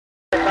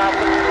Up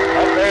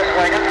there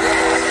swinging.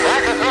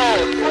 Back and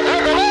throws.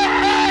 There's a left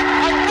back.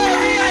 A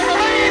bogey, I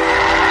believe.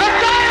 The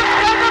Giants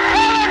get the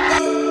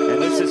corner.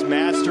 And this is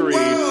mastery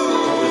from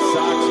the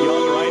Sox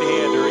young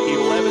right-hander.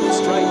 11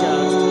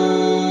 strikeouts.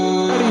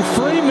 Freddie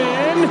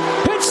Freeman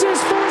hits his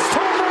first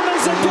home run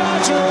as a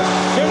Dodger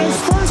in his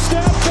first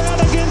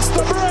at-bat against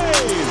the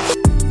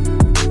Braves.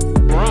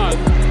 Run.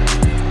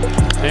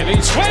 And he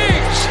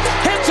swings.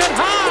 Hits it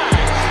high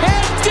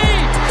and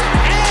deep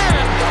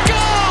and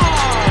gone.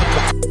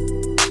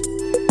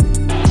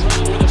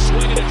 With a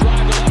swing and a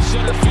drive to left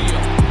center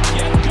field.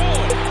 Get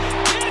going.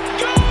 Get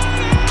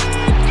going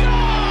and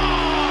gone.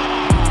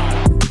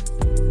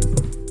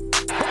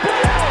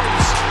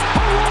 Braves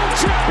are world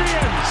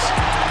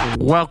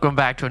champions. Welcome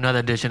back to another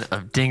edition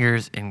of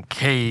Dingers and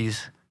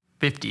K's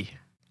 50.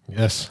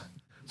 Yes.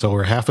 So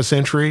we're half a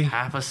century.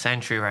 Half a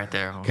century right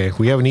there. Okay,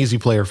 we have an easy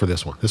player for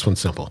this one. This one's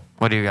simple.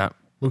 What do you got?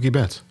 Mookie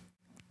Betts.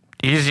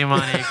 Easy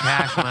money,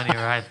 cash money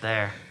right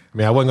there. I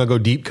mean, I wasn't going to go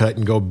deep cut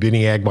and go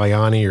Benny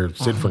Agbayani or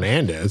Sid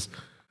Fernandez.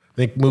 I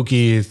think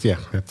Mookie is,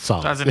 that's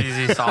solid. That's an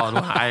easy, solid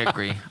one. I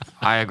agree.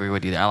 I agree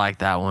with you. I like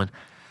that one.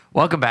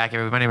 Welcome back,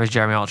 everybody. My name is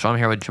Jeremy Altschul. I'm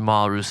here with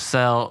Jamal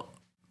Roussel,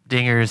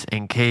 Dingers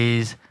and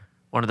K's.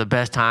 One of the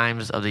best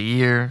times of the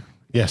year.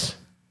 Yes.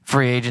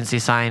 Free agency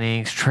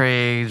signings,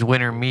 trades,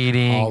 winter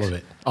meetings. All of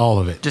it. All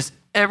of it. Just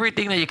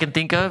everything that you can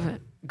think of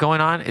going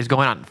on is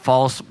going on.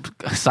 False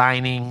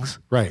signings.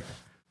 Right.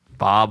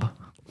 Bob.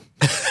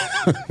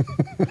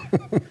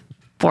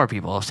 Poor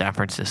people of San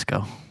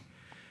Francisco.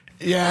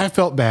 Yeah, I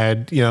felt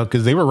bad,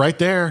 because they were right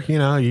there.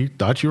 You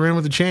thought you were in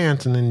with a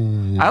chance, and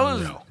then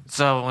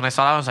So when I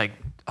saw that, I was like,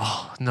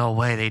 oh, no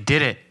way. They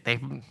did it. They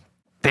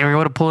were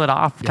able to pull it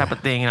off type of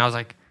thing. And I was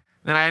like,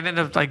 then I ended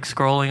up like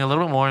scrolling a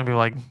little bit more and be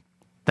like,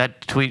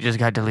 that tweet just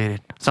got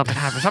deleted. Something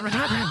happened. Something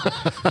happened.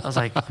 I was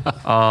like,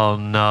 oh,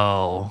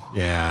 no.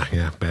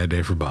 Yeah. Bad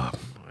day for Bob.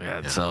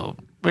 Yeah. So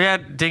we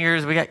got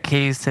Dingers. We got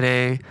K's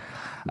today.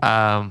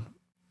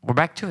 We're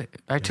back to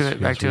it. Back to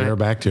it. We're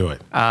back to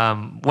it.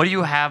 What do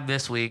you have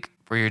this week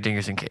for your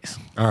Dingers and K's?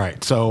 All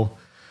right. So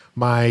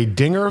my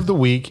Dinger of the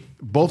week,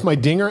 both my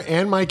Dinger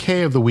and my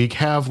K of the week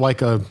have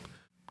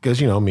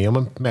because me, I'm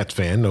a Mets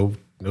fan. No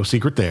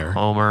secret there.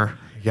 Homer.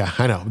 Yeah,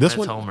 I know. This That's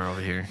one, Homer over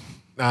here.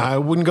 I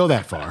wouldn't go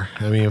that far.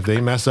 I mean, if they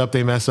mess up,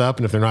 they mess up.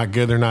 And if they're not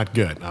good, they're not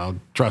good.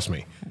 Trust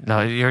me. No,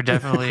 you're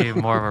definitely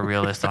more of a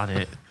realist on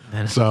it.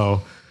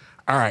 So,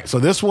 all right. So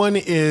this one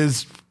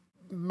is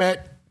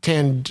Met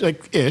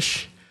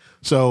ish.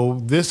 So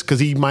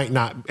because he might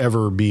not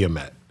ever be a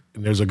Met.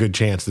 And there's a good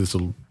chance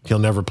he'll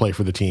never play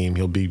for the team.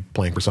 He'll be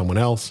playing for someone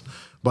else.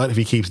 But if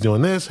he keeps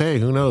doing this, hey,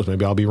 who knows?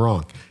 Maybe I'll be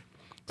wrong.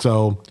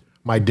 So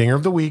my Dinger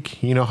of the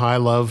week, you know how I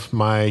love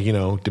my,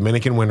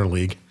 Dominican Winter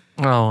League.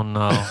 Oh,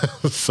 no.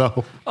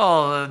 So.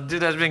 Oh, the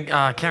dude that's been,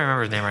 I can't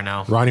remember his name right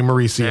now. Ronnie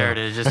Mauricio. There it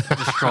is, just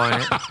destroying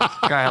it.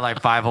 Guy had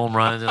like 5 home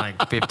runs and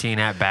like 15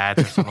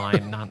 at-bats or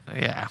something like that.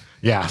 Yeah.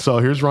 Yeah, so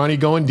here's Ronnie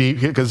going deep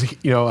because,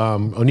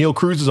 O'Neal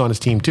Cruz is on his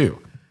team too.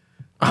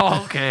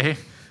 Oh, okay.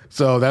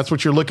 So that's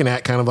what you're looking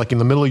at kind of like in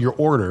the middle of your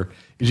order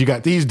is you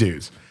got these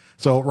dudes.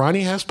 So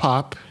Ronnie has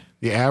pop.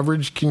 The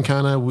average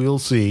we'll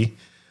see.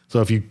 So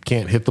if you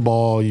can't hit the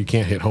ball, you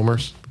can't hit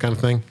homers kind of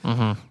thing.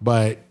 Mm-hmm.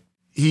 But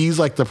he's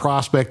like the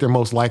prospect they're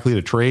most likely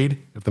to trade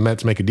if the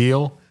Mets make a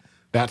deal.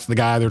 That's the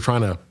guy they're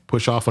trying to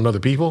push off on other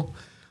people.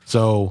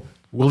 So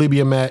will he be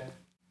a Met?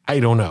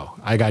 I don't know.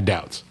 I got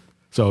doubts.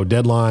 So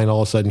deadline,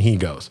 all of a sudden he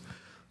goes.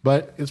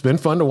 But it's been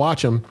fun to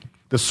watch him.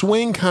 The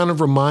swing kind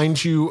of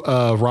reminds you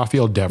of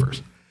Rafael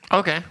Devers.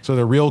 Okay. So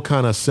they're real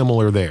kind of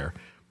similar there.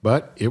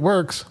 But it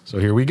works. So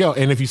here we go.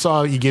 And if you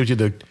saw, he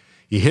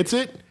hits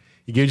it.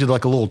 He gives you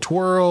like a little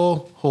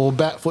twirl, whole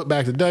flip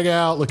back to the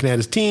dugout, looking at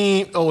his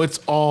team. Oh, it's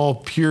all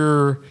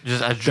pure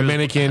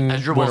Dominican.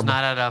 Asdrubal's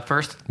not at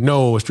first?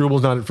 No,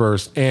 Asdrubal's not at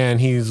first.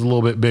 And he's a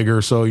little bit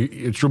bigger, so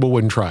Asdrubal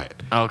wouldn't try it.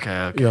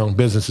 Okay.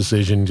 Business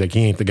decision. Like,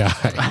 he ain't the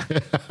guy.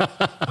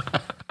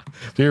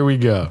 Here we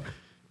go.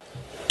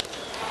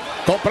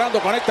 Comprando,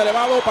 conecta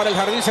elevado para el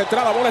jardín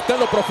central. La bola está en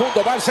lo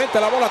profundo. Va al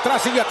centro. La bola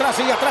atrás. Sigue atrás.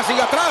 Sigue atrás. Sigue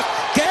atrás.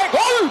 ¡Qué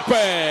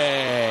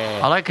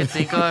golpe! All I can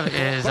think of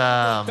is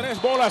Tres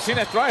bolas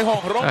sin strike, home.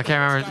 I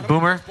can't remember.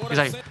 Boomer. He's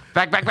like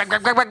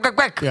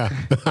back. Yeah.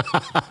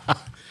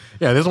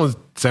 Yeah, this one's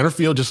center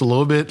field, just a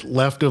little bit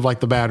left of like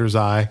the batter's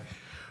eye.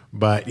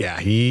 But yeah,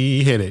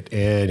 he hit it.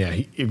 And yeah,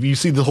 if you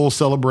see the whole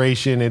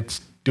celebration,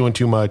 it's doing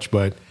too much.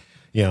 But,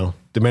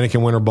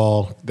 Dominican winter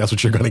ball, that's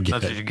what you're going to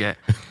get. That's what you get.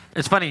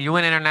 It's funny. You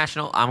went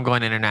international. I'm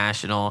going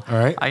international. All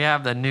right. I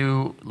have the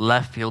new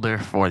left fielder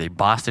for the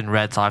Boston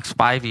Red Sox.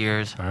 5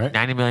 years. All right.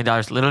 $90 million.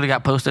 Literally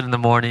got posted in the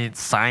morning.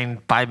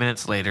 Signed 5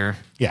 minutes later.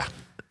 Yeah.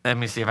 Let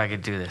me see if I can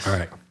do this. All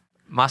right.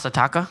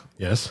 Masataka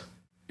Yes.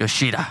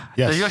 Yoshida.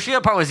 Yes. The Yoshida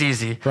part was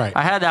easy. Right.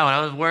 I had that one.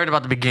 I was worried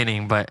about the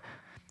beginning, but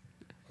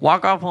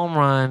walk-off home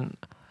run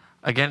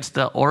against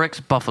the Oryx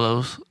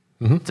Buffaloes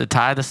to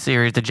tie the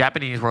series, the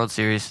Japanese World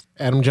Series.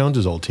 Adam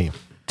Jones' old team.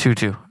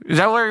 2-2. Is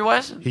that where he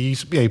was? He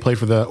played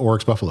for the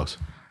Oryx Buffaloes.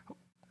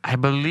 I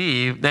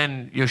believe.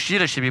 Then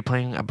Yoshida should be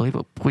playing, I believe,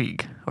 with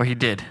Puig. Or he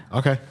did.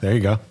 Okay, there you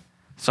go.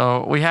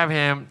 So we have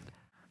him,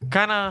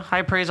 kind of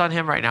high praise on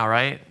him right now,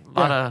 right? A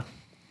lot of.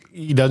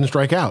 He doesn't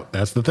strike out.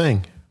 That's the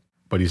thing.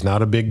 But he's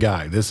not a big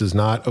guy. This is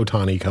not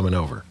Ohtani coming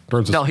over.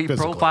 No, he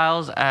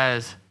profiles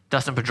as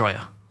Dustin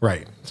Pedroia.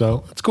 Right.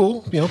 So it's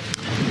cool. You know.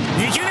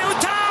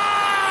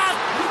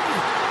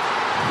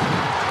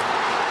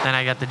 Then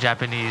I got the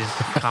Japanese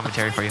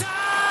commentary for you.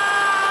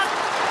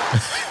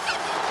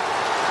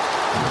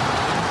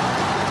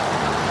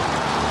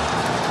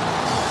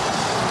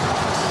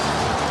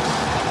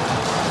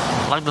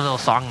 I like the little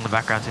song in the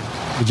background too.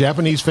 The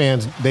Japanese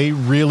fans, they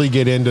really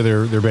get into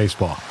their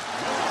baseball.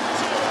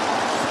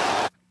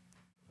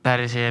 That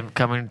is him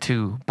coming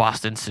to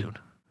Boston soon.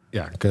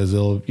 Yeah, because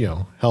it'll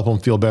help them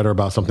feel better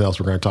about something else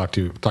we're going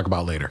to talk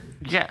about later.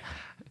 Yeah.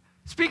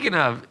 Speaking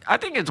of, I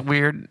think it's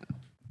weird,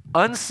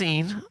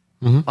 unseen,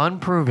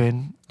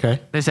 unproven.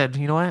 Okay. They said,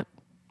 you know what?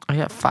 I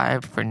got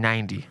 5 for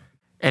 90.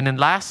 And then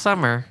last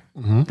summer,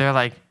 they're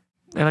like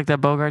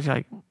that Bogarts. You're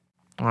like,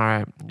 all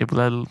right, you've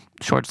led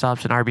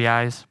shortstops and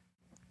RBIs.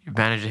 You've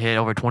managed to hit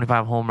over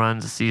 25 home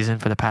runs a season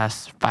for the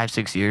past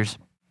 5-6 years.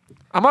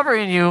 I'm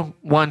offering you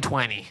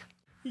 120.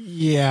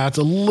 Yeah, it's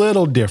a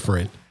little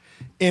different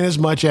in as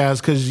much as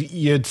because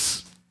you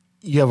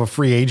have a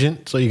free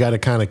agent, so you got to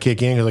kind of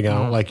kick in because I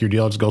don't like your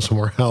deal, just go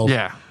somewhere else.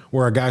 Yeah.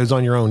 Where a guy who's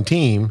on your own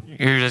team,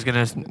 You're just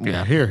gonna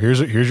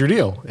here's your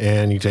deal,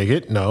 and you take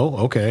it. No,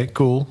 okay,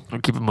 cool.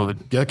 keep it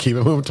moving. Yeah, keep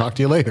it moving. Talk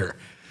to you later.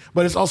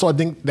 But it's also, I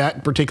think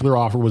that particular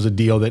offer was a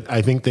deal that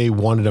I think they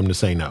wanted him to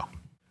say no.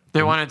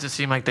 They wanted to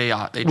seem like they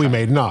We tried.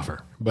 made an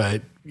offer,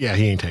 but yeah,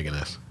 he ain't taking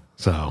this.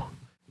 So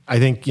I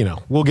think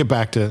we'll get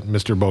back to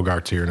Mr.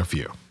 Bogarts here in a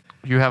few.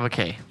 You have a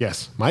K.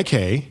 Yes, my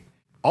K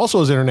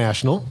also is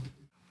international.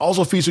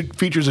 Also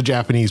features a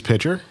Japanese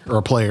pitcher, or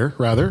a player,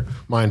 rather.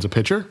 Mine's a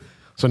pitcher.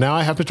 So now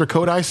I have Mr.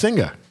 Kodai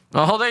Senga.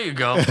 Oh, there you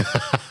go.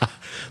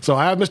 So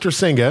I have Mr.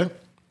 Senga.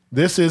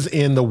 This is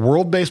in the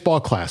World Baseball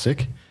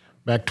Classic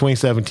back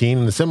 2017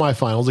 in the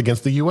semifinals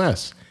against the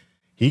U.S.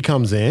 He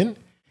comes in,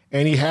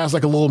 and he has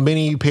like a little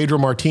mini Pedro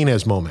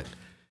Martinez moment.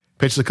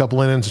 Pitches a couple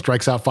innings,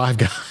 strikes out 5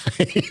 guys.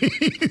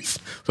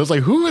 So it's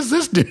like, who is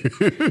this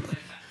dude?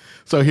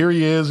 So here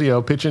he is,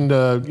 pitching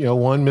to,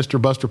 one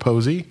Mr. Buster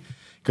Posey,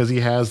 because he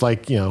has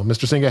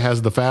Mr. Senga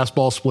has the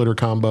fastball splitter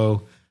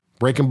combo.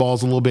 Breaking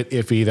ball's a little bit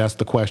iffy. That's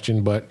the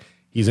question, but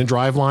he's in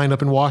drive line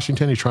up in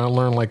Washington. He's trying to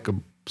learn like a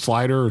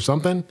slider or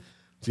something.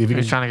 See if he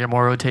He's can trying to get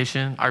more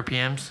rotation,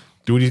 RPMs.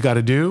 do what he's got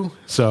to do.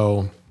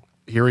 So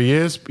here he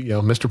is,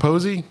 Mr.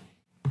 Posey.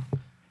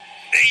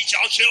 那一脚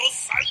球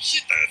三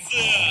进的是，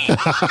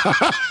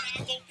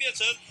拉弓变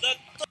成人。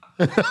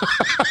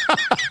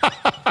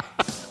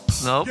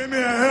 Nope. Give me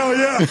a hell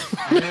yeah!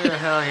 Give me a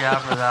hell yeah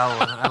for that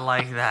one. I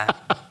like that.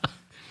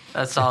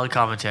 That's solid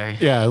commentary.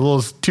 Yeah, a little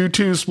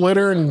 2-2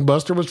 splitter, and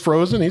Buster was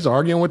frozen. He's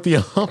arguing with the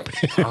ump.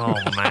 Oh,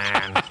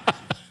 man.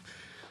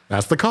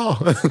 That's the call.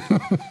 A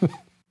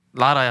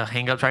lot of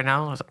hang-ups right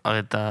now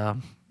with the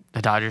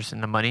Dodgers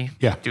and the money.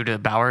 Yeah. Due to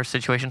Bauer's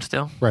situation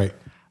still. Right.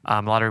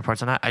 A lot of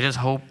reports on that. I just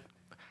hope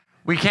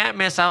we can't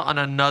miss out on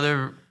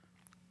another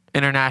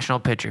international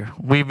pitcher.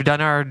 We've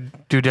done our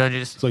due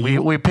diligence. So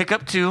we pick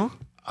up 2.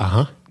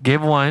 Uh-huh.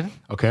 Give 1.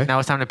 Okay. Now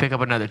it's time to pick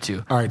up another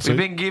 2. All right, so- We've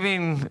been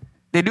giving...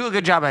 They do a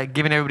good job at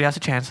giving everybody else a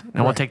chance. And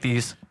we'll Right. take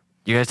these.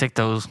 You guys take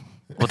those.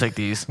 We'll take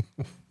these.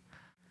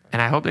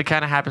 And I hope it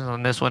kind of happens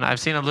on this one. I've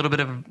seen a little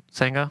bit of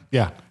Senga.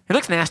 Yeah. It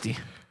looks nasty.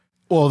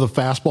 Well, the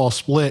fastball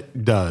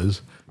split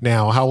does.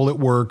 Now, how will it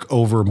work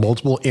over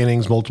multiple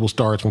innings, multiple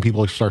starts when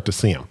people start to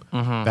see him?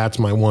 That's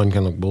my one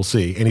kind of, we'll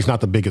see. And he's not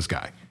the biggest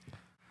guy.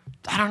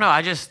 I don't know.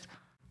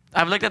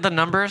 I've looked at the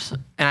numbers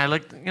and I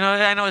looked,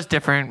 I know it's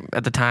different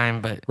at the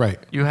time, but Right.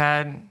 You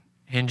had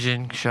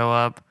Hinjin show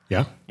up.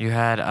 Yeah. You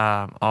had,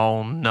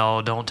 oh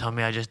no, don't tell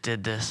me I just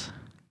did this.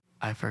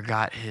 I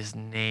forgot his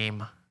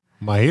name.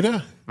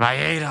 Maeda?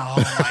 Maeda. Oh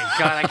my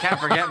God. I can't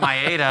forget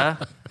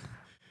Maeda.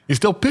 He's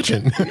still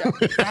pitching.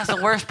 That's the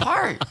worst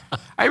part.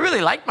 I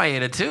really like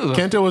Maeda too.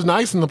 Kento was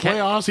nice in the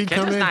playoffs. He'd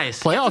come Kenta's in.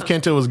 nice. Playoff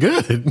Kento was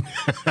good.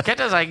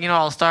 Kenta's like,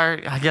 I'll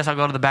start. I guess I'll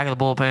go to the back of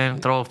the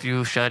bullpen, throw a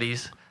few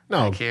shutties.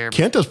 No, back here.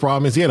 Kenta's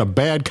problem is he had a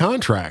bad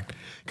contract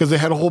because they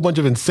had a whole bunch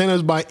of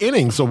incentives by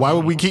innings. So why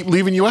would we keep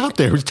leaving you out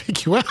there? Just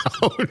take you out.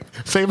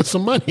 Save us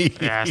some money.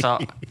 Yeah, so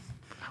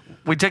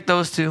we took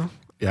those 2.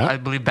 Yeah. I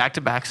believe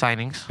back-to-back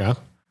signings. Yeah.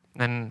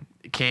 Then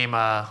came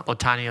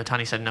Ohtani.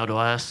 Ohtani said no to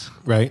us.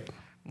 Right.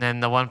 Then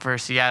the one for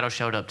Seattle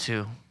showed up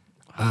too.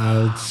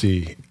 Let's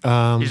see.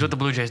 He's with the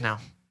Blue Jays now.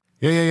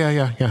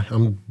 Yeah.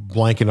 I'm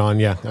blanking on.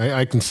 Yeah,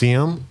 I can see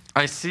him.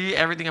 I see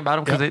everything about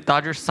him because Yeah. the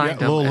Dodgers signed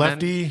Yeah, him. little and then-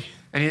 lefty.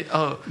 and he,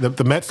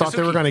 The Mets thought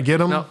they were Kasuki. going to get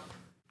him. No.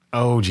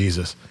 Oh,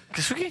 Jesus.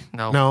 Kasugi?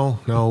 No.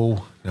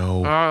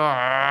 No.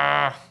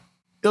 Uh,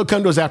 It'll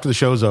come to us after the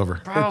show's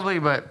over. probably,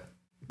 but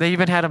they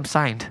even had him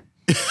signed.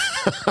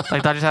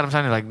 Like Dodgers had him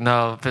signed. They're like,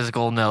 no,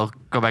 physical, no.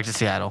 Go back to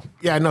Seattle.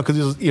 Yeah, no,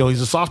 because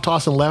he's a soft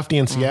tossing lefty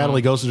in Seattle. Mm-hmm.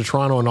 He goes to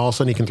Toronto, and all of a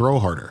sudden he can throw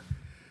harder.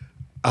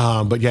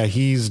 But yeah,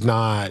 he's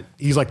not.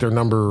 He's like their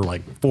number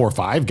 4 or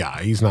 5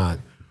 guy. He's not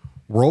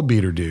world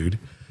beater dude.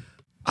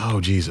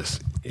 Oh Jesus.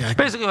 Yeah.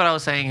 Basically, what I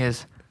was saying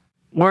is,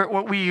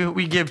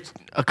 we give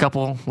a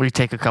couple, we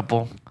take a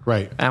couple.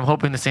 Right. And I'm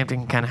hoping the same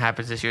thing kind of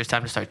happens this year. It's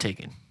time to start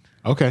taking.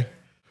 Okay.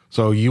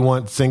 So you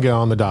want Senga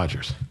on the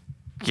Dodgers?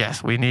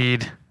 Yes, we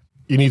need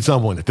You need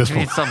someone at this we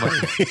point. need somebody.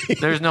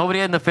 There's nobody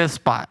in the 5th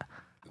spot.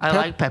 I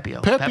like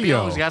Pepio. Pepio.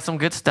 Pepio's got some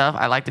good stuff.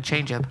 I like the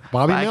changeup.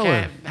 Bobby but Miller.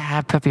 I can't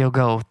have Pepio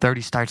go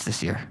 30 starts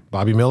this year.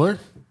 Bobby Miller?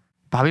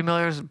 Bobby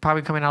Miller's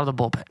probably coming out of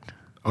the bullpen.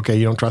 Okay,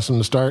 you don't trust him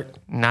to start?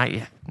 Not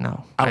yet.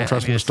 No. I don't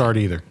trust him to start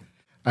either.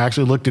 I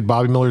actually looked at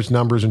Bobby Miller's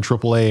numbers in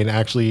AAA, and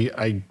actually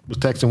I was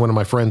texting one of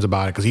my friends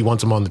about it because he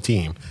wants him on the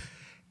team.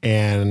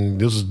 And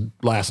this was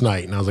last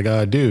night, and I was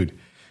like, dude, you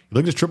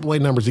look at his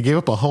AAA numbers. He gave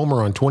up a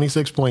homer on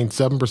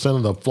 26.7%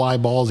 of the fly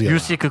balls he allowed.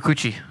 Yusi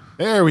Kikuchi.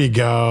 There we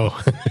go.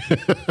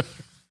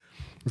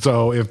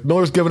 So if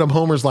Miller's giving up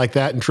homers like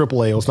that in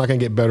AAA, it's not going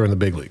to get better in the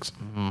big leagues.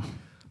 Mm-hmm.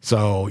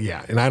 So,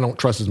 yeah, and I don't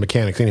trust his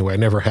mechanics anyway. I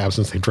never have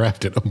since they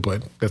drafted him,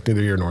 but that's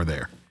neither here nor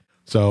there.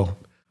 So,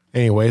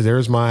 anyways,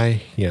 there's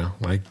my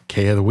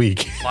K of the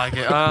week. Like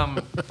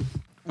it.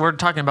 We're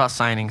talking about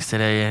signings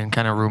today and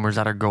kind of rumors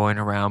that are going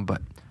around,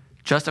 but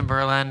Justin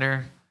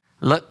Verlander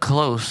looked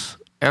close.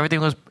 Everything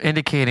was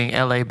indicating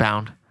LA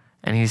bound,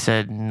 and he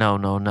said,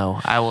 no,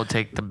 I will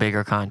take the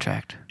bigger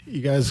contract.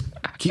 You guys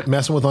keep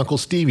messing with Uncle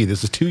Stevie.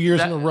 This is 2 years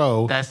in a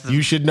row.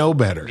 You should know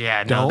better.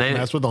 Yeah, don't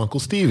mess with Uncle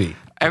Stevie.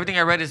 Everything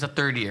I read is a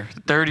third year.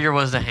 The third year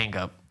was the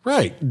hang-up.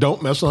 Right.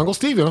 Don't mess with Uncle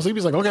Stevie. Uncle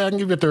Stevie's like, okay, I can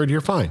give you a third year.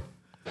 Fine.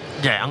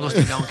 Yeah, Uncle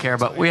Steve don't care,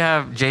 but we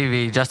have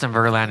JV, Justin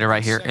Verlander,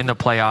 right here in the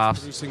playoffs.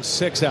 Producing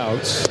 6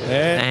 outs.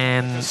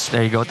 And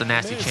there you go with the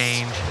nasty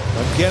change.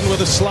 Again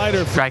with a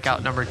slider.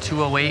 Strikeout number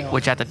 208,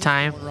 which at the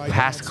time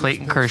passed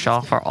Clayton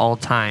Kershaw for all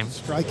time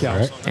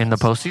Strikeouts in the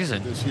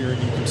postseason. this year,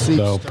 and you can see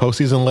So,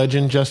 postseason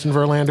legend Justin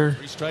Verlander.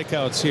 3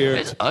 strikeouts here.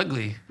 It's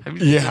ugly.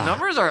 Yeah. The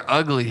numbers are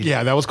ugly.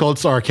 Yeah, that was called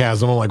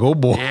sarcasm. I'm like, oh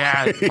boy.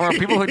 Yeah, for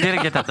people who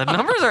didn't get that, the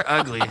numbers are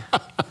ugly.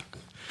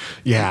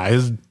 Yeah,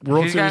 his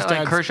World He's Series got like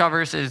stats. Kershaw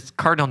versus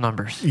Cardinal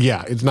numbers.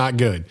 Yeah, it's not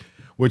good.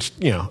 Which,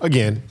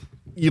 again,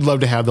 you'd love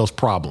to have those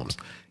problems.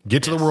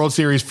 Get to the World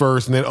Series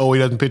first, and then, he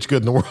doesn't pitch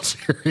good in the World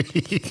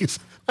Series.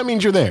 That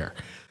means you're there.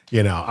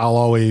 I'll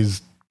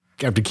always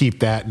have to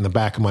keep that in the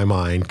back of my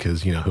mind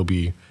because, he'll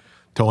be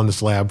towing the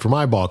slab for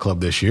my ball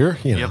club this year.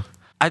 Yep.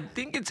 I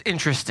think it's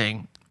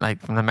interesting,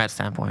 like from the Mets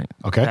standpoint,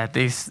 Okay. that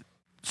they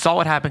saw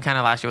what happened kind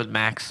of last year with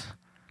Max.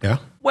 Yeah.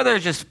 Whether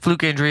it's just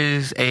fluke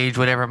injuries, age,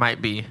 whatever it might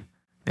be.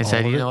 They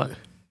said, of you it. know what?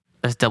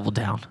 Let's double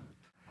down.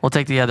 We'll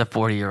take the other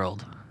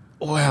 40-year-old.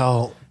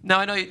 Well, No,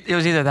 I know it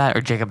was either that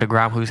or Jacob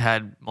deGrom, who's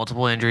had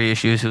multiple injury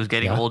issues, who's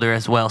getting older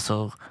as well.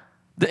 So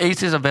the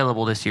aces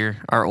available this year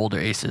are older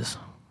aces.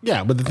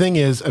 yeah, but the thing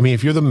is,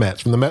 if you're the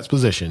Mets, from the Mets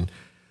position,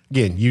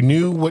 again, you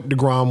knew what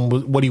DeGrom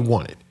was, what he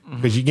wanted.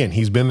 Because, again,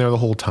 he's been there the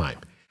whole time.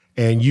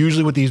 And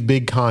usually with these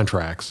big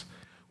contracts,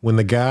 when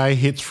the guy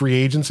hits free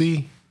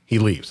agency, he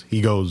leaves.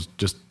 He goes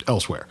just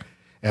elsewhere.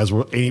 As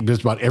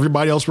just about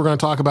everybody else we're going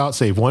to talk about,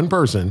 save one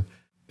person,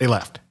 they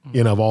left,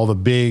 of all the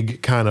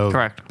big kind of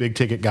Correct. big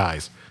ticket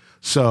guys.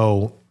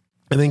 So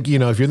I think,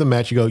 if you're the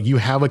Mets, you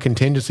have a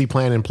contingency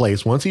plan in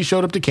place. Once he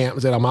showed up to camp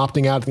and said, I'm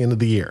opting out at the end of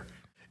the year,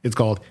 it's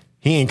called,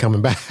 he ain't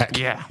coming back.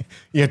 Yeah.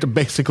 You have to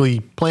basically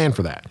plan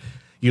for that.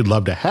 You'd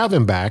love to have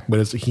him back,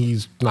 but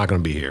he's not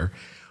going to be here.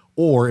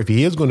 Or if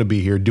he is going to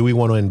be here, do we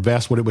want to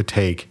invest what it would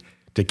take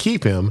to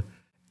keep him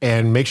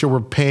and make sure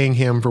we're paying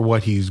him for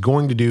what he's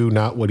going to do,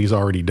 not what he's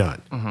already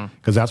done?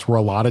 Because that's where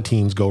a lot of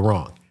teams go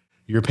wrong.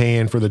 You're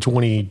paying for the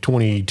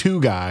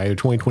 2022 guy or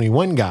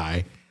 2021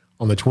 guy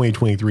on the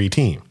 2023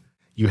 team.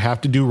 You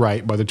have to do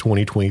right by the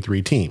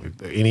 2023 team.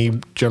 If any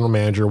general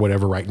manager or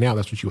whatever right now,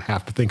 that's what you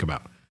have to think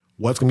about.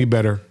 What's going to be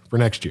better for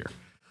next year?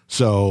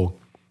 So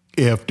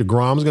if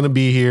DeGrom's going to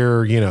be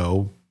here,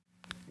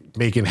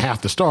 making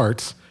half the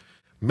starts,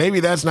 maybe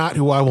that's not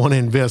who I want to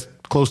invest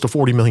close to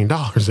 $40 million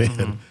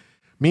in.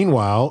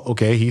 Meanwhile,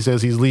 okay, he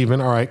says he's leaving.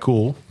 All right,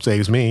 cool.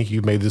 Saves me.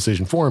 You've made the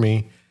decision for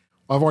me.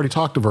 I've already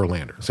talked to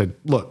Verlander. I said,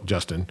 look,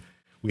 Justin,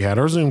 we had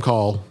our Zoom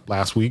call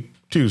last week,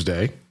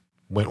 Tuesday.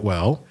 Went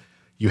well.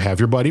 You have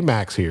your buddy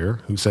Max here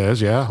who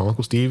says, yeah,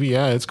 Uncle Stevie,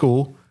 yeah, it's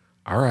cool.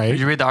 All right. Did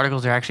you read the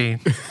articles? They're actually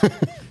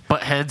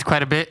butt heads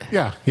quite a bit.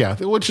 Yeah,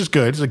 which is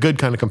good. It's a good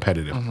kind of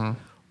competitive.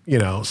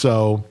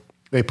 So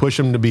they push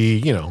him to be,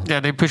 Yeah,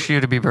 they push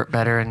you to be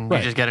better, and Right.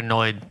 you just get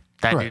annoyed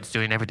that Right. dude's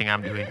doing everything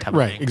I'm doing. Type of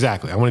right, thing.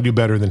 exactly. I want to do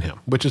better than him,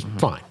 which is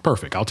fine.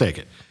 Perfect. I'll take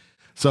it.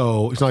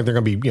 So it's not like they're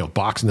going to be,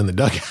 boxing in the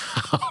dugout.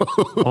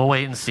 We'll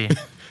wait and see.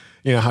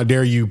 How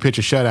dare you pitch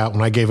a shutout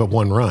when I gave up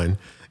one run?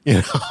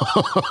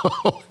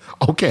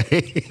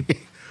 Okay.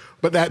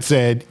 But that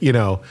said,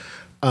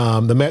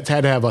 the Mets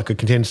had to have like a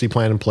contingency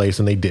plan in place,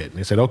 and they did. And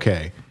they said,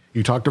 okay,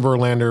 you talked to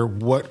Verlander.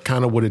 What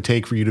kind of would it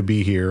take for you to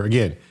be here?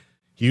 Again,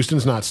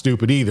 Houston's not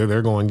stupid either.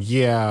 They're going,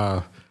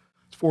 yeah,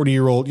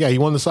 40-year-old. Yeah, he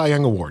won the Cy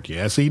Young Award.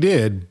 Yes, he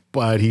did,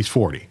 but he's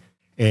 40.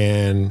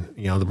 And,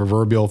 the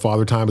proverbial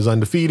father time is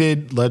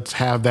undefeated. Let's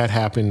have that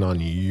happen on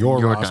your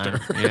roster.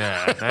 time.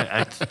 Yeah,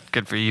 that's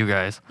good for you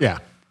guys. Yeah.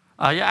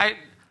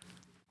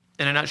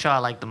 In a nutshell, I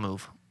like the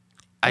move.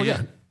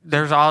 yeah.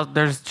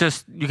 There's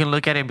just, you can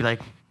look at it and be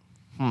like,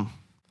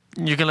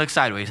 you can look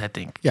sideways, I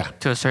think. Yeah.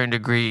 To a certain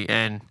degree.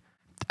 And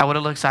I would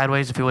have looked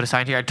sideways if he would have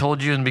signed here. I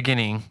told you in the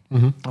beginning,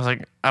 Mm-hmm. I was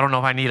like, I don't know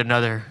if I need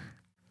another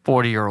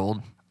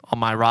 40-year-old on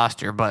my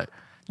roster, but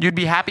you'd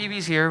be happy if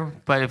he's here.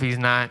 But if he's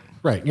not,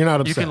 Right. You're not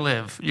you upset. can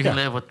live. You Yeah. can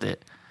live with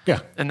it. Yeah.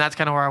 And that's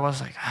kind of where I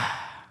was like,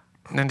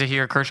 and then to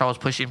hear Kershaw was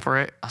pushing for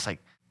it, I was like,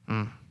 it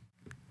would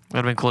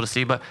have been cool to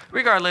see. But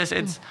regardless,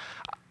 it's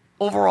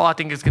overall, I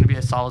think it's going to be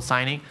a solid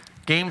signing.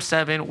 Game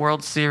 7,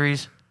 World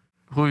Series.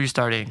 Who are you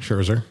starting?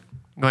 Scherzer.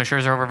 Going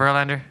Scherzer over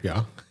Verlander?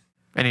 Yeah.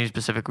 Any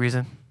specific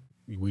reason?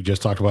 We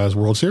just talked about his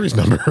World Series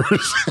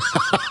numbers.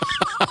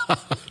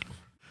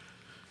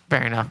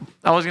 Fair enough.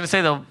 I was going to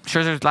say, though,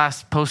 Scherzer's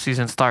last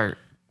postseason start.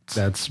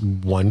 That's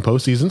one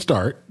postseason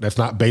start. That's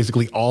not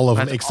basically all of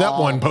them, That's except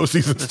all- one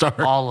postseason that's start.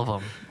 All of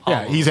them.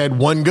 Yeah, he's had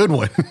one good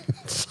one.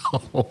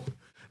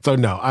 so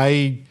no,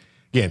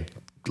 again,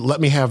 let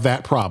me have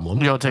that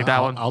problem. You'll take that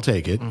I'll- one? I'll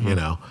take it,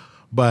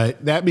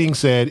 But that being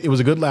said, it was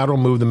a good lateral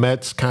move. The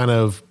Mets kind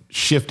of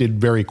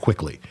shifted very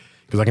quickly.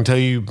 Because I can tell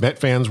you, Met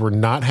fans were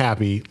not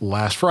happy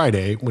last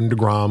Friday when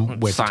DeGrom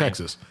went to Signed.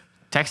 Texas.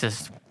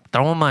 Texas,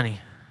 throwing money.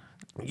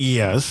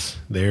 Yes,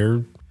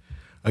 they're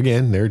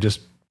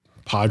just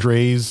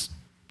Padres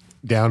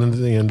down in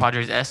the end.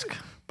 Padres-esque.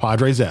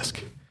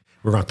 Padres-esque.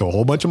 We're going to throw a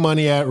whole bunch of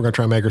money at it. We're going to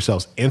try and make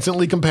ourselves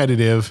instantly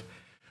competitive.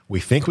 We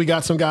think we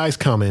got some guys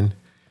coming.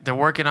 They're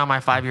working on my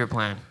 5-year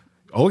plan.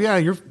 Oh, yeah,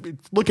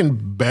 it's looking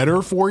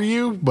better for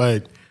you,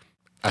 but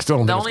I still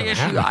don't The think only it's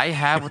issue going to happen. I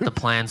have with the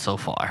plan so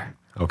far,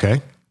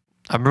 Okay.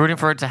 I'm rooting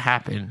for it to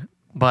happen,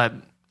 but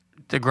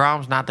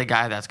DeGrom's not the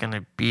guy that's going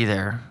to be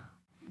there.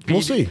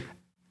 We'll see.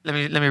 Let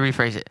me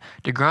rephrase it.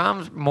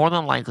 DeGrom's more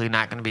than likely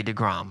not going to be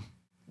DeGrom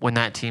when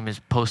that team is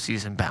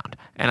postseason bound.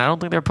 And I don't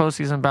think they're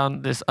postseason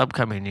bound this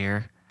upcoming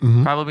year.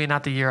 Mm-hmm. Probably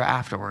not the year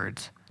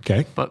afterwards.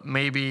 Okay. But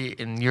maybe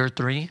in year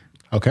 3,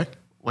 Okay.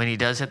 when he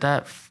does hit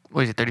that,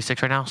 what is he,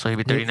 36 right now? So he'll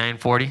be 39,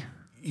 40?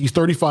 He's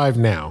 35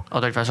 now. Oh,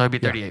 35. So he'll be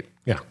 38.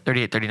 Yeah.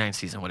 38, 39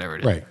 season, whatever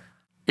it is. Right.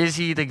 Is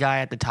he the guy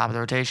at the top of the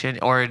rotation?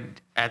 Or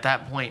at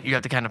that point, you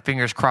have to kind of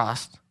fingers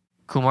crossed.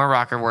 Kumar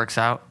Rocker works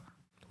out,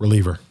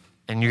 Reliever.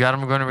 and you got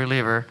him going to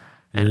reliever.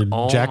 And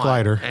You're Jack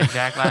Leiter. And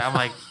Jack Leiter. I'm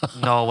like,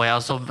 no way. I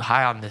was so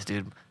high on this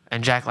dude.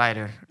 And Jack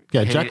Leiter.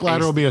 Yeah, Jack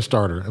Leiter will be a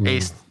starter. I mean,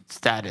 ace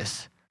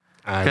status.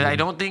 I Because I would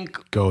don't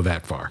think go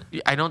that far.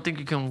 you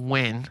can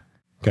win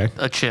Okay.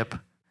 a chip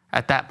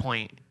at that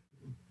point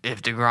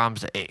if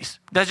DeGrom's the ace.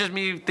 That's just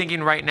me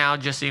thinking right now,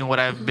 just seeing what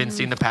I've been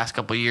seeing the past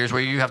couple of years,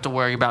 where you have to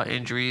worry about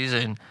injuries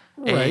and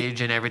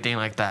age and everything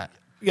like that.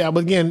 Yeah,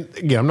 but again,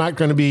 I'm not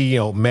going to be,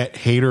 Met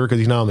hater because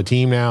he's not on the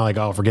team now. Like,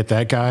 oh, forget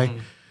that guy. Mm.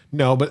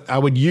 No, but I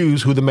would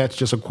use who the Mets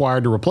just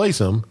acquired to replace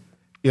him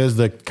is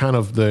the kind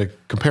of the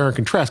compare and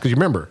contrast. Because you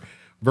remember,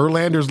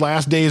 Verlander's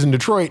last days in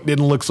Detroit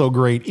didn't look so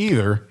great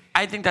either.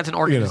 I think that's an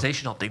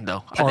organizational thing,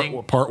 though. I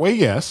think Partway,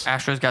 yes.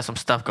 Astros got some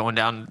stuff going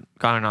on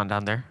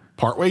down there.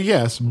 Partway,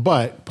 yes.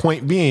 But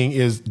point being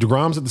is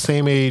DeGrom's at the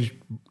same age,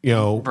 when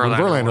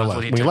Verlander was left. when he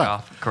When he took left.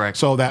 off. Correct.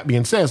 So that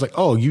being said, it's like,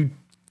 oh, you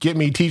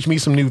teach me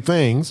some new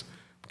things.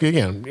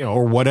 Again,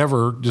 or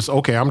whatever. Just,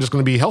 okay, I'm just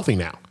going to be healthy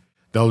now.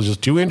 That was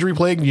just 2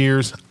 injury-plagued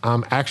years.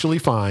 I'm actually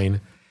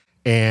fine.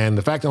 And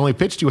the fact that I only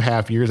pitched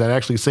 2.5 years, that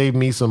actually saved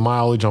me some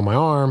mileage on my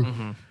arm.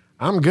 Mm-hmm.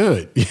 I'm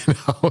good.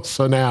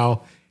 So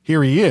now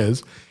here he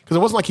is. Because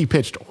it wasn't like he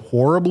pitched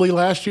horribly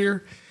last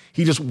year.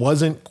 He just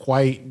wasn't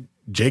quite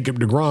Jacob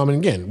DeGrom. And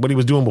again, what he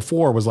was doing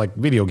before was like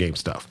video game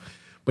stuff.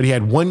 But he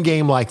had one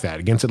game like that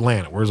against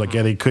Atlanta, where it's like,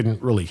 they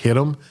couldn't really hit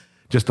him.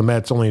 Just the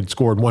Mets only had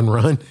scored 1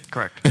 run.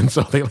 Correct. And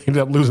so they ended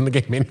up losing the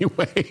game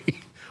anyway.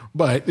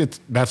 But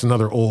that's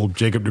another old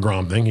Jacob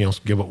DeGrom thing.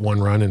 Give up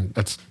 1 run, and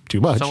that's too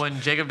much. So when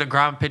Jacob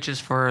DeGrom pitches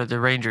for the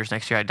Rangers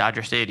next year at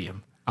Dodger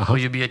Stadium, will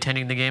you be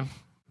attending the game?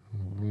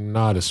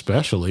 Not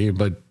especially,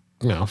 but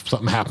if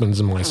something happens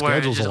in my Where it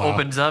schedule's just allowed,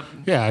 opens up?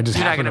 Yeah, I just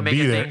You're not happen going to to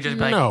make be a there. thing just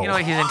like, No.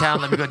 he's in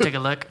town, let me go take a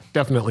look?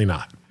 Definitely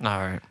not. All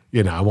right.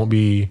 I won't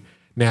be.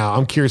 Now,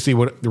 I'm curious to see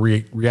what the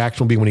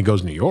reaction will be when he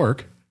goes to New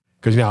York.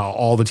 Because now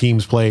all the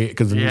teams play,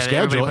 because the new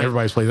schedule,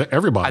 everybody's plays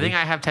everybody. I think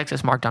I have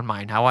Texas marked on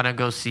mine. I want to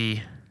go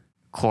see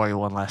Corey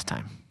one last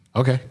time.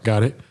 Okay,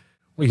 got it.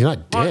 Well, he's not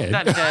Well, dead.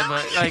 not dead,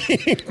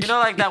 but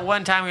like that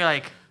one time you're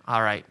like,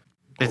 all right,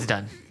 it's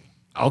done.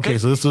 Okay,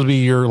 so this will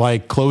be your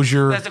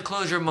closure. That's a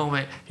closure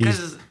moment.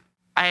 Because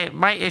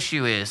my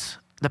issue is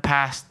the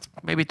past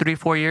maybe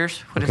 3-4 years.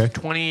 What is it,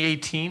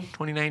 2018,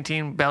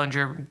 2019,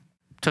 Bellinger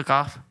took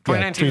off.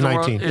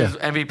 2019 is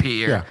MVP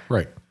year. Yeah,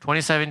 right.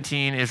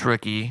 2017 is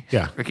rookie.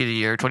 Yeah. Rookie of the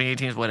year.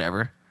 2018 is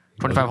whatever.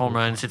 25 home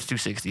runs, hits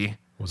 260.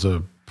 Was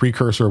a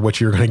precursor of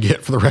what you're going to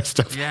get for the rest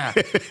of it. Yeah.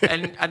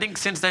 And I think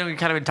since then we've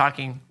kind of been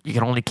talking, you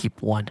can only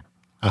keep one.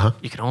 Uh-huh.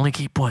 You can only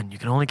keep one. You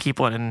can only keep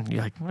one. And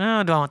you're like,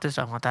 no, do I want this?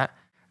 Do I want that?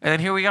 And then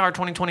here we are,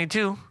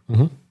 2022,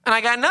 and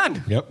I got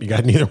none. Yep, you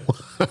got neither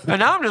one. And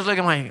now I'm just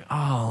looking like,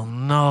 oh,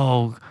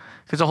 no.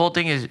 Because the whole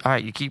thing is, all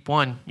right, you keep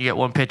one, you get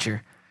one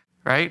pitcher,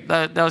 right?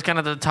 That was kind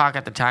of the talk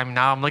at the time.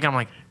 Now I'm looking, I'm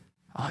like,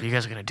 oh, you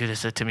guys are going to do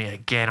this to me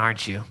again,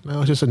 aren't you? No,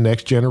 it's just a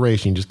next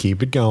generation. Just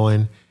keep it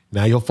going.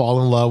 Now you'll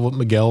fall in love with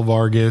Miguel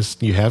Vargas.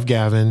 You have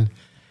Gavin.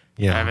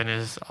 Yeah. Having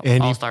his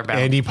Andy, all-star bounce.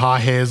 Andy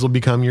Pages will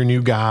become your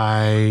new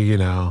guy.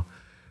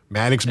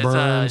 Maddox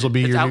Burns will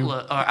be your new.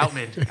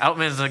 Outman.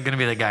 Outman's going to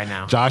be the guy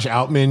now. Josh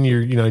Outman,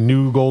 your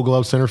new Gold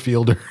Glove center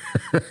fielder.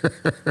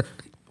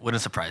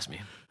 Wouldn't surprise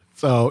me.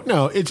 So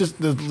no, it's just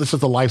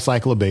the life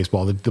cycle of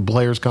baseball. The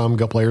players come,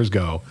 players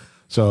go.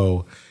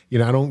 So I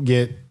don't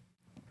get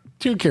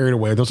too carried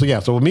away. So yeah.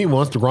 So with me,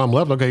 once DeGrom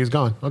left, okay, he's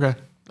gone. Okay.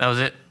 That was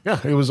it. Yeah,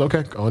 it was okay.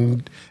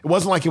 It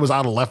wasn't like it was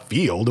out of left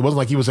field. It wasn't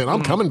like he was saying,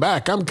 "I'm coming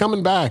back. I'm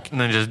coming back." And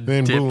then just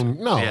then dipped. boom.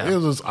 No, Yeah. it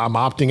was I'm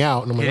opting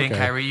out. And I'm He like, didn't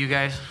okay. Kyrie you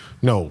guys?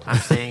 No, I'm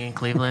staying in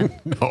Cleveland.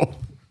 no.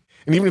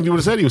 And even if you would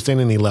have said he was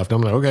staying and he left,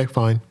 I'm like, okay,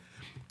 fine.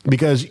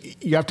 Because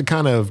you have to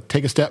kind of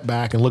take a step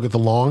back and look at the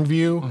long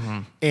view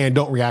and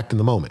don't react in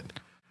the moment.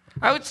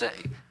 I would say,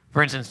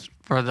 for instance,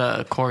 for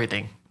the Corey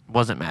thing,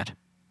 wasn't mad.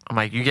 I'm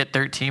like, you get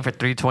 13 for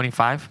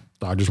 $325.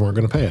 Dodgers weren't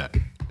going to pay it.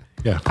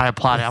 Yeah, I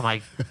applauded. I'm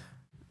like,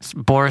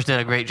 Boris did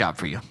a great job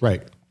for you.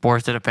 right.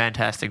 Boris did a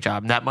fantastic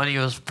job. And that money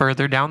was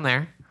further down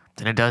there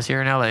than it does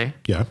here in LA.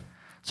 Yeah,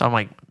 So I'm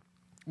like,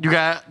 you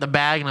got the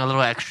bag and a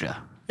little extra.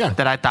 Yeah.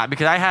 That I thought,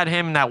 because I had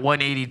him in that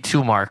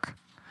 182 mark.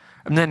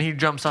 And then he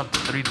jumps up to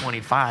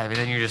 325. And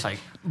then you're just like,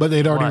 but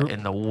they'd already. what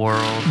in the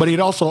world? But they'd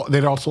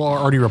also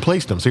already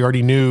replaced him, so he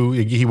already knew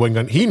he wasn't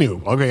going. He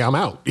knew. Okay, I'm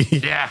out.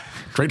 Yeah.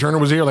 Trey Turner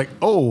was here, like,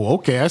 oh,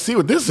 okay, I see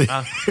what this is.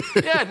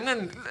 Yeah,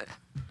 and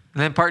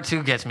then part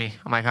two gets me.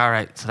 I'm like, all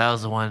right, so that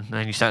was the one. And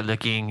then you start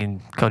looking,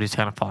 and Cody's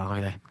kind of falling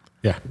like that.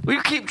 Yeah,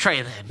 We keep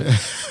Trey then,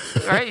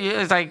 right?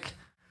 It's like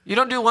you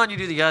don't do one, you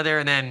do the other,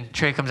 and then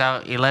Trey comes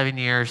out 11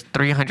 years,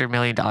 $300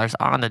 million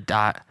on the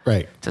dot,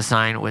 right. to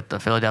sign with the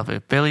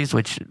Philadelphia Phillies,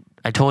 which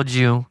I told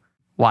you,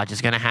 watch,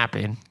 it's gonna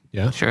happen.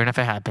 Yeah. Sure enough,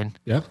 it happened.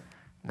 Yeah.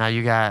 Now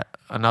you got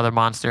another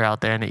monster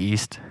out there in the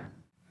East.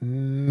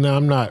 No,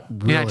 I'm not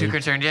really. You're not too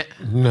concerned yet?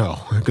 No,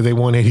 because they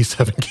won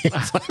 87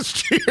 games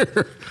last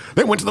year.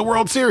 They went to the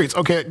World Series.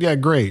 Okay, yeah,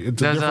 great.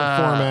 It's a There's different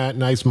format,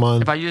 nice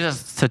month. If I use the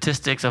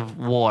statistics of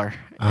WAR,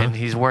 and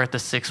he's worth the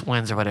 6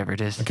 wins or whatever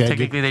it is, Okay,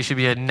 technically they should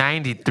be a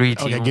 93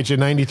 team. Okay, get you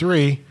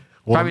 93.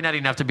 Well, Probably not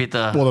enough to beat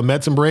the well, the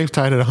Mets and Braves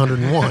tied at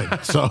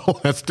 101, so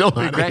that's still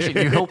not regression.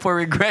 You hope for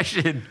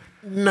regression.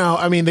 No,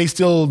 I mean,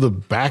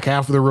 the back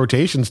half of the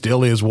rotation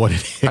still is what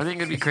it is. I think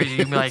it'd be crazy.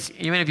 You'd be like,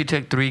 even if you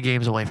took 3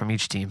 games away from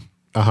each team,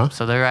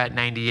 so they're at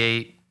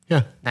 98,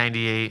 Yeah,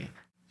 98,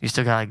 you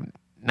still got like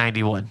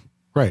 91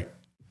 right.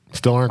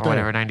 Still aren't or there.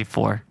 whatever,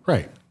 94.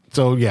 Right.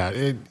 So,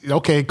 yeah,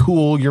 okay,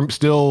 cool. You're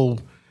still,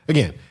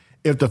 again,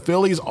 if the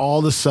Phillies all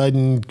of a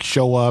sudden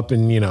show up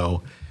and,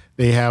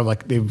 they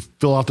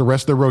fill out the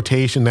rest of the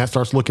rotation, that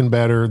starts looking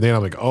better, then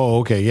I'm like, oh,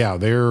 okay, yeah,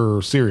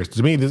 they're serious.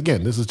 To me,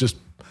 this is just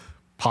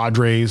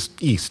Padres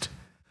East.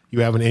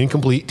 You have an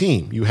incomplete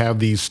team. You have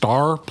these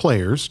star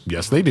players.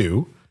 Yes, they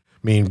do. I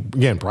mean,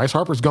 again, Bryce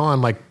Harper's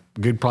gone like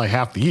probably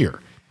half the year.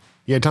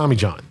 He had Tommy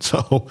John.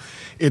 So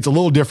it's a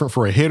little different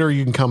for a hitter.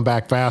 You can come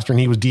back faster, and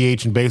he was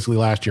DHing basically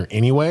last year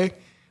anyway.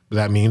 But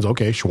that means,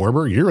 okay,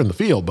 Schwarber, you're in the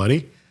field,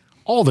 buddy,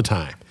 all the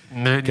time.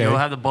 Okay. You'll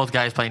have both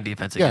guys playing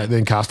defense again. Yeah,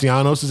 then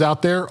Castellanos is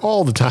out there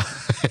all the time.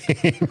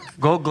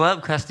 Gold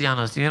Glove,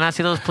 Castellanos. Do you not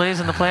see those plays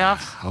in the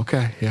playoffs?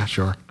 Okay, yeah,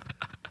 sure.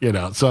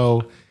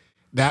 So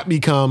that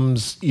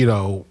becomes,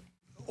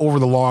 over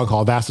the long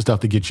haul, that's the stuff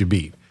that gets you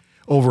beat.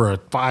 Over a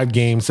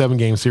 5-game,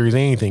 7-game series,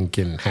 anything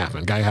can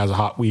happen. Guy has a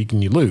hot week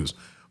and you lose.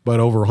 But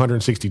over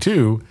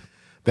 162,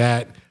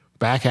 that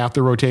back half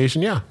the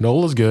rotation, yeah,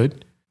 Nola's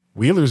good.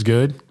 Wheeler's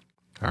good.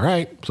 All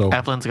right. So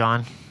Eflin's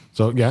gone.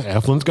 So, yeah,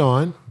 Eflin's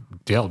gone.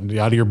 Out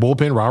of your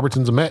bullpen,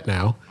 Robertson's a Met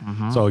now.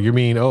 So you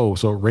mean,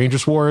 so Ranger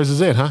Suarez is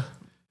it, huh?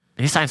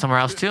 He signed somewhere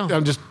else too.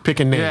 I'm just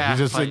picking names. Yeah, He's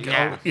just but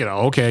like, yeah.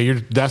 okay,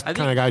 that's the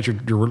kind of guys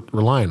you're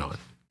relying on.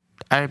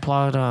 I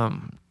applaud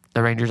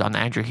the Rangers on the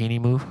Andrew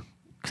Heaney move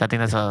because I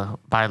think that's a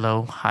buy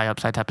low, high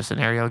upside type of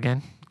scenario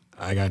again.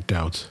 I got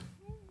doubts.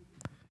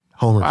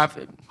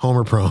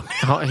 Homer prone.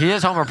 He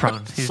is homer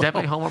prone. He's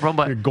definitely homer prone,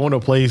 but You're going to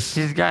a place.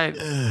 his guy,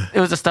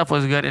 the stuff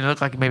was good and it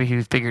looked like maybe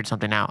he figured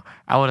something out.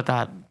 I would have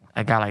thought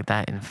a guy like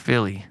that in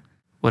Philly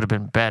would have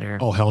been better.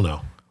 Oh, hell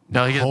no.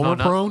 No, he gets Homer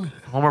prone?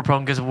 Homer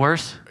prone gets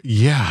worse.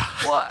 Yeah.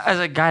 Well, as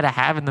a guy to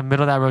have in the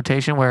middle of that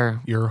rotation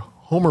where You're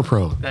homer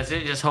prone. that's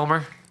it, just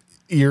homer.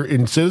 You're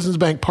in Citizens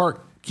Bank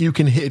Park. You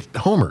can hit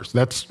homers.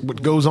 That's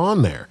what goes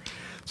on there.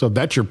 So if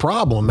that's your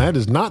problem, that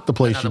is not the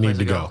place Not you the need place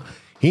to to go. go.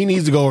 He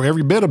needs to go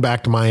every bit of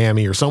back to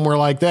Miami or somewhere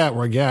like that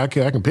where, I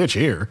can pitch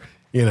here,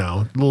 a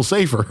little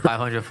safer.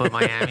 500-foot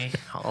Miami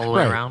all the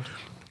way Right. around.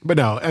 But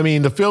no, I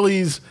mean, the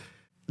Phillies,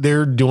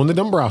 they're doing the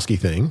Dombrowski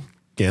thing.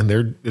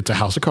 Again, it's a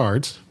house of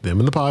cards. Them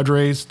and the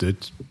Padres.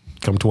 It's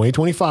come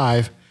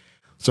 2025.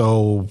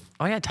 So,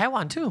 Oh yeah,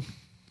 Taiwan too.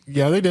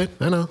 yeah, they did.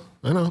 I know.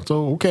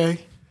 So, okay.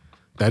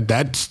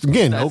 That's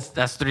again,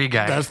 That's 3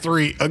 guys. that's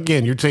 3.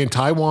 Again, you're saying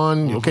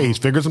Taiwan, okay, he's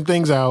figured some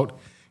things out.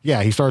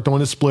 Yeah, he started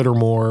throwing his splitter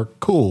more.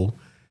 Cool.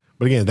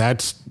 But again,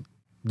 that's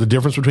the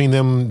difference between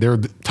them. They're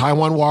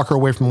Taiwan Walker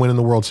away from winning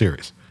the World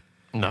Series.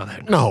 no,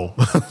 they're not. No.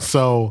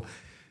 So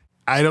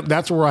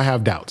that's where I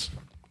have doubts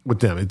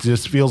with them. It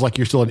just feels like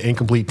you're still an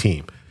incomplete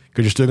team.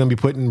 because you're still going to be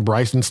putting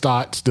Bryson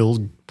Stott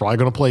still probably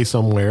going to play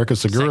somewhere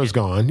because Segura's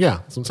Second. gone. Yeah,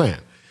 that's what I'm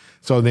saying.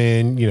 So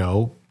then,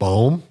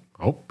 Bohm.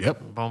 Oh, yep.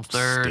 Boom's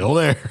third. Still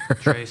there.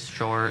 Trace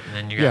short, and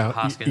then you got Yeah,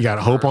 Hoskins. you got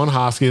to hope on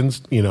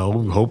Hoskins.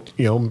 Hope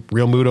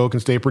Real Muto can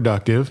stay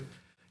productive.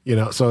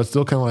 So it's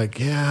still kind of like,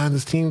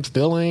 this team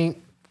still ain't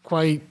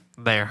quite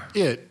there.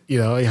 it.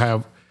 You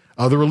have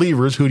other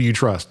relievers. Who do you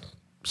trust?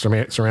 Sir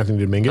Anthony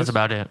Dominguez. That's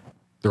about it.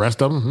 The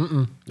rest of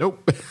them,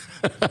 nope.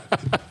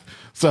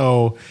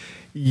 So,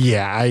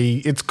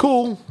 it's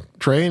cool.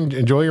 Trey,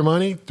 enjoy your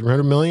money.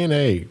 $300 million.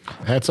 Hey,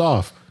 hats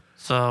off.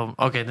 So,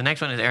 okay, the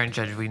next one is Aaron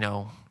Judge. We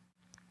know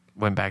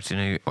went back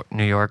to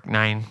New York,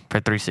 9 for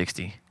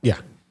 360. Yeah.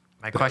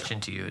 My question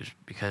to you is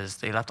because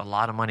they left a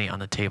lot of money on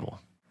the table.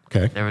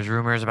 Okay. There was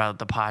rumors about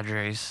the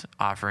Padres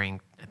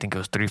offering, I think it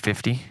was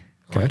 350 or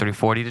Okay.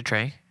 340 to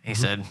Trey. He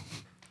said,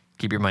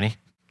 keep your money.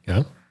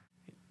 Yeah.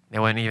 They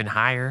went even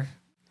higher.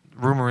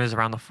 Rumor is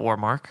around the 4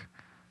 mark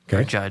for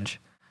Okay. Judge.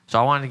 So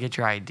I wanted to get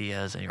your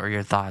ideas or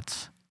your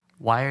thoughts.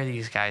 Why are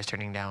these guys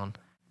turning down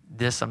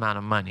this amount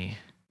of money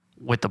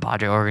with the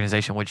Padre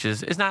organization, which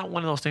is it's not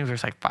one of those things where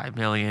it's like $5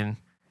 million.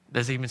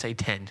 Doesn't even say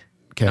 10.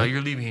 Okay. No,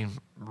 you're leaving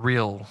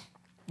real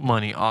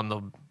money on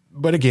the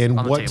But again,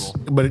 on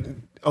the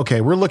okay,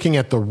 we're looking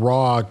at the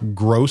raw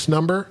gross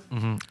number.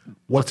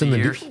 What's in the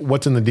years?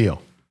 what's in the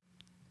deal?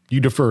 You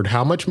deferred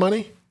how much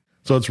money?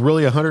 So it's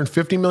really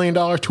 $150 million,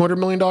 $200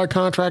 million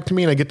contract to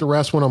me, and I get the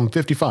rest when I'm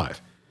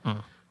 55.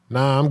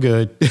 Nah, I'm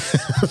good.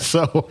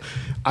 So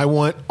I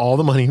want all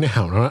the money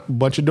now, not a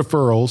bunch of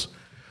deferrals.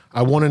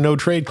 I want a no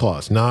trade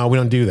clause. Nah, we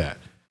don't do that.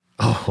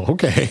 Oh,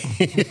 okay.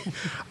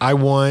 I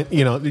want,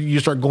 you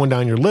start going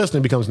down your list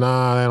and it becomes,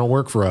 nah, that don't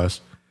work for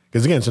us.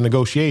 Because again, it's a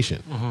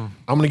negotiation. I'm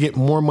going to get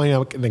more money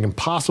than I can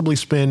possibly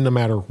spend no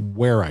matter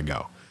where I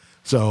go.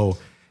 So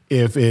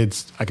if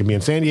I can be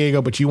in San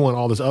Diego, but you want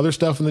all this other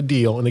stuff in the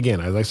deal. And again,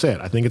 as I said,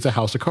 I think it's a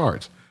house of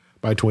cards.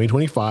 By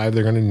 2025,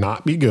 they're going to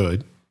not be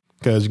good.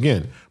 Because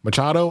again,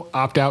 Machado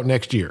opt out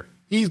next year.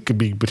 He could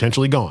be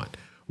potentially gone.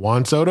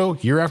 Juan Soto,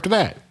 year after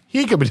that,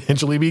 he could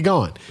potentially be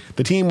gone.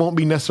 The team won't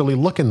be necessarily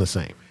looking the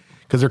same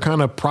because they're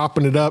kind of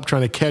propping it up,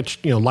 trying to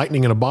catch,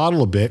 lightning in a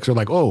bottle a bit. Because they're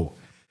like, oh,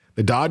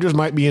 the Dodgers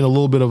might be in a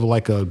little bit of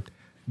like a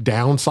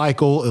down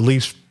cycle, at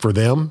least for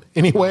them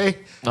anyway.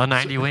 a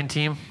 90 win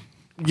team.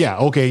 Yeah.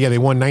 Okay. Yeah. They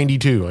won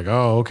 92. Like,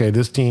 oh, okay.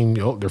 This team,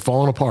 they're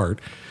falling apart,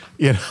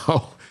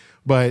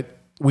 but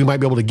we might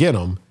be able to get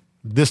them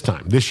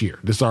this year.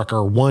 This is like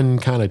our one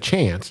kind of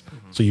chance.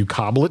 So you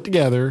cobble it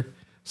together,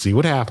 see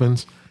what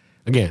happens.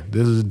 Again,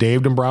 this is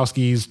Dave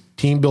Dombrowski's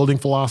team building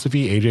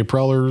philosophy. AJ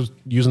Preller's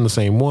using the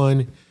same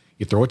one.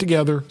 You throw it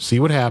together, see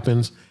what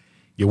happens.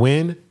 You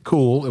win,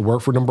 cool. It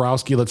worked for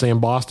Dombrowski. Let's say in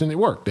Boston, it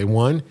worked. They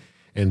won.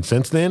 And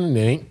since then, it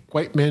ain't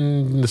quite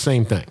been the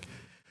same thing.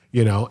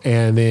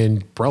 And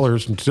then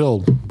Preller's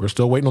we're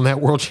still waiting on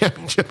that world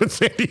championship in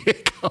San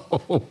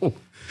Diego.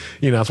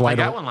 That's why I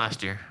got one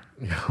last year.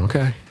 Yeah.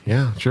 Okay.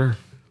 Yeah. Sure.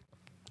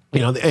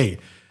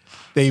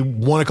 They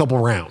won a couple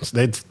rounds.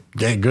 That's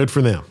good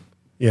for them.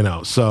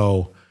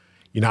 So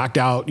you knocked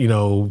out,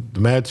 the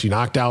Mets. You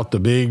knocked out the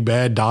big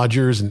bad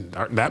Dodgers, and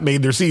that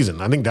made their season.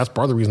 I think that's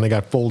part of the reason they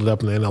got folded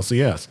up in the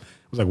NLCS. It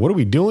was like, what are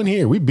we doing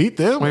here? We beat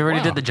them. We already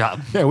Wow. did the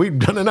job. Yeah, we've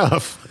done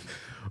enough.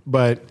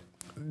 But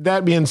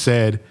that being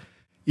said,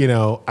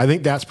 I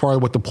think that's part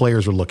of what the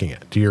players are looking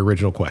at. To your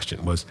original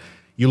question was,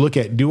 you look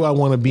at, do I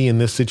want to be in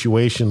this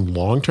situation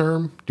long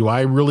term? Do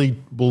I really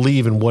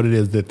believe in what it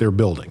is that they're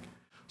building?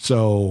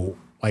 So,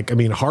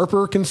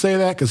 Harper can say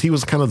that because he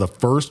was kind of the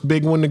first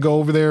big one to go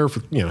over there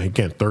for, he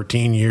can't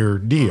 13-year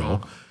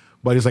deal.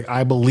 But he's like,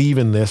 I believe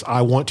in this.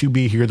 I want to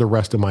be here the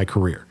rest of my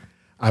career.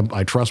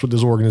 I trust what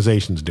this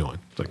organization's doing.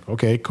 It's like,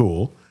 okay,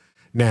 cool.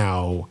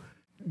 Now,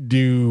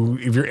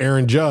 if you're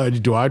Aaron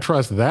Judge, do I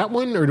trust that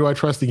one or do I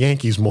trust the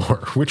Yankees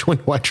more? Which one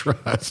do I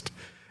trust?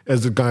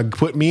 As it's going to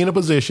put me in a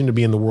position to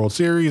be in the World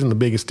Series and the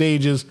biggest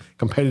stages,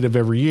 competitive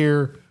every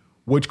year.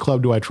 Which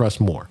club do I trust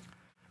more?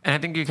 And I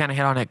think you kind of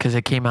hit on it because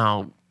it came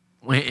out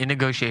in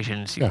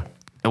negotiations. Yeah.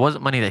 It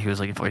wasn't money that he was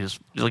looking for. He was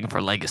looking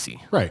for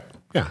legacy. Right.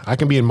 Yeah. I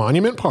can be in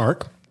Monument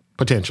Park,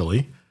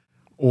 potentially,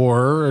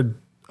 or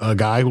a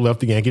guy who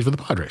left the Yankees for the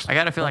Padres. I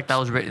got to feel like that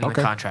was written in the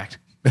contract.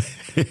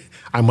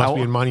 I must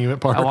be in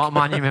Monument Park. I want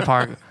Monument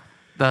Park.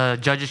 The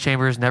judge's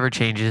chambers never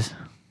changes.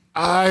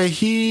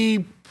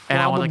 He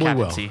And I want the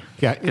probably will. captaincy.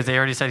 Yeah. Because they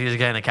already said he was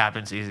getting the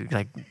captaincy. He's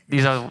like,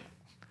 these are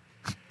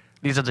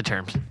the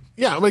terms.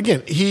 Yeah, but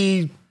again,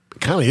 he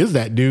kind of is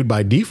that dude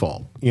by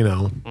default,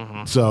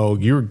 So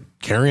you're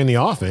carrying the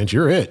offense,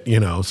 you're it,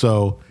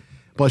 So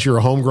plus you're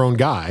a homegrown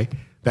guy,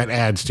 that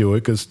adds to it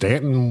because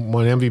Stanton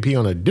won MVP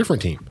on a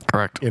different team.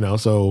 Correct.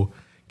 So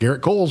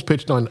Garrett Cole's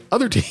pitched on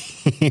other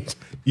teams.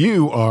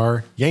 You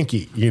are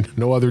Yankee,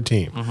 no other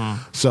team.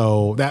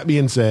 So that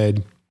being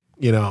said,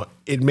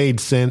 it made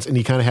sense, and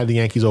he kind of had the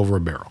Yankees over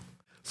a barrel.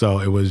 So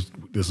it was,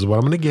 this is what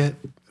I'm going to get.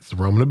 This is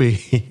where I'm going to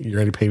be. You're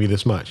going to pay me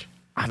this much.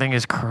 I think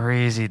it's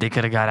crazy. They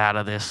could have got out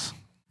of this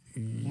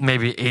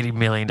maybe $80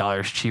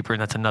 million cheaper,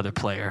 and that's another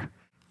player.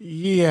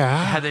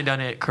 Yeah. Had they done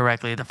it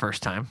correctly the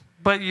first time.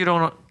 But you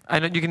don't I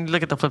know you can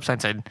look at the flip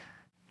side and say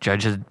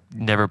Judge has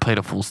never played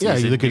a full season.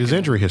 Yeah, you look at his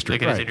injury history.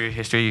 Look at his injury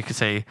history. You could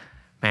say,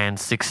 man,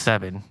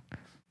 6'7".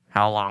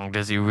 How long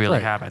does he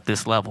really have at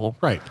this level?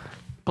 Right.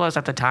 Plus,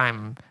 at the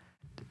time,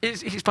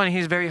 he's funny.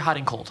 He's very hot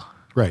and cold.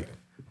 Right.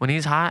 When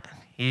he's hot,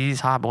 he's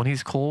hot. But when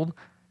he's cold,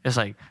 it's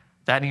like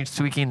that needs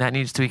tweaking, that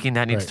needs tweaking,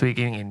 that needs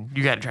tweaking, and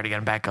you got to try to get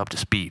him back up to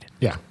speed.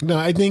 Yeah. No,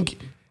 I think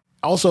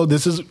also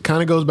this is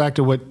kind of goes back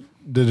to what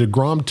the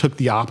DeGrom took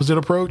the opposite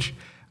approach.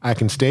 I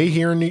can stay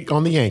here on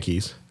the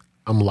Yankees.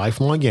 I'm a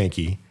lifelong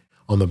Yankee.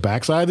 On the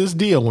backside of this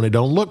deal, when it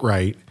don't look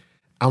right,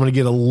 I'm going to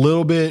get a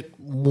little bit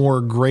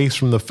more grace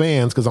from the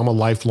fans because I'm a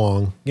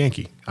lifelong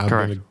Yankee. I've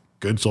been a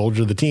good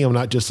soldier of the team. I'm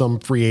not just some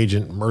free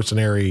agent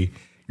mercenary.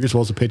 You're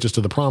supposed to pitch us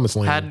to the promised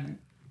land.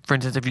 For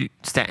instance, if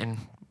Stanton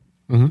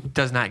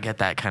does not get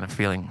that kind of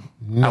feeling,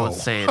 No. I would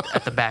say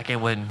at the back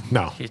end when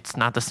it's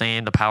not the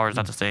same, the power is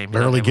not the same.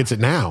 Barely gets it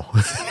now.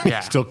 Yeah.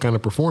 Still kind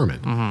of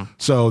performing.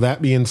 So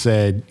that being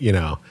said,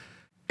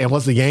 and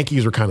plus the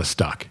Yankees were kind of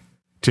stuck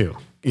too.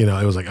 It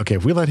was like, okay,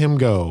 if we let him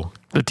go,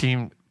 the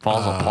team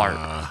falls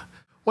apart.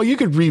 Well, you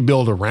could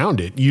rebuild around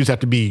it. You just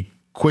have to be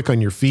quick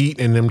on your feet.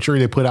 And I'm sure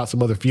they put out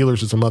some other feelers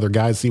to some other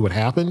guys, see what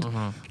happened.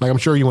 Like I'm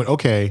sure you went,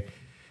 okay,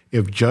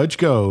 if Judge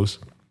goes,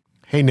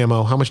 hey,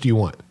 Nemo, how much do you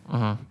want?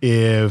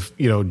 If,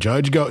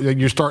 Judge goes,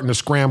 you're starting to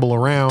scramble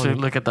around. To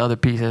look at the other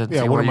pieces and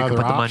see what where are you my can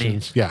other put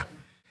options? the money.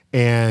 Yeah.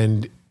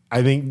 And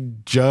I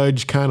think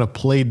Judge kind of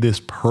played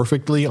this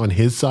perfectly on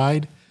his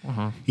side.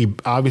 He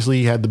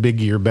obviously had the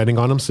big year betting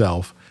on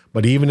himself.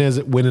 But even as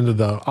it went into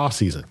the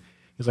offseason,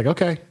 he's like,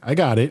 okay, I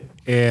got it.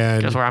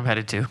 And guess where I'm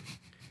headed to.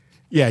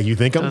 Yeah, you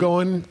think I'm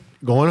going,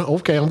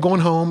 okay, I'm going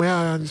home.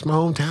 Yeah, it's my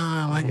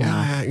hometown.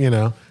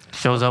 Like,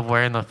 Shows up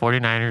wearing the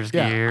 49ers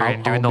gear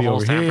and doing I'll the whole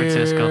be San over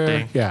Francisco here.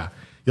 thing. Yeah.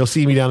 You'll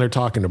see me down there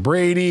talking to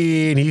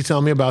Brady, and he's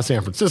telling me about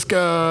San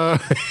Francisco.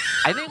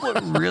 I think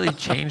what really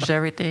changed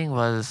everything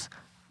was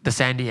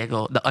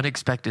the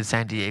unexpected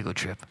San Diego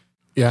trip.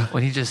 Yeah.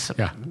 When he just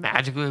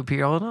magically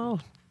appeared. Oh, no.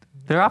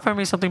 They're offering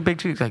me something big,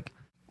 too. He's like,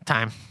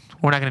 time.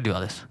 We're not going to do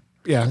all this.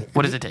 Yeah.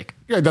 What does it take?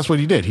 Yeah, that's what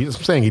he did. He's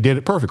saying he did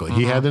it perfectly.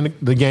 He had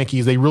the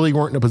Yankees. They really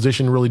weren't in a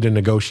position really to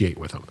negotiate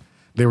with him.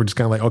 They were just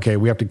kind of like, okay,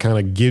 we have to kind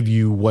of give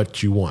you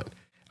what you want.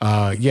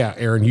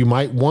 Aaron, you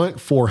might want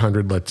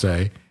 400, let's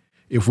say.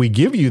 If we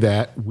give you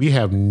that, we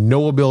have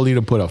no ability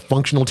to put a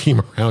functional team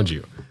around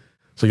you.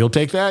 So you'll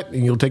take that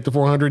and you'll take the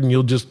 400 and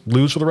you'll just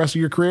lose for the rest of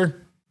your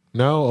career?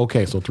 No?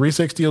 Okay, so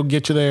 360 will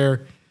get you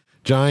there.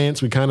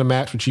 Giants, we kind of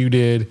matched what you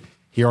did.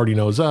 He already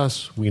knows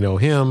us. We know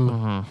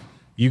him.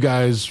 You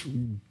guys,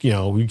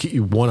 we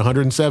won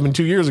 107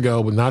 2 years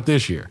ago, but not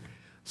this year.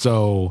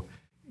 So,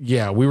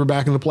 yeah, we were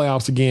back in the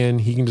playoffs again.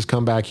 He can just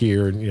come back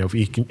here, and if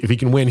he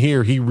can win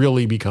here, he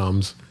really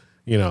becomes,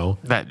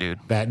 that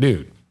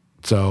dude.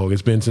 So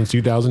it's been since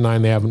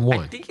 2009 they haven't won.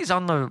 I think he's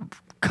on the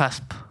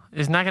cusp.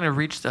 He's not going to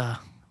reach the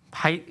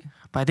height,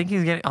 but I think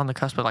he's getting on the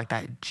cusp of like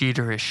that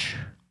Jeter-ish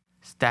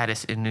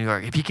status in New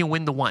York. If he can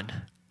win the one.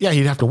 Yeah,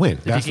 he'd have to win.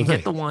 If he can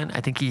get the one,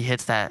 I think he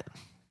hits that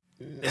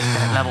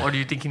level. Or do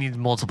you think he needs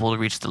multiple to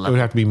reach the It level?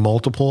 would have to be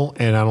multiple,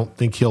 and I don't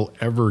think he'll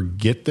ever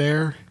get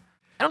there.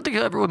 I don't think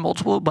he'll ever win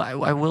multiple, but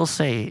I will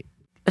say,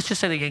 let's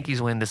just say the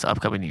Yankees win this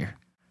upcoming year.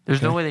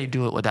 There's no way they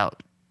do it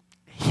without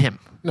him.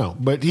 No,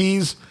 but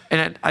he's...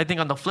 And I think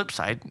on the flip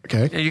side,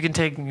 you can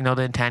take the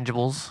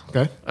intangibles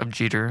of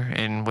Jeter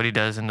and what he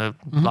does in the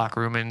locker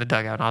room and the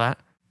dugout and all that.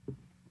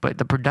 But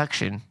the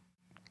production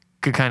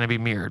could kind of be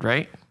mirrored,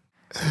 right?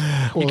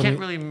 You can't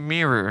really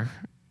mirror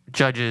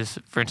Judge's,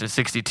 for instance,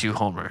 62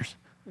 homers.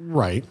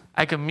 Right.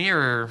 I can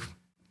mirror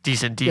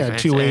decent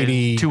defense.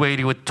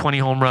 280 with 20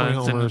 home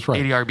runs and 80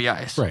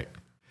 RBIs. Right.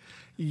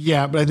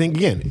 Yeah, but I think,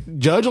 again,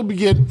 Judge will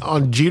get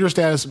on Jeter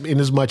status in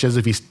as much as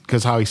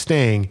because how he's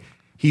staying,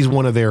 he's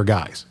one of their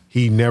guys.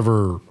 He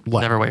never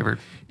left. Never wavered.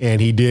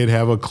 And he did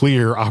have a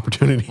clear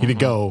opportunity to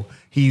go.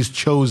 He's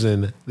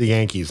chosen the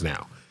Yankees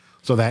now.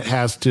 So that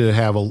has to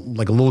have a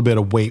little bit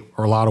of weight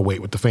or a lot of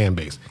weight with the fan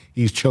base.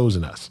 He's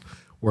chosen us.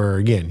 Where,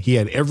 again, he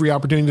had every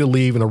opportunity to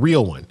leave and a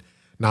real one.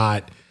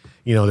 Not,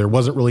 there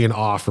wasn't really an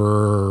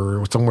offer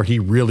or somewhere he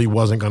really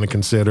wasn't going to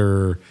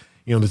consider.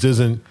 This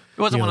isn't.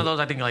 It wasn't one of those,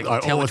 I think,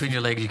 tail between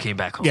your legs, you came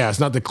back home. Yeah, it's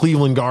not the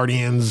Cleveland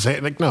Guardians.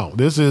 No,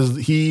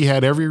 he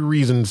had every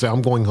reason to say,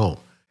 I'm going home.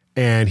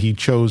 And he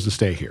chose to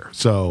stay here.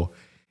 So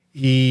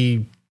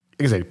he,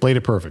 like I said, played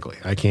it perfectly.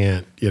 I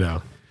can't,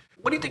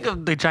 What do you think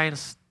of the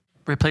Giants'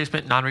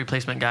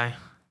 non-replacement guy?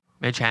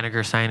 Mitch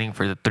Haniger signing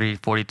for the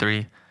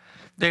 343.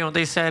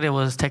 They said it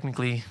was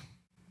technically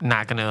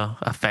not going to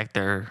affect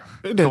their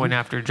going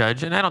after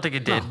Judge. And I don't think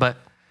it did, but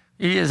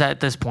he is at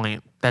this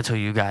point, that's who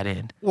you got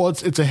in. Well,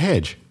 it's a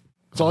hedge.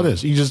 That's all it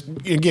is. You just,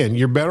 again,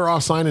 you're better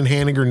off signing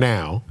Haniger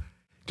now.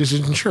 Just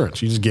as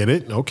insurance. You just get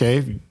it.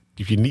 Okay.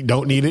 If you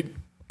don't need it,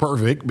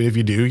 perfect. But if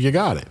you do, you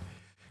got it.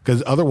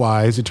 Because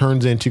otherwise it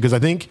turns into, because I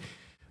think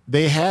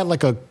they had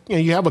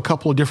you have a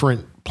couple of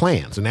different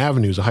plans and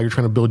avenues of how you're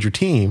trying to build your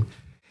team.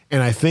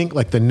 And I think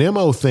the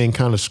Nemo thing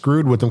kind of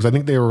screwed with them because I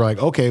think they were like,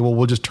 okay, well,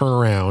 we'll just turn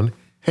around.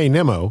 Hey,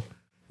 Nemo,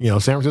 San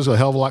Francisco is a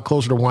hell of a lot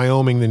closer to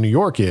Wyoming than New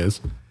York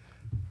is.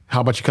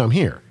 How about you come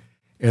here?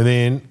 And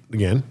then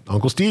again,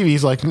 Uncle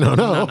Stevie's like,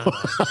 no.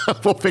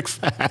 We'll fix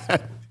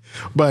that.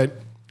 But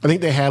I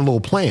think they had a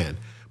little plan.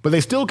 But they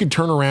still could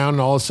turn around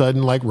and all of a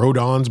sudden, like,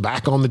 Rodon's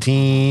back on the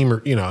team,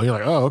 or, you're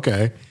like, oh,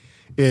 okay.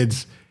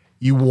 It's,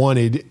 you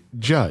wanted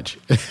Judge.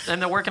 And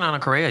they're working on a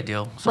Correa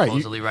deal,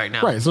 supposedly, right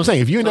now. Right. So I'm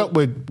saying, if you end up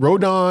with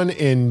Rodon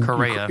and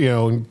Correa.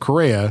 And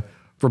Correa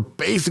for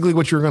basically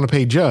what you're going to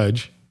pay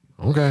Judge,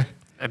 okay.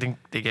 I think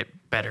they get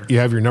better. You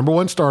have your number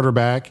one starter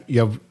back.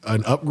 You have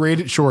an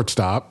upgraded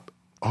shortstop.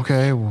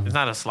 Okay. Well, It's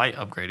not a slight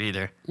upgrade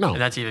either. No.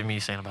 And that's even me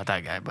saying about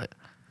that guy, but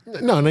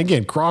no, and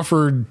again,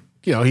 Crawford,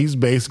 he's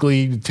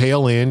basically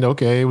tail end.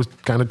 Okay, it was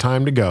kind of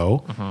time to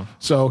go.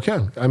 So, okay,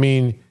 I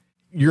mean,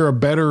 you're a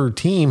better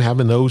team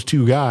having those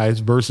two guys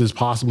versus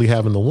possibly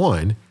having the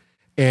one,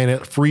 and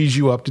it frees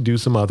you up to do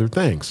some other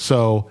things.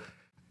 So,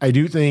 I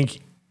do think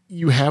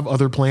you have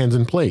other plans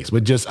in place,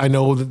 but just I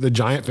know that the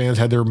Giant fans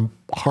had their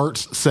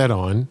hearts set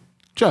on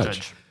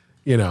Judge.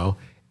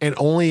 And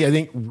only I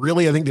think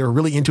they were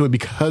really into it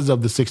because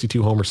of the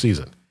 62 homer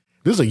season.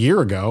 This is a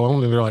year ago.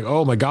 Only they're like,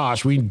 oh my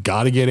gosh, we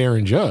got to get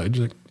Aaron Judge.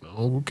 Like,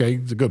 oh, okay,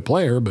 he's a good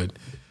player, but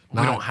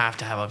we don't have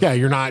to have a. Yeah,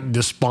 you're not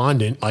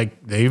despondent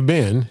like they've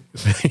been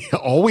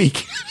all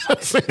week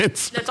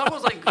since. It's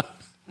almost like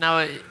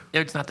now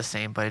it's not the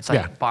same, but it's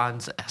like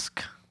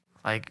Bonds-esque.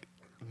 Like,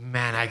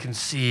 man, I can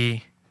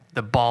see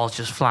the balls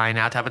just flying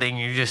out type of thing.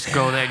 You just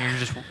go there and you're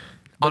just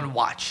on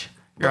watch.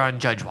 You're on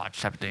Judge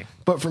watch type of thing.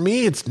 But for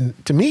me,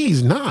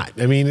 he's not.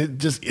 I mean, it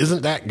just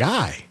isn't that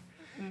guy.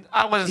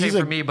 I wasn't saying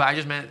for me, but I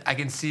just meant I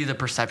can see the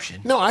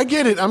perception. No, I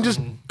get it. I'm just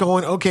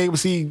going, okay, well,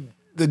 see,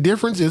 the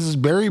difference is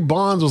Barry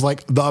Bonds was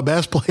like the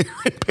best player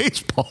in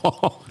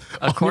baseball.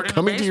 According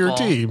coming to your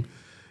team.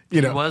 He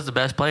was the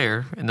best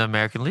player in the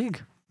American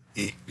League.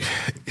 Yeah,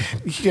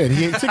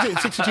 he had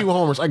 62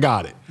 homers. I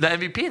got it. The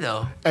MVP,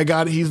 though. I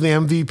got it. He's the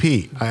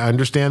MVP. I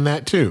understand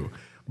that, too.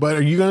 But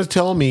are you going to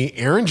tell me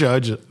Aaron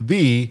Judge,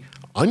 the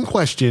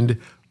unquestioned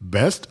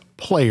best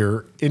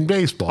player in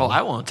baseball? Oh,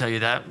 I won't tell you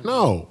that.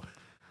 No.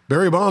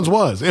 Barry Bonds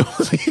was.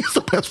 He's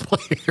the best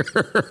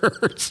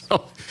player.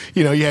 So,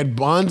 you had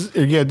Bonds,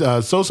 you had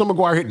Sosa,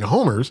 McGuire hitting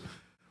homers,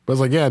 but it's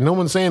like, yeah, no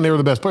one's saying they were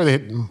the best player. They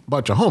hit a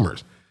bunch of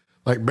homers.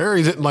 Like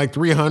Barry's hitting like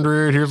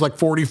 300. Here's like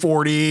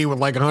 40-40 with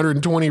like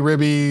 120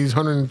 ribbies,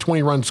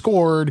 120 runs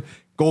scored,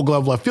 Gold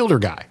Glove left fielder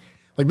guy.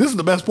 Like, this is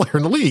the best player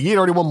in the league. He had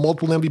already won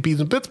multiple MVPs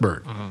in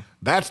Pittsburgh.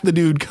 That's the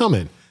dude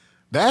coming.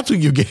 That's who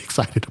you get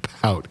excited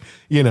about,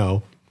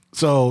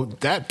 So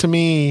that, to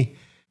me,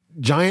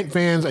 Giant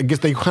fans, I guess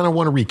they kind of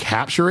want to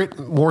recapture it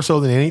more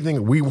so than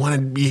anything. We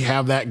want to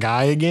have that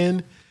guy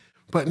again.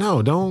 But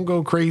no, don't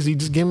go crazy.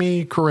 Just give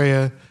me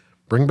Correa,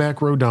 bring back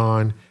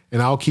Rodon, and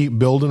I'll keep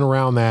building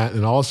around that.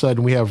 And all of a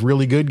sudden, we have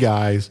really good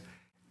guys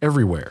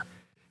everywhere.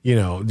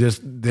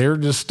 They're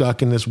just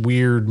stuck in this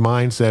weird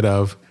mindset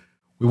of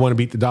we want to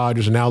beat the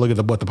Dodgers, and now look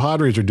at what the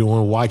Padres are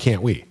doing. Why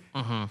can't we?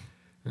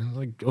 And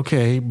like,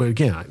 okay, but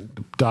again,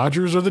 the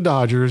Dodgers are the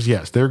Dodgers.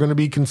 Yes, they're going to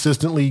be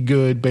consistently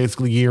good,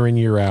 basically year in,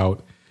 year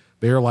out.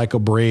 They're like a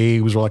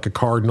Braves or like a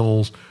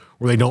Cardinals,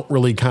 where they don't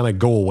really kind of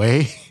go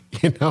away,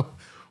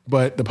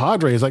 But the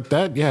Padres, like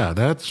that, yeah,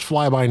 that's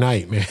fly by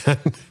night, man.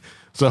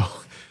 So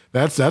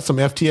that's some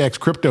FTX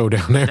crypto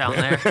down there.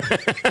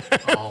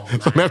 Oh,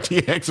 some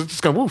FTX, it's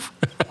just go woof.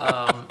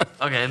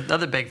 Okay,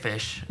 another big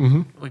fish.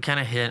 We kind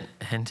of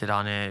hinted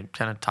on it,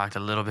 kind of talked a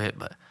little bit,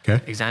 but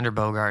Alexander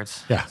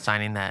Bogaerts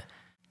signing that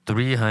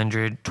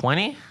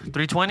 320?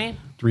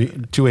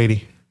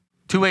 280.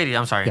 280,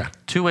 I'm sorry. Yeah.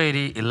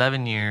 280,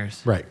 11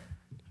 years. Right.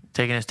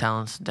 Taking his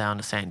talents down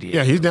to San Diego.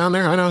 Yeah, he's down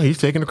there. I know. He's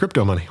taking the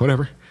crypto money,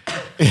 whatever.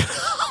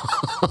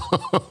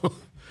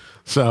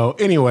 So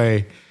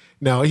anyway,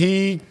 now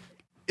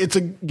it's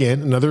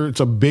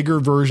a bigger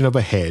version of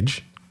a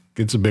hedge.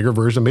 It's a bigger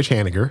version of Mitch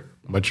Haniger,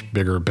 much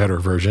bigger, better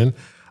version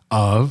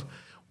of,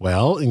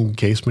 well, in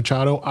case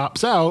Machado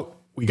opts out,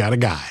 we got a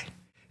guy.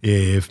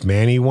 If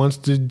Manny wants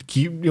to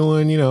keep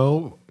doing,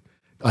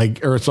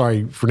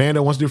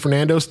 Fernando wants to do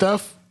Fernando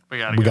stuff, we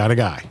got a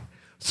guy.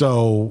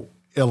 So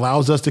it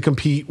allows us to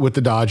compete with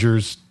the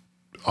Dodgers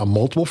on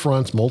multiple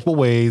fronts, multiple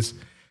ways.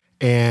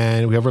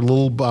 And we have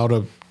about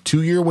a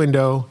 2-year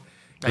window.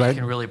 That you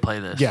can really play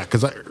this. Yeah,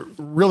 because I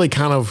really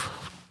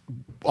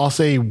I'll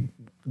say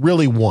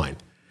really one.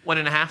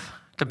 1.5,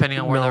 depending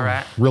on where they're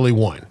at. Really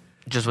one.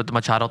 Just with the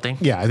Machado thing?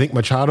 Yeah, I think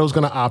Machado's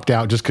going to opt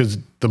out just because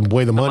the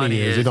way the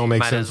money is. It don't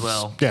make sense. As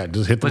well. Yeah,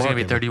 just hit the market. Was it going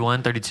to be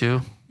 31,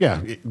 32?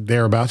 Yeah,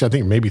 thereabouts. I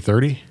think maybe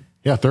 30.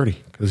 Yeah, 30,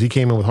 because he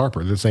came in with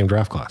Harper, the same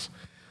draft class.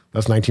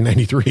 That's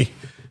 1993.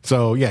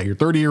 So, yeah, your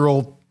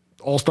 30-year-old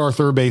all-star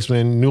third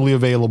baseman, newly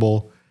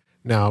available.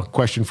 Now,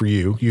 question for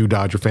you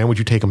Dodger fan, would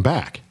you take him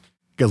back?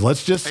 Because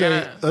let's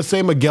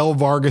say Miguel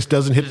Vargas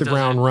doesn't hit the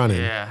ground running.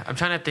 Yeah, I'm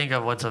trying to think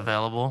of what's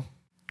available.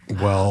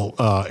 Well,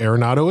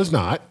 Arenado is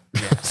not.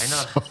 Yeah, I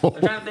know.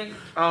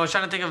 I was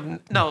trying to think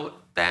of. No,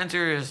 the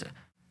answer is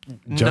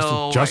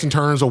no. Justin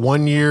Turner's a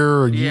 1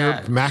 year,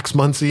 Max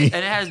Muncy. And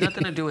it has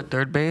nothing to do with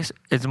third base.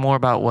 It's more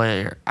about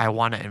where I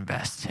want to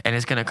invest. And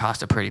it's going to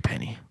cost a pretty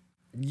penny.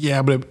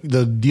 Yeah, but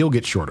the deal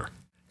gets shorter.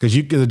 Because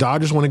the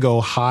Dodgers want to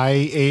go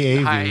high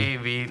AAV, High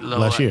AAV, low,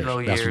 less years. low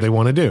years. That's what they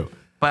want to do.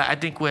 But I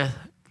think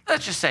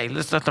let's just say,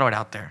 let's throw it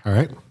out there. All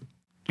right.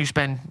 You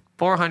spend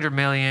 $400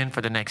 million for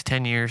the next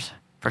 10 years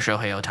for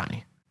Shohei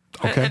Ohtani.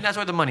 Okay. And that's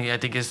where the money, I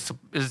think, is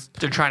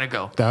they're trying to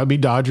go. That would be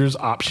Dodgers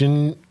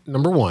option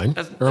number one,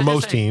 or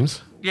most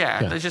teams.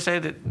 Yeah, let's just say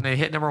that they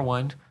hit number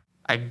one.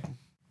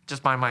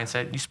 Just my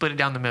mindset. You split it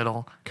down the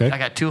middle. Okay. I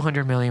got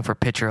 $200 million for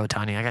pitcher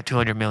Ohtani. I got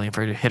 $200 million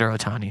for hitter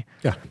Ohtani.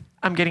 Yeah.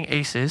 I'm getting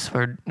aces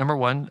for number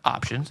one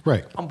options.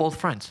 Right. On both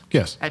fronts.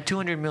 Yes. At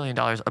 $200 million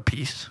a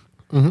piece.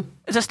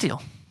 It's a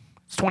steal.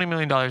 It's $20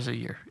 million a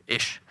year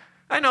ish.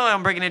 I know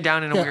I'm breaking it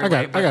down in a Yeah, weird I got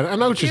way. it. I got it. I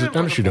know what you're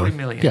doing. $40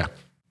 million, Yeah.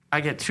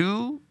 I get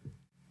two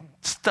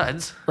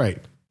studs Right.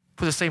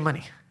 for the same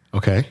money.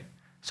 Okay.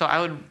 So I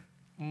would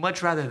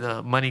much rather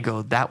the money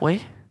go that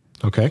way.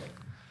 Okay.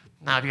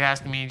 Now, if you're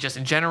asking me just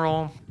in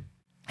general,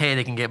 hey,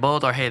 they can get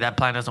both, or hey, that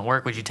plan doesn't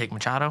work, would you take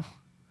Machado?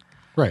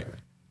 Right.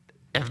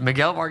 If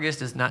Miguel Vargas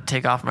does not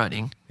take off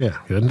running, Yeah.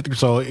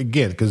 So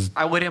again, because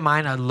I wouldn't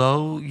mind a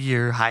low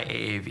year, high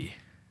AAV.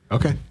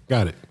 okay,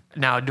 got it.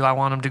 Now, do I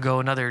want him to go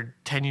another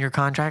 10-year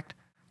contract?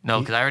 No,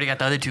 because I already got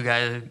the other two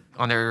guys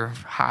on their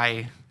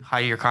high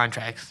year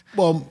contracts.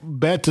 Well,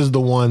 Betts is the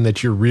one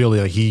that you're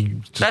really like. He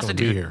just That's the gonna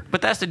be dude. here.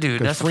 But that's the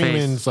dude. That's the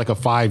Freeman's face. like a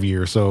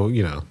 5-year, so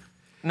you know.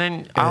 And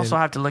then I also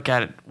have to look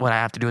at what I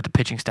have to do with the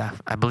pitching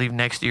staff. I believe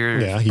next year,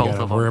 Yeah, you both got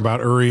to of worry them. about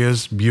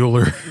Urias,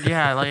 Bueller.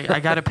 Yeah, like I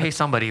got to pay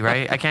somebody,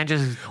 right? I can't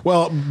just.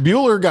 Well,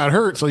 Bueller got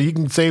hurt, so you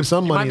can save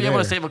some You money might be there.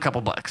 able to save a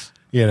couple bucks.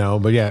 You know,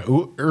 but yeah,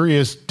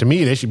 Urias, to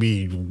me, they should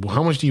be,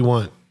 how much do you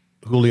want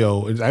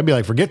Julio? I'd be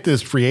like, forget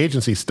this free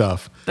agency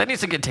stuff. That needs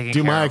to get taken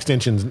Do care my of.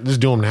 extensions. Just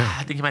do them now.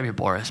 I think he might be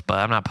Boris, but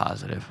I'm not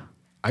positive.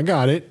 I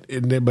got it.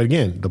 But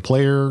again, the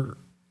player,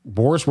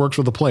 Boris works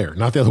with the player,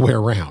 not the other way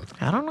around.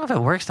 I don't know if it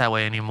works that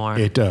way anymore.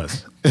 It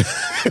does.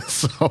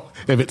 So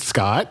if it's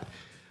Scott,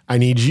 I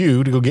need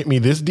you to go get me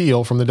this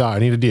deal from the Dodgers. I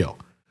need a deal.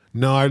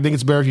 No, I think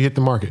it's better if you hit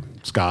the market.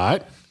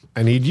 Scott,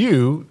 I need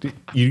you.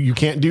 You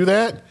can't do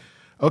that?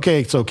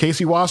 Okay, so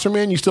Casey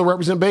Wasserman, you still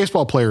represent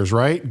baseball players,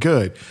 right?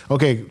 Good.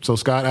 Okay, so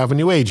Scott, I have a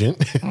new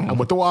agent. I'm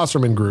with the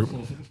Wasserman Group.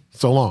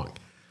 So long.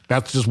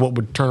 That's just what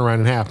would turn around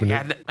and happen.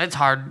 Yeah, it's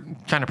hard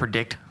trying to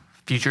predict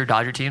future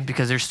Dodger teams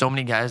because there's so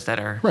many guys that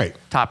are Right.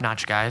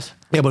 top-notch guys.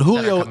 Yeah, but that are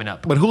Julio. coming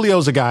up. But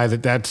Julio's a guy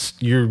that's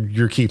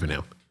you're keeping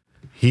him.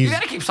 He's You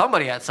got to keep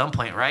somebody at some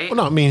point, right? well,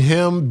 no, I mean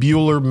him,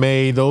 Bueller,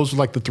 May. Those are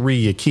like the three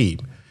you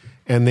keep,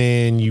 and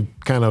then you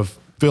kind of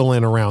fill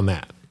in around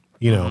that.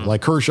 You know,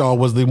 like Kershaw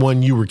was the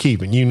one you were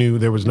keeping. You knew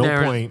there was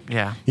no point.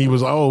 Yeah. He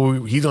was,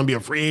 he's going to be a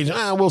free agent.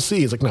 We'll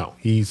see. It's like, no,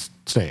 he's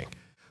staying.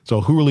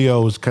 So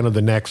Julio is kind of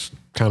the next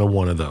kind of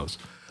one of those.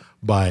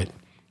 But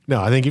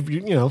no, I think if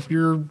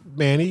you're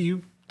Manny,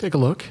 you take a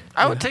look.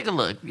 I would take a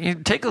look. You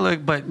take a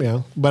look, but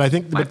Yeah. But I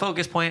think, my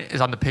focus point is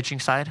on the pitching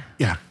side.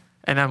 yeah.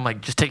 And I'm like,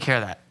 just take care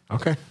of that.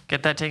 Okay.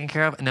 Get that taken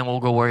care of, and then we'll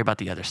go worry about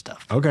the other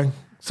stuff. Okay.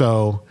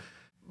 So,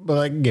 but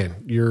like, again,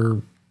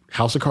 your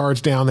house of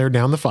cards down there,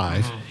 down the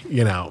 5,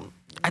 you know,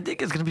 I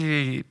think it's going to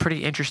be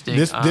pretty interesting.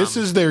 this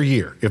is their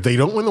year. If they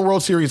don't win the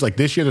World Series like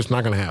this year, that's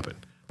not going to happen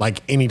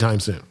like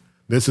anytime soon.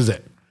 This is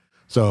it.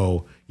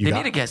 So they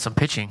need to get some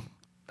pitching,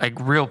 like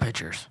real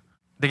pitchers.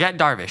 They got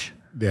Darvish.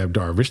 They have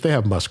Darvish. They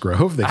have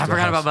Musgrove. I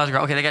forgot about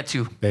Musgrove. Okay, they got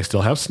 2. They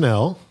still have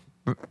Snell.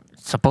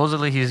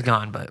 Supposedly he's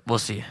gone, but we'll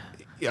see.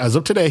 As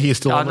of today, he is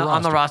still on the roster.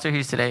 On the roster,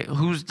 he's today.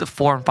 Who's the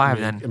 4 and 5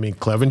 then? I mean,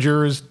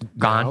 Clevenger is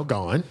Gone.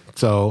 gone.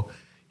 So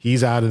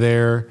he's out of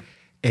there.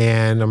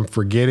 And I'm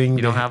forgetting.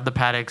 You don't have the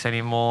Paddocks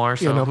anymore.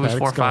 So Yeah, no, who's Paddock's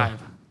 4 or gone.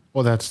 5?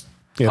 Well, that's.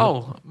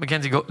 Oh,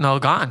 Mackenzie gone. No,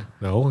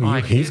 Oh,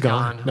 he's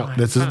gone. No,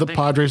 this is the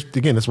Padres.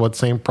 Again, this is what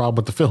same problem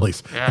with the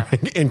Phillies. Yeah.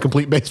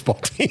 Incomplete baseball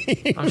team.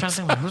 I'm trying to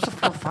think, who's the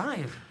 4 or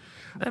 5?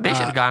 They should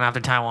have gone after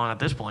Taiwan at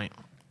this point.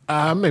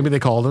 Maybe they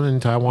called him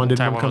and Taiwan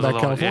didn't want to come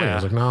Taiwan back was to a little- California. yeah. I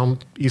was like, no, I'm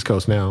East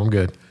Coast now. I'm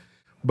good.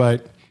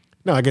 But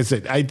no, like I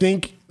said, I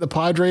think the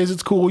Padres,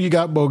 it's cool. You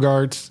got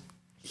Bogarts.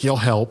 He'll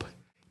help.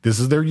 This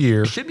is their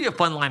year. It should be a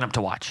fun lineup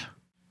to watch.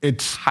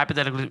 It's,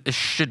 Hypothetically, it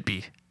should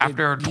be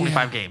after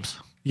 25 games.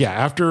 yeah,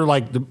 after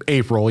like the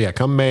April,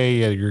 come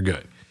May, you're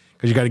good.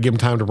 Because you got to give them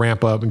time to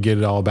ramp up and get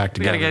it all back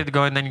You together. got to get it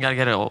going, then you got to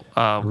get it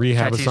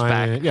Rehab Tatis assignment.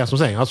 back. Yeah, that's what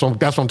I'm saying.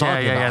 That's what I'm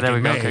talking yeah, about. there we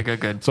in go. May. Okay,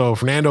 good. So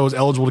Fernando is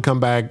eligible to come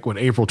back on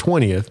April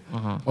 20th.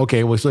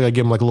 Okay, we still got to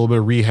give him like a little bit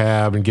of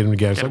rehab and get him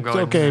together. Get So him it's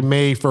going, okay, yeah.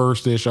 May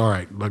 1st-ish. All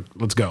right,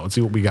 let's go. Let's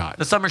see what we got.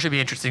 The summer should be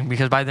interesting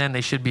because by then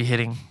they should be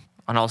hitting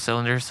on all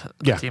cylinders.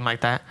 Yeah. A team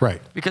like that.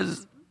 Right.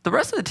 Because the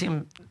rest of the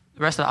team,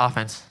 the rest of the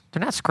offense,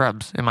 they're not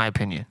scrubs, in my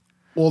opinion.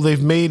 Well,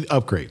 they've made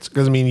upgrades.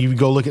 Because, I mean, you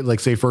go look at, like,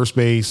 say, first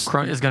base.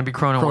 Is going to be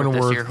Cronenworth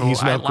this year. Cronenworth, Who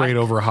he's an I upgrade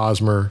like. over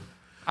Hosmer.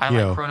 I you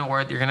like know.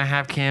 Cronenworth. You're going to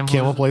have Kim.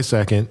 Kim will who's play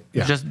second.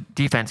 Yeah. just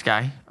defense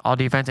guy, all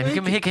defense. And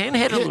he can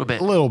hit a little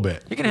bit. A little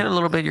bit. He can hit a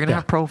little bit. You're going to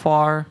have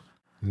Profar.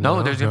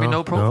 No, there's going to be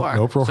no Profar.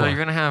 no Profar. So you're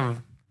going to have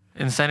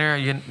in center,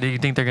 do you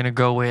think they're going to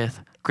go with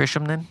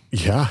Grisham then?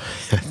 Yeah.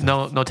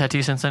 No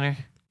Tatis in center?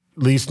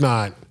 At least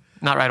not.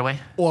 Not right away.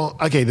 Well,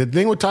 okay, the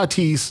thing with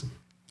Tatis,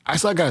 I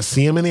still got to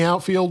see him in the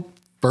outfield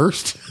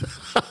first.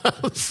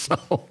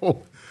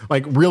 So,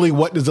 Like, really,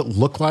 what does it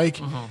look like?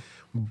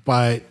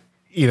 But,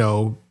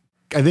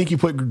 I think you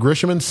put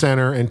Grisham in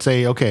center and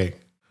say, okay,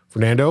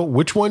 Fernando,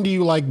 which one do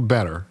you like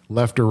better,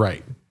 left or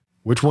right?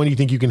 Which one do you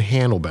think you can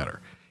handle better?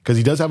 Because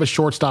he does have a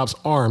shortstop's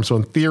arm, so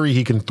in theory,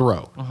 he can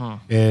throw.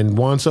 And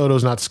Juan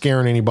Soto's not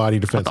scaring anybody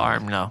defensively. The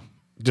arm, no.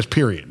 Just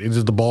period. It's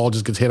just the ball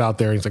just gets hit out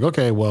there, and he's like,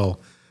 okay, well,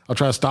 I'll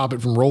try to stop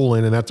it from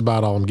rolling, and that's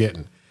about all I'm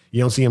getting.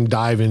 You don't see him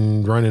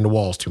diving, run into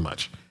walls too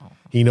much.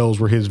 He knows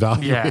where his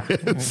value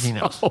is. He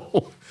knows.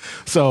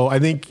 So I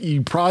think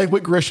you probably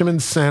put Grisham in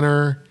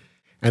center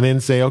and then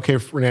say, okay,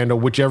 Fernando,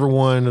 whichever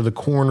one of the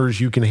corners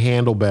you can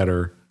handle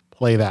better,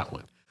 play that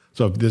one.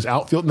 So if this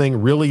outfield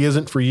thing really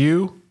isn't for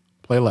you,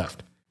 play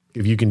left.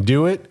 If you can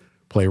do it,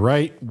 play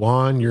right.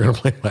 Juan, you're going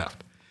to play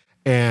left.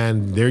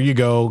 And there you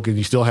go, because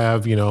you still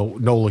have,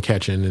 Nola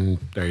catching, and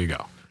there you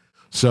go.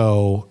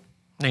 So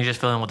And you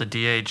just fill in with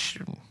the DH.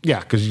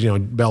 yeah, because,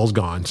 Bell's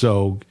gone.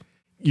 So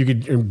you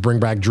could bring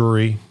back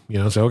Drury,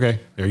 say, okay,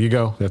 there you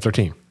go. That's our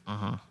team.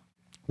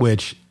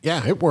 Which,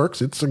 yeah, it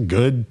works. It's a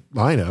good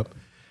lineup.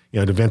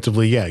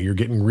 Defensively, yeah, you're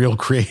getting real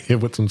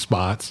creative with some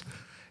spots.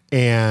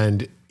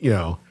 And,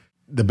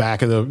 the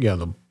back of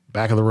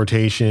the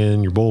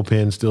rotation, your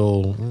bullpen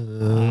still,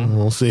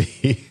 we'll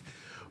see.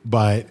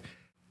 But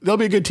they'll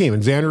be a good team.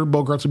 And Xander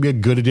Bogaerts will be a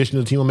good addition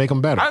to the team. Will make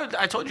them better.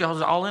 I told you I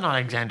was all in on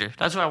Alexander.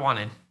 That's what I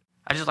wanted.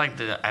 I just like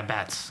the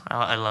at-bats.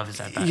 I love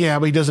his at-bats. Yeah,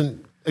 but he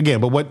doesn't.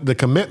 Again, but what the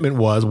commitment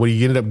was, what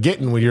he ended up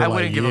getting when you're I like,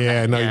 wouldn't give him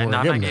yeah, that. no, Yeah, you no,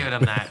 I'm wouldn't not give giving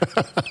him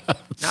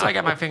that. Now I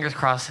got my fingers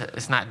crossed.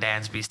 It's not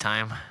Dansby's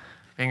time.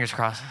 Fingers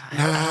crossed.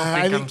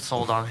 I don't think I'm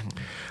sold on it.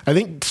 I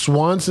think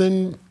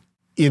Swanson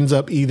ends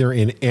up either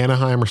in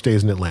Anaheim or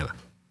stays in Atlanta.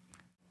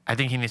 I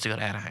think he needs to go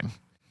to Anaheim.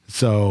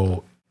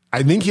 So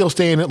I think he'll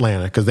stay in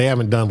Atlanta because they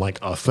haven't done like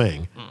a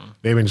thing.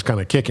 They've been just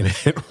kind of kicking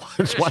it,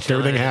 just watching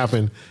everything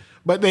happen.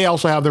 But they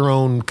also have their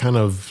own kind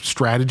of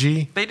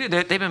strategy. They do.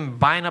 They've been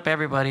buying up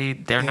everybody.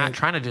 They're not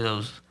trying to do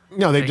those.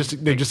 No, they big-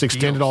 just big extended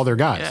deals. all their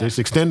guys. Yeah. They just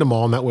extend them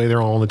all, and that way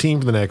they're all on the team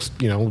for the next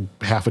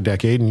half a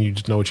decade, and you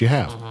just know what you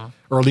have,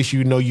 or at least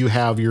you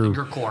have your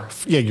core.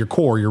 Yeah, your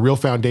core, your real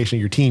foundation of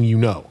your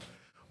team.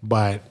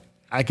 But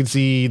I can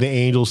see the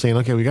Angels saying,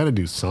 okay, we got to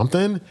do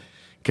something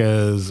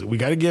because we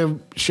got to give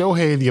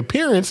Shohei the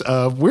appearance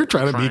of we're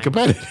trying to be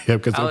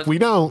competitive. Because if we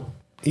don't,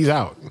 he's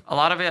out. A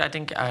lot of it, I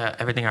think,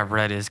 everything I've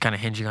read is kind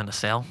of hinging on the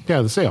sale.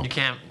 Yeah, the sale. You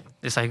can't.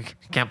 It's like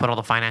you can't put all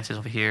the finances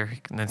over here,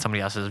 and then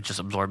somebody else is just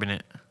absorbing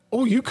it.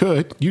 Oh, you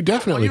could. You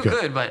definitely You could.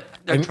 could, but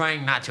they're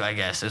trying not to. I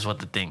guess is what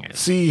the thing is.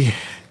 See,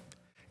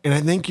 and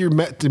I think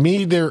to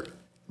me, they're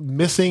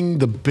missing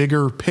the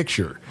bigger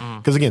picture.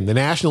 Because again, the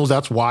Nationals,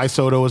 that's why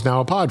Soto is now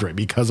a Padre,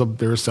 because of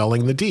they're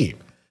selling the team.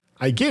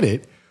 I get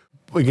it.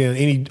 Again,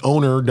 any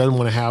owner doesn't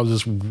want to have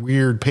this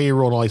weird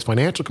payroll and all these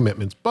financial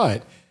commitments,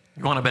 but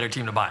You want a better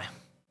team to buy.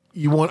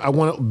 I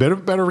want a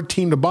better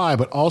team to buy,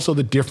 but also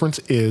the difference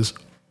is,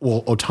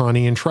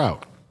 Ohtani and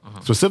Trout.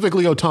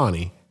 Specifically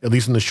Ohtani, at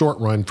least in the short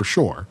run for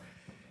sure,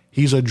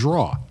 he's a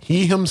draw.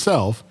 He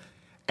himself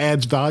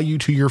adds value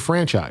to your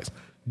franchise.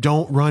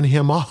 Don't run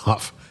him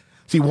off.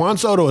 See, Juan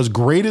Soto, as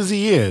great as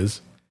he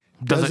is,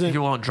 He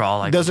won't draw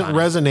like doesn't Ohtani.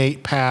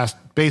 resonate past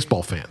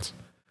baseball fans.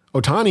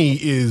 Ohtani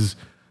is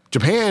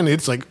Japan.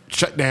 It's like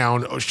shut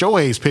down.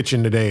 Shohei's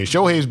pitching today.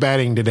 Shohei's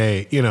batting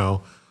today.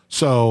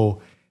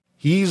 So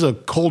he's a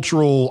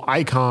cultural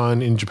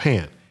icon in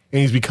Japan,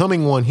 and he's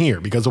becoming one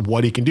here because of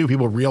what he can do.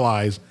 People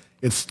realize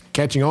it's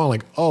catching on.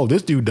 Like, oh,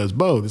 this dude does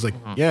both. It's like,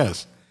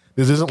 yes,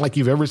 this isn't like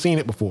you've ever seen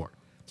it before.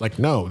 It's like,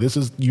 no, this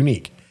is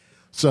unique.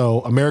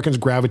 So Americans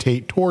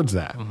gravitate towards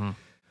that.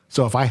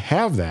 So if I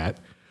have that,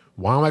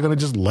 why am I going to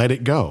just let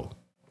it go?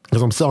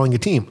 Because I'm selling a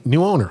team.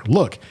 New owner.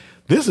 Look,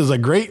 this is a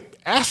great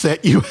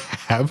asset you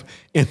have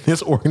in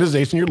this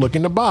organization you're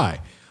looking to buy.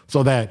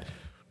 So that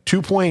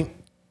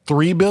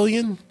 $2.3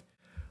 billion,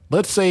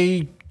 let's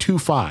say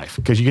 2.5,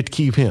 because you get to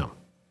keep him.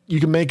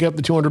 You can make up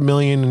the $200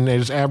 million and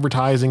there's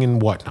advertising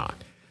and whatnot.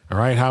 All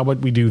right, how about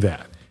we do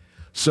that?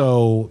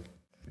 So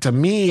to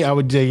me, I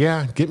would say,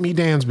 yeah, get me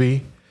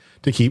Dansby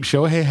to keep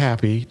Shohei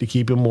happy, to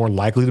keep him more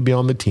likely to be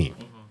on the team.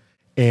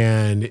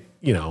 And,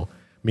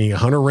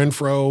 Hunter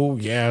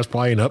Renfroe, yeah, it's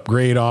probably an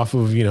upgrade off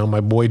of, my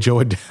boy Joe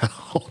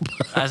Adele.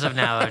 As of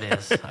now, it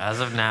is.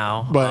 As of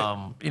now.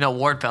 But-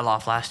 Ward fell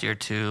off last year,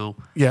 too.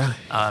 Yeah,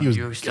 he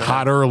you was still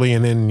hot early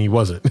and then he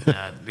wasn't.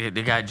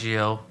 They got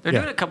Gio. They're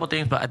Yeah. doing a couple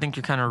things, but I think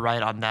you're kind of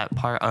right on that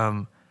part.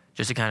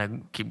 Just to kind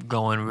of keep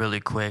going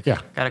really quick. Yeah.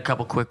 Got a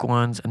couple quick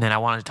ones, and then I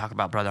wanted to talk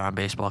about Brother on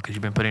Baseball because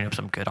you've been putting up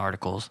some good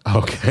articles.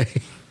 Okay.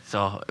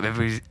 So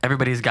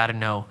everybody's got to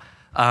know.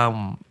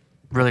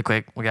 Really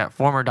quick, we got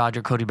former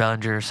Dodger Cody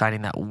Bellinger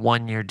signing that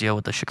 1-year deal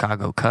with the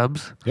Chicago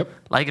Cubs. Yep.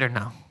 Like it or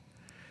no?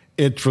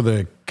 It's for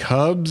the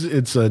Cubs.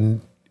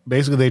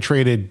 Basically they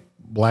traded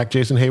black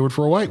Jason Hayward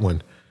for a white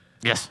one.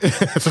 Yes.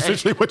 That's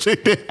essentially what they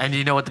did. And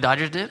you know what the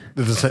Dodgers did?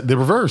 The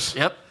reverse.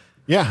 Yep.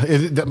 Yeah,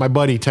 my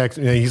buddy texted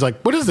me. He's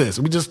like, "What is this?"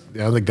 I was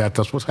like,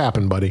 "That's what's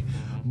happened, buddy."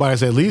 But I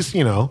said, at least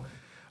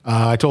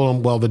I told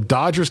him, well, the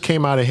Dodgers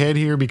came out ahead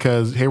here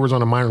because Hayward's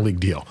on a minor league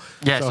deal.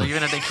 Yeah. So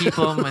even if they keep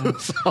him, and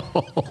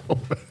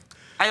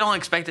I don't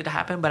expect it to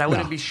happen, but I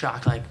wouldn't No. be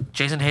shocked. Like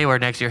Jason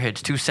Hayward next year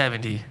hits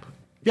 270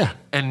 Yeah.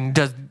 and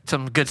does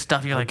some good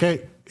stuff. You're like,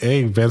 Okay.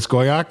 Hey, Vince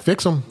Goyak,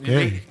 fix him.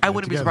 Hey, I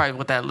wouldn't be together. surprised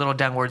with that little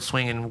downward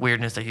swing and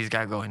weirdness that he's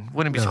got going.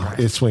 Wouldn't be No, surprised.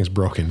 his swing's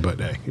broken,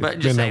 but hey, But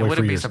it's just been that saying, way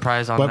wouldn't for be years.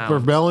 surprised on But that for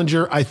one.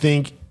 Bellinger, I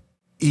think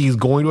he's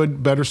going to a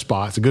better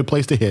spot. It's a good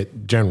place to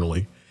hit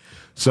generally.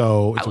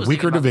 So it's I a was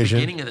weaker thinking about division.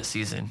 The beginning of the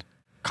season,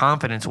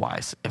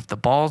 confidence-wise, if the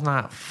ball's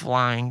not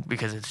flying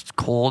because it's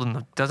cold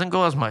and doesn't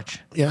go as much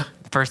Yeah.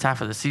 the first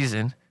half of the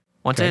season,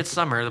 once Okay. it's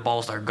summer, the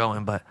balls start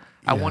going. But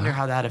I wonder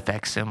how that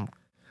affects him.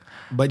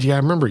 But yeah,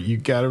 remember, you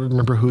got to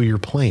remember who you're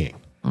playing.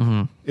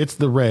 Mm-hmm. It's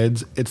the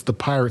Reds. It's the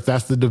Pirates.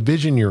 That's the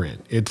division you're in.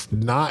 It's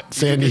not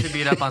San You Diego. get to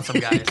beat up on some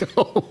guys.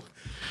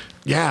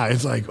 Yeah,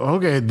 it's like,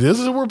 okay, this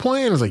is what we're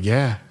playing. It's like,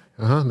 yeah,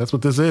 that's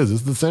what this is. This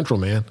is the Central,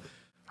 man.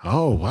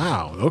 Oh,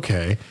 wow.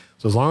 Okay.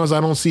 So as long as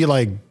I don't see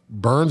like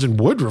Burns and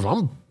Woodruff,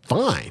 I'm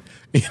fine.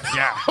 You know?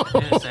 Yeah,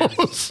 in a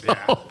sense.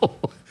 So,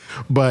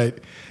 but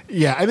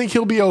yeah, I think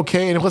he'll be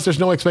okay. And unless there's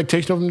no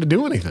expectation of him to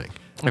do anything.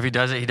 If he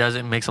does it, he does it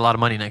and makes a lot of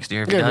money next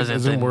year. If he Yeah, it doesn't,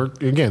 doesn't then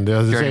work. Again,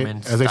 as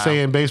journeyman they say style.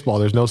 in baseball,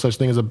 there's no such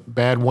thing as a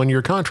bad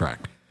 1-year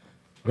contract.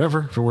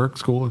 Whatever. If it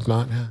works, cool. If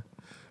not, yeah.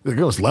 It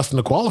goes less than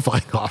a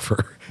qualifying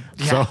offer.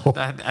 Yeah, So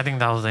I think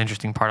that was the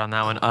interesting part on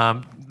that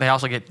one. They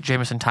also get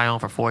Jamison Tyone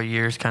for 4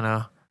 years, kind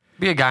of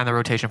be a guy in the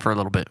rotation for a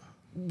little bit.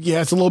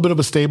 yeah, it's a little bit of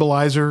a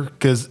stabilizer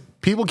because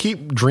people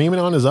keep dreaming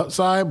on his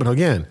upside, but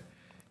again,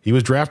 he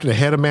was drafted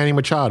ahead of Manny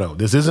Machado.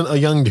 This isn't a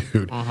young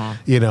dude,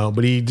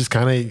 but he just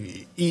kind of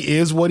he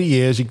is what he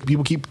is.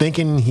 People keep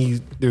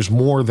thinking there's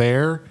more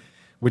there,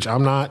 which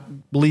I'm not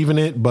believing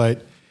it.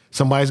 But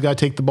somebody's got to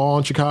take the ball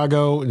in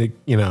Chicago, and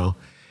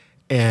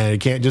and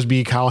it can't just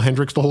be Kyle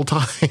Hendricks the whole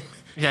time.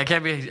 Yeah, it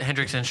can't be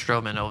Hendricks and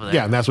Stroman over there.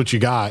 Yeah, and that's what you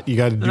got. You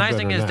got to do The nice better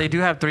thing than is that. they do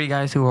have 3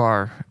 guys who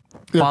are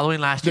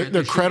following last year.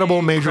 they're They should credible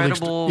be major league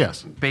credible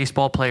yes.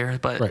 baseball players,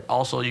 but Right.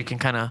 also you can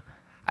kind of,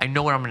 I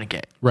know what I'm going to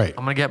get. Right.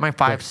 I'm going to get my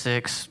 5,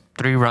 6,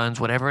 3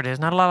 runs, whatever it is.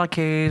 Not a lot of Ks.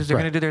 They're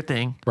Right. going to do their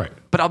thing. Right.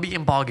 But I'll be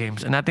in ball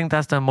games, and I think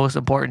that's the most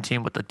important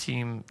team with the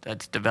team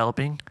that's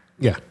developing.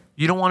 Yeah.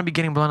 You don't want to be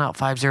getting blown out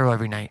 5-0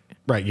 every night.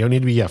 Right. You don't need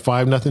to be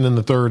 5-0 in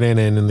the third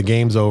inning and the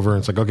game's over and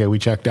it's like, okay, we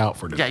checked out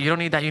for today. Yeah, you don't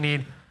need that. You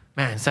need,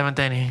 7th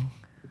inning,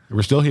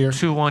 We're still here.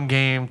 2-1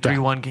 game,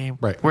 3-1 game.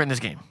 Right. We're in this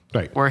game.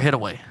 Right. We're a hit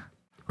away.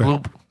 Right.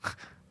 Bloop.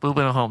 Bloop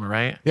and a homer,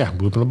 right? Yeah,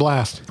 blooping a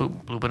blast.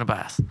 Bloop and a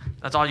pass.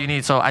 That's all you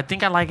need. So I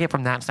think I like it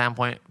from that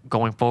standpoint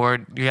going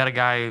forward. You got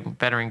a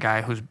veteran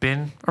guy who's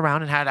been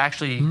around and had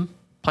actually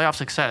playoff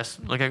success.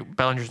 Look at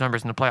Bellinger's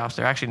numbers in the playoffs.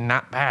 They're actually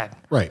not bad.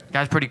 Right.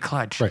 Guy's pretty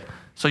clutch. Right.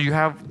 So you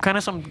have kind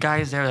of some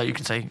guys there that you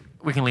can say,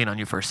 we can lean on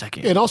you for a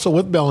second. And also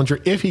with Bellinger,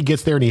 if he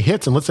gets there and he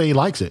hits, and let's say he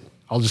likes it,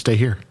 I'll just stay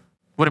here.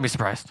 Wouldn't be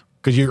surprised.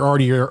 Because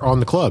you're on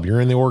the club.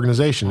 You're in the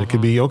organization. It could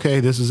be, okay,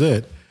 this is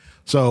it.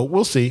 So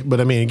we'll see. But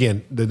I mean,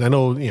 again, I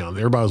know,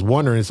 everybody was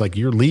wondering, it's like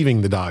you're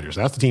leaving the Dodgers.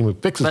 That's the team who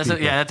fixes That's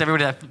people. that's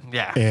everybody that,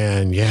 yeah.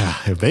 And yeah,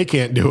 if they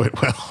can't do it,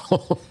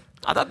 well,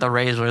 I thought the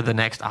Rays were the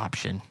next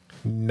option.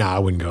 nah, I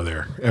wouldn't go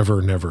there.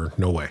 Ever, never,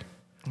 no way.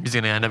 He's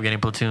going to end up getting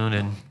platooned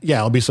and Yeah,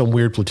 it'll be some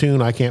weird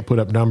platoon. I can't put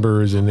up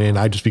numbers, and then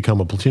I just become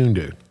a platoon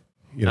dude.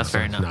 That's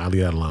fair enough. Nah,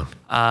 leave that alone.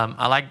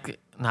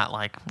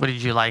 what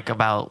did you like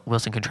about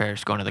Wilson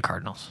Contreras going to the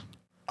Cardinals?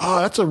 Oh,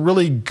 that's a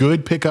really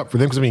good pickup for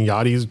them because,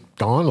 Yachty's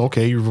gone.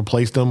 Okay, you've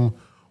replaced him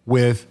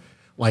with,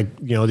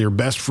 your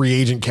best free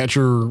agent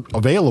catcher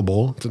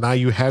available. So now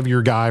you have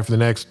your guy for the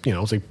next,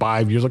 say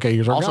 5 years. Okay,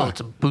 here's our Also, guy. it's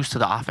a boost to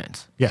the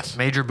offense. Yes.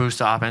 Major boost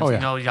to offense. Oh, yeah.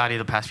 Yachty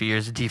the past few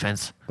years,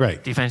 defense.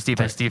 Right.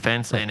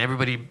 Defense. And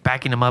everybody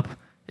backing him up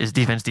is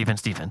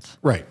defense.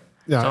 Right.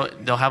 Yeah. So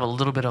they'll have a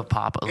little bit of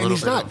pop. and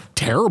he's not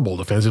terrible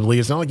defensively.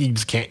 It's not like he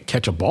just can't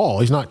catch a ball.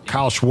 He's not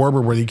Kyle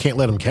Schwarber where you can't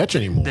let him catch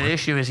anymore. The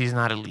issue is he's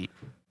not elite.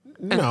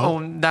 No.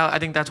 Now I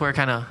think that's where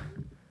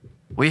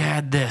we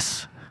had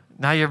this.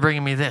 Now you're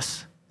bringing me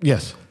this.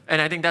 Yes.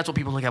 And I think that's what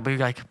people look at. But you're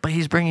like, but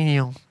he's bringing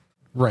you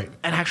Right.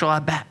 an actual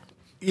at bat.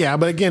 Yeah,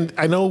 but again,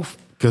 I know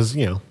because,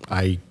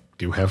 I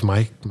do have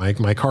my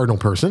Cardinal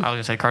person. I was going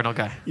to say Cardinal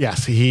guy.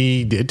 Yes,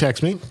 he did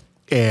text me,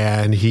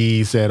 and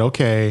he said,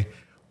 "Okay,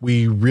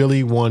 we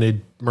really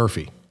wanted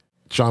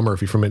Sean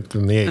Murphy from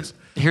the A's.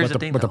 Here's but the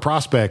thing, but the though.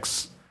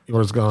 prospects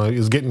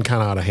is getting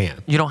kind of out of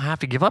hand. You don't have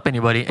to give up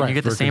anybody, and you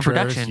get the For same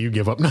Contreras, production. You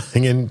give up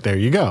nothing, and there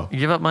you go. You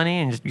give up money,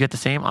 and you get the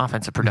same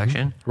offensive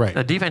production. Right.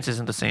 The defense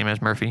isn't the same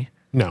as Murphy,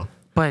 No,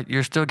 but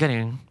you're still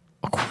getting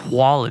a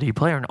quality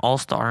player, an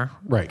all-star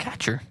Right.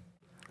 catcher.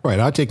 right.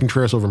 I'd take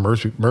Contreras over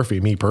Murphy,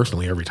 me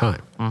personally, every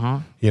time.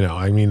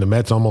 Mm-hmm. The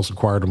Mets almost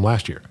acquired him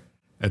last year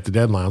at the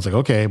deadline. I was like,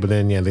 okay, but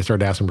then they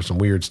started asking for some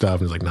weird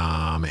stuff, and it's like,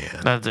 nah, man.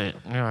 That's it.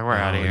 You're like, we're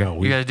out of here.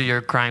 no, you guys do your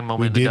crying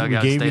moment in the We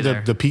dugout. gave Stay you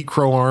there. the Pete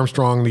Crow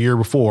Armstrong the year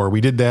before.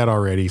 We did that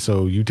already,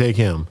 so you take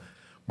him.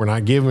 We're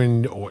not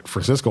giving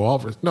Francisco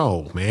Alvarez.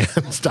 No, man,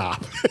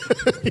 stop.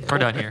 We're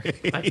done here.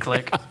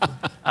 Click.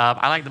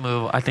 I like the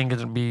move. I think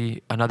it'll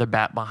be another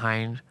bat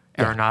behind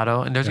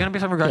Arenado, and there's going to be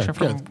some regression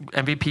Yeah, from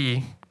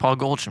MVP Paul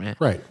Goldschmidt.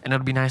 Right. And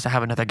it'll be nice to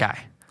have another guy.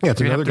 Yeah,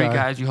 it's You're gonna another have three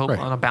guy. guys. You hope Right.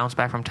 on a bounce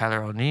back from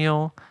Tyler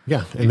O'Neill.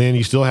 Yeah, and then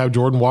you still have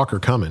Jordan Walker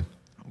coming.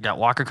 got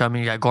Walker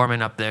coming. You got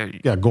Gorman up there.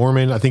 Yeah,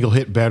 Gorman, I think he'll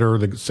hit better.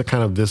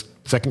 Kind of this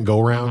second go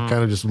around,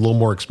 kind of just a little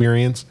more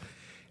experience.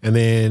 And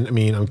then, I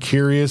mean, I'm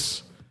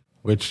curious,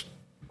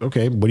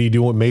 okay, what do you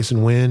do with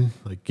Mason Wynn?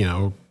 Like,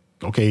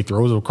 okay, he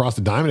throws it across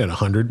the diamond at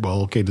 100.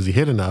 Well, okay, does he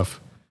hit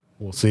enough?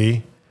 We'll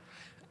see.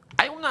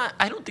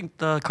 I don't think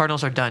the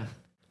Cardinals are done.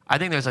 I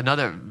think there's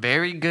another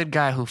very good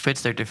guy who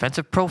fits their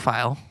defensive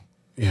profile.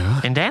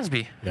 Yeah. In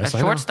Dansby, Yes, at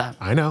shortstop.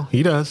 I know.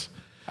 He does.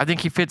 I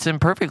think he fits in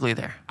perfectly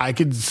there. I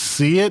could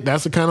see it.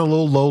 That's the kind of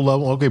little low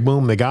level. Okay,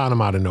 boom, they got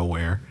him out of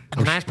nowhere.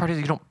 And the nice part is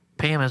you don't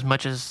pay him as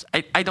much as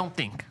I don't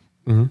think.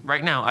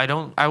 Right now,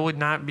 I would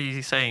not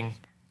be saying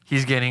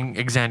he's getting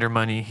Xander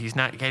money. He's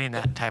not getting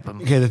that type of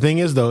money. Okay, the thing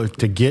is, though,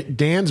 to get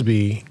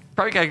Dansby,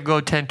 Probably got to go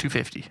 10,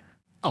 250.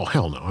 oh,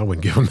 hell no, I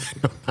wouldn't give him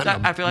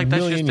that. I feel like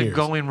that's just the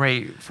going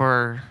rate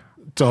for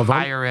So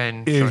higher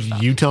end If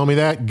shortstops. you tell me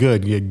that,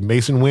 good.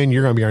 Mason Wynn,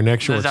 you're going to be our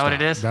next shortstop. Is that what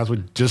it is? That's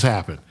what just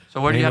happened.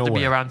 So where do you Ain't have to no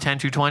be way. around 10,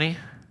 220?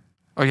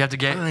 Or you have to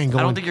get I I ain't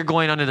going- don't think you're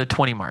going under the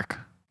 20 mark.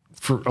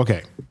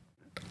 Okay,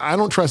 I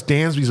don't trust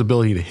Dansby's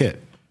ability to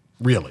hit,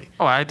 really.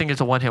 Oh, I think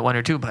it's a one hit one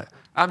or two, but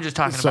I'm just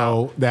talking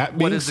So, about that what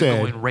being is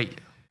said- the going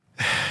rate.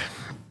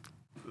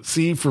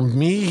 See, for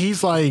me,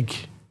 he's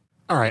like,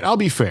 all right, I'll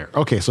be fair.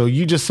 Okay, so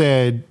you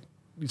said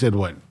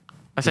what?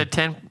 I said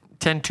 10,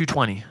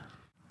 220.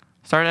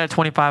 Started at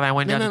 25, I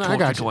went down to I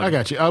got you. 220. I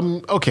got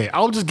you. Okay,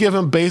 I'll just give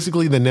him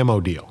basically the Nemo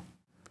deal.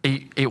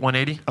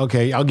 180.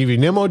 Okay, I'll give you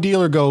Nemo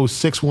deal or go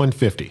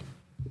 6,150.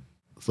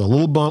 It's a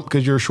little bump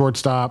because you're a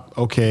shortstop.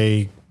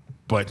 Okay,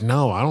 but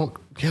no, I don't.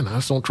 Again, I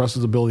just don't trust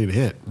his ability to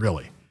hit,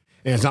 really.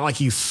 And it's not like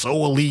he's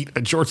so elite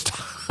at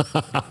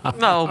shortstop.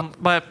 No,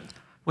 but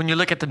when you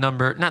look at the not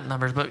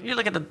numbers, but you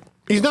look at the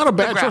He's not a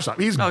bad graph. shortstop.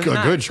 He's No, a he's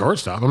not. good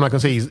shortstop. I'm not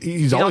going to say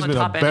he's always on the been a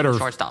top end of better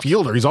shortstops.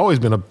 fielder. He's always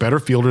been a better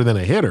fielder than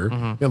a hitter.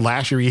 And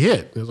last year he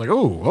hit. It's like,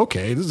 oh,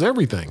 okay, this is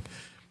everything.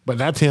 But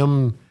that's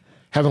him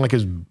having like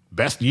his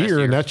best year,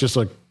 and that's just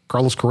like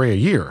Carlos Correa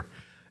year,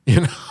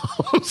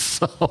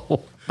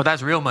 So but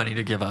that's real money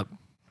to give up.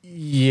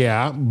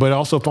 yeah, but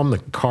also if I'm the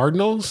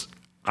Cardinals,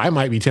 I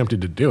might be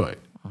tempted to do it.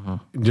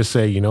 Just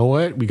say, you know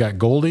what? We got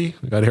Goldie,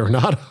 we got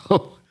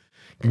Arenado.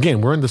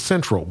 Again, we're in the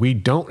Central. We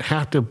don't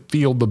have to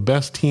field the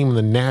best team in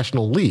the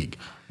National League.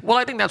 Well,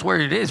 I think that's where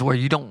it is, where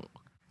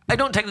I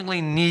don't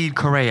technically need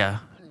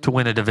Correa to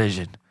win a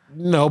division.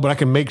 No, but I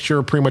can make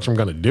sure pretty much I'm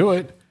going to do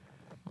it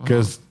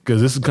because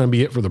this is going to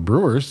be it for the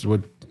Brewers.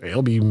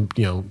 They'll be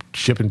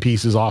shipping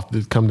pieces off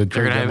to come to You're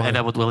trade going to deadline. end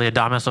up with Willie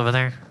Adames over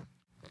there.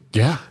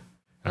 Yeah,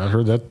 I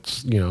heard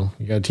that's you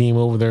got a team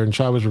over there in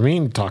Chavez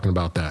Ravine talking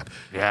about that.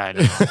 Yeah, I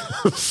know.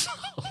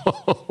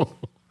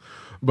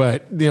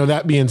 But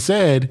that being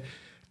said,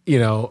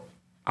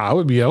 I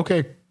would be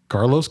okay.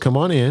 Carlos, come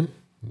on in.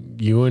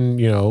 You and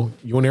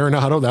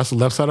Arenado. That's the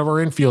left side of our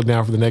infield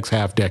now for the next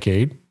half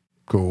decade.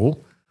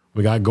 Cool.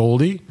 We got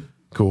Goldie.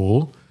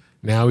 Cool.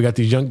 Now we got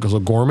these young. So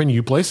Gorman,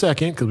 you play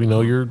second because we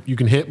know you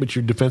can hit, but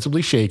you're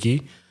defensively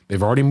shaky.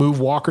 They've already moved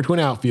Walker to an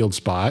outfield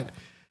spot.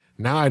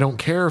 Now I don't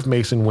care if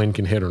Mason Wynn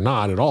can hit or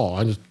not at all.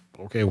 I just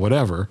okay,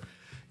 whatever.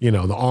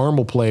 The arm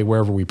will play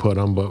wherever we put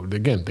him. But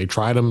again, they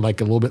tried him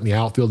like a little bit in the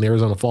outfield in the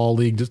Arizona Fall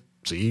League. Just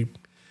see.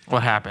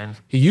 What happened?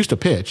 He used to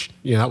pitch.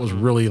 That was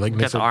really like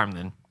Get the arm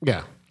then.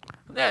 Yeah.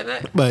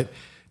 Yeah, But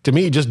to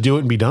me, just do it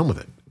and be done with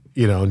it.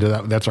 And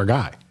that's our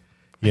guy.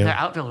 the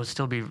outfield would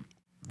still be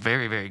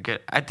very, very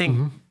good. I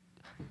think.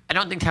 I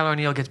don't think Tyler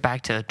O'Neill gets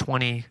back to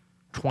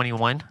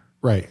 2021,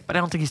 Right. but I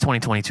don't think he's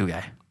 2022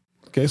 guy.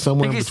 Okay. I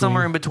Somewhere think he's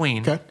somewhere in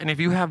between. Okay. And if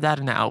you have that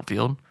in the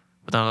outfield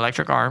with an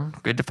electric arm,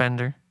 good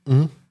defender,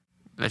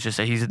 let's just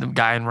say he's the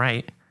guy in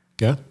right.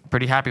 Yeah.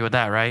 Pretty happy with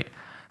that, right?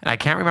 And I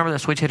can't remember the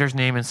switch hitter's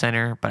name in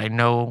center, but I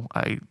know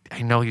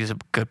he's a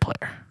good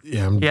player.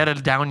 Yeah. He had a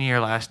down year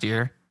last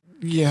year.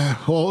 Yeah.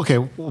 Well, okay.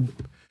 Well,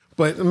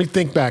 but let me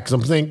think back because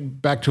I'm thinking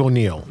back to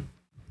O'Neill.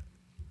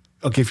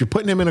 Okay, if you're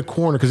putting him in a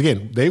corner, because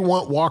again, they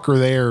want Walker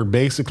there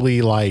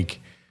basically like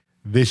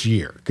this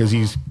year because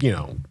he's,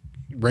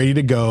 ready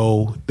to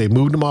go. They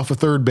moved him off of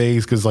third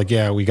base because,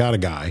 we got a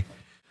guy.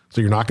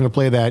 So you're not going to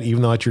play that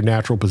even though that's your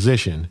natural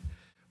position.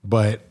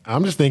 But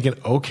I'm just thinking,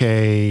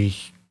 okay,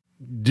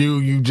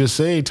 do you just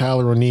say,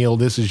 Tyler O'Neill,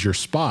 this is your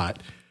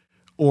spot?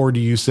 Or do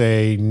you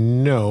say,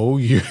 no,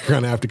 you're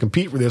going to have to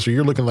compete for this, or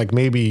you're looking like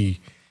maybe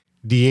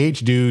DH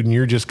dude and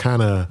you're just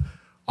kind of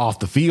off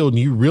the field and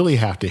you really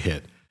have to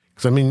hit?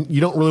 Because, you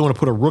don't really want to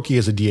put a rookie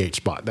as a DH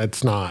spot. That's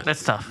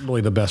tough.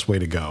 really the best way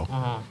to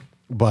go.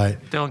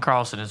 But, Dylan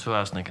Carlson is who I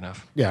was thinking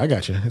of. yeah, I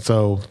got you.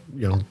 So,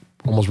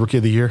 almost rookie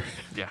of the year.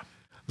 Yeah.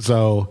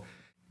 So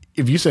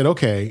if you said,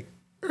 okay,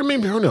 or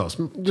maybe who knows,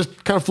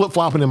 just kind of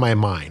flip-flopping in my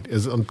mind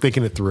as I'm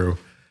thinking it through.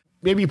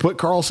 Maybe you put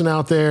Carlson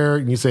out there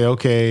and you say,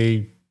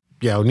 okay,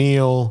 yeah,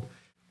 O'Neill,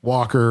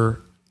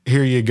 Walker,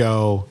 here you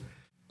go.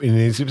 And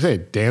then you say,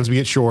 Dansby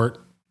at short.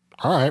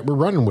 All right, we're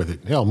running with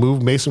it. Hell,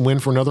 move Mason Wynn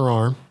for another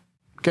arm.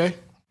 Okay.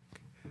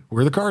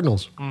 We're the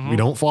Cardinals. We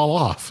don't fall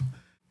off.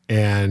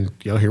 And,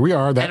 here we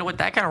are. And with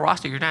that kind of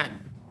roster,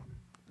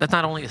 that's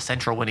not only a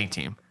central winning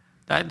team.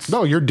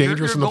 No, you're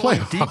dangerous in the going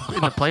playoffs. deep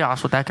in the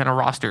playoffs with that kind of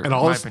roster. And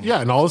all of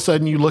a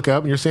sudden you look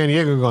up and you're San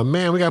Diego going,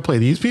 man, we got to play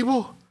these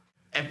people?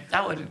 And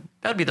that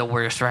would be the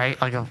worst, right?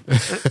 Like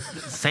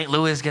if St.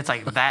 Louis gets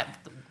like that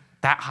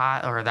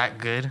hot or that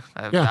good,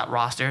 that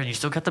roster, and you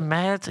still got the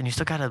Mets and you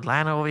still got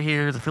Atlanta over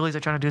here. The Phillies are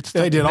trying to do it.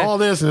 They did all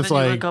this, and it's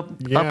then you like,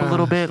 look up a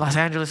little bit. Los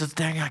Angeles is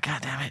dang,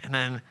 God damn it. And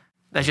then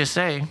let's just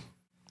say,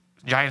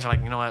 Giants are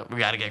like, you know what, we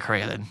got to get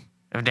Correa then.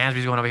 If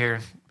Dansby's going over here,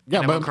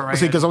 yeah, but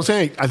see, because I'm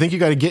saying, I think you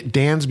got to get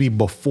Dansby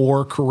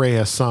before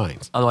Correa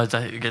signs. Otherwise,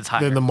 it gets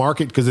higher. Then the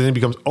market, because then it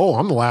becomes, oh,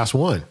 I'm the last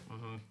one.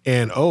 Mm-hmm.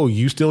 And, oh,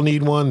 you still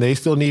need one. They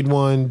still need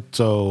one.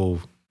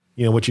 So,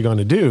 you know, what you going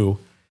to do?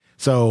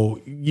 So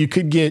you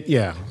could get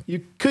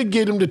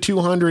him to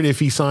 200 if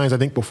he signs, I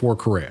think, before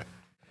Correa.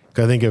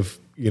 Because I think if,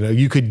 you know,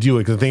 you could do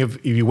it. Because I think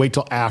if you wait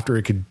till after,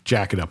 it could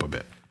jack it up a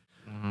bit.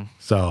 Mm-hmm.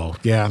 So,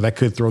 yeah, that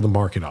could throw the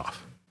market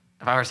off.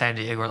 If I were San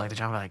Diego or like the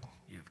Giants, I'd be like,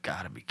 you've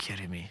got to be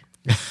kidding me.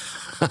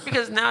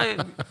 Because now,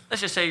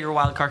 let's just say you're a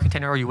wild card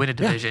contender or you win a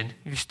division,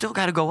 you still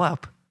got to go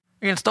up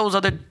against those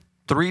other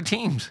 3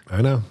 teams.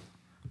 I know.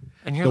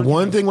 And the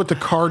one thing with the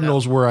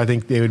Cardinals where I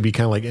think they would be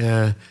kind of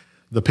like,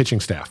 the pitching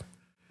staff.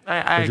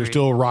 I agree. You're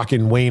still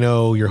rocking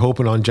Waino. You're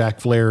hoping on Jack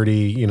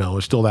Flaherty. You know,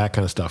 there's still that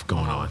kind of stuff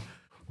going on.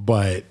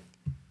 But,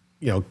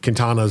 you know,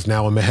 Quintana's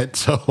now a Met.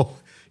 So,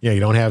 yeah, you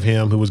don't have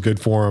him who was good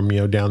for him,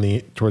 you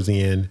know, towards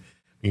the end.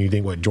 And you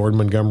think, what, Jordan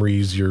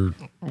Montgomery's your...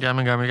 Yeah,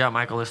 Montgomery. You got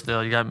Michael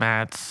still. You got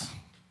Matz.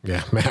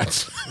 Yeah,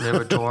 Matz.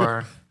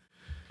 Liberatore.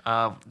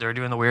 They were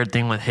doing the weird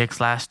thing with Hicks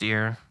last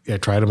year. Yeah,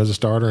 tried him as a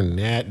starter, and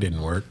that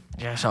didn't work.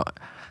 Yeah, so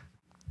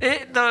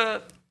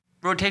the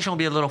rotation will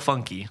be a little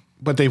funky.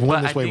 But they've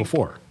won this way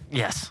before.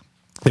 Yes.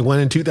 They won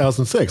in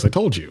 2006. I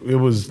told you.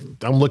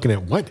 I'm looking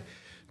at what?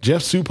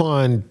 Jeff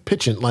Suppan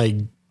pitching, like,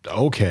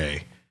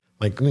 okay.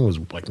 Like, I think it was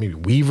like maybe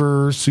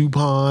Weaver,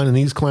 Suppan, and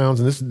these clowns,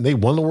 and they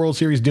won the World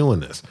Series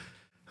doing this.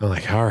 I'm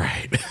like, all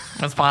right.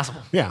 That's possible.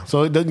 Yeah,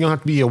 so you don't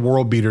have to be a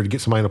world beater to get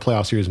somebody in a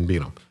playoff series and beat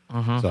them.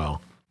 Mm-hmm. So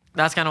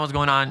that's kind of what's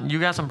going on. You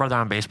got some Brother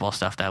on Baseball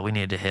stuff that we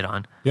needed to hit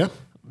on. Yeah.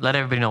 Let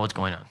everybody know what's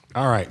going on.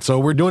 All right, so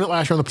we're doing it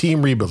last year on the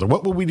team rebuilds.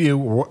 What would we do,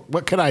 or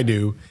what could I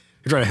do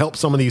to try to help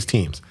some of these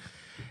teams?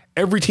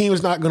 Every team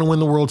is not going to win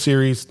the World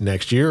Series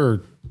next year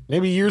or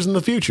maybe years in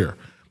the future.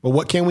 But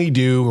what can we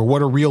do, or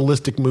what are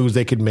realistic moves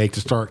they could make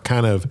to start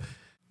kind of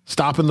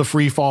stopping the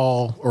free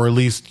fall, or at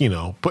least, you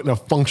know, putting a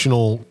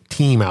functional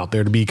team out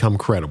there to become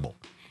credible?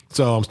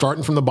 So I'm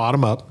starting from the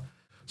bottom up.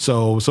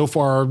 So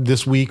far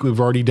this week, we've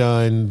already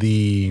done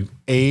the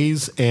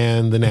A's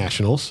and the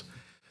Nationals.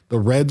 The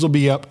Reds will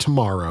be up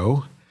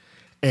tomorrow.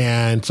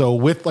 And so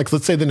with, like,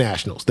 let's say the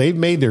Nationals, they've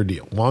made their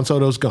deal. Juan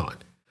Soto's gone.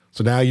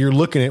 So now you're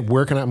looking at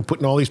I'm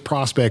putting all these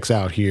prospects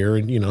out here.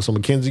 And, you know, so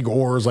Mackenzie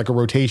Gore is like a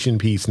rotation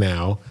piece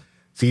now.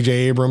 CJ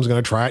Abrams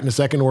going to try it in a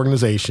second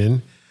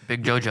organization.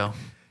 Big JoJo.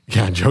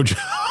 Yeah, JoJo.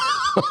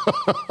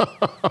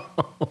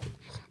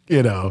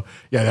 You know,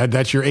 yeah,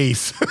 that's your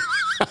ace.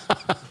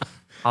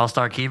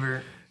 All-Star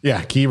Keibert.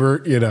 Yeah,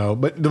 Keibert, you know.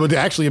 But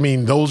actually, I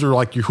mean, those are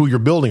like who you're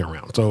building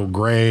around. So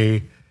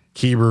Gray,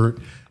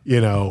 Keibert, you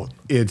know,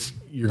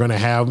 you're going to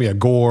have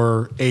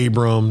Gore,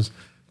 Abrams.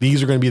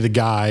 These are going to be the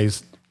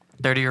guys.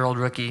 30-year-old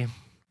rookie.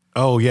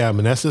 Oh, yeah,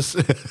 Meneses.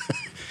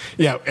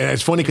 Yeah, and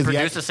it's funny because he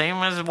produced the same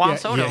as Juan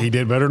Soto. Yeah, he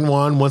did better than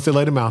Juan once they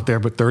let him out there,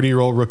 but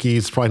 30-year-old rookie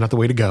is probably not the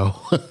way to go.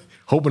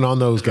 Hoping on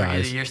those guys. Rookie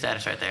of the Year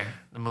status right there,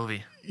 the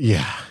movie.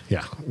 Yeah.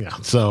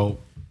 So,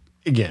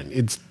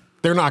 again,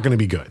 they're not going to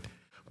be good.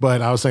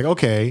 But I was like,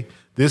 okay,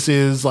 this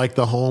is like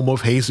the home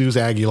of Jesus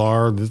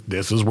Aguilar.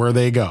 This is where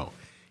they go.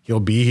 He'll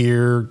be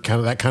here, kind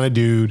of that kind of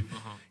dude.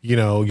 Mm-hmm. You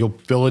know, you'll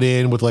fill it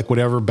in with like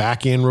whatever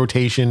back-end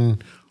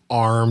rotation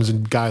arms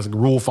and guys, like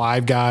Rule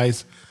 5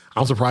 guys.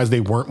 I'm surprised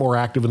they weren't more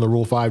active in the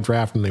Rule 5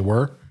 draft than they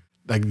were.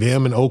 Like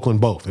them and Oakland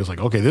both. It's like,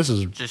 okay, this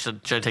is... Just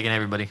should have taken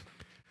everybody.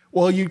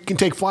 Well, you can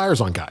take flyers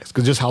on guys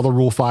because just how the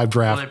Rule 5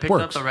 draft they picked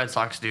works. up the Red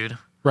Sox dude.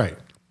 Right.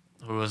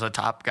 Who was a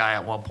top guy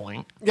at one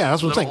point. Yeah,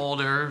 that's what I'm saying.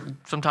 Older,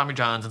 some Tommy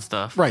Johns and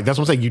stuff. Right, that's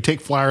what I'm saying. You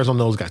take flyers on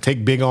those guys.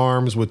 Take big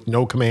arms with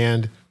no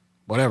command,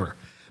 whatever.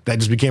 That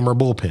just became our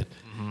bullpen.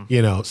 Mm-hmm.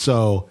 You know,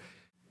 so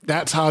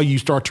that's how you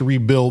start to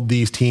rebuild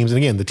these teams. And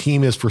again, the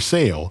team is for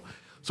sale.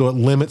 So it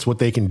limits what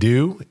they can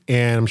do.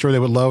 And I'm sure they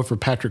would love for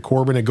Patrick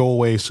Corbin to go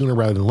away sooner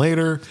rather than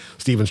later.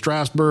 Steven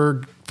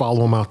Strasburg,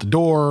 follow him out the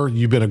door.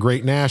 You've been a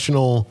great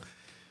national.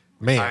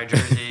 Man. Fire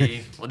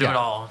jersey. We'll do it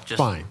all. Just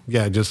fine.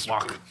 Yeah, just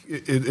walk.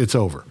 It's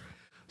over.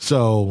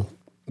 So,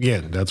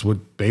 again, that's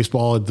what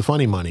baseball, the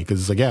funny money.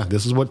 Because it's like, yeah,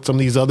 this is what some of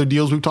these other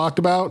deals we've talked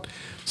about.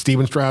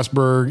 Steven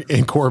Strasburg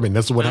and Corbin.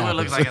 That's what happens. It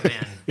looks like at the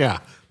end. Yeah.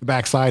 The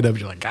backside of it,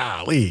 you're like,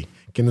 golly,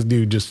 can this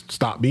dude just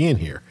stop being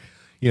here?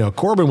 You know,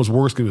 Corbin was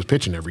worse because he was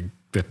pitching every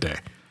fifth day.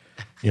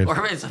 You know,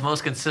 Corbin's the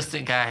most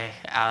consistent guy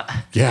out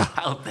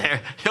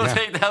there. He'll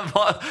take that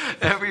ball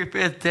every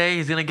fifth day.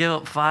 He's going to give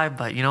up 5,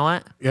 but you know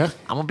what? Yeah.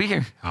 I'm going to be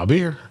here. I'll be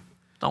here.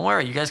 Don't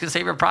worry. You guys can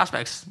save your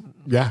prospects.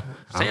 Yeah.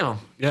 Save them.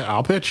 Yeah,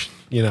 I'll pitch.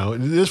 You know,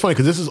 it's funny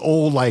because this is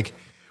old, like,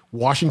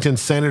 Washington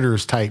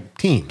Senators type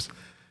teams.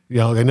 You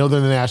know, I know they're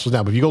in the Nationals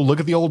now, but if you go look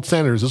at the old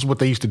Senators, this is what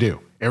they used to do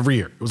every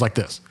year. It was like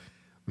this.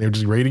 They're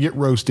just ready to get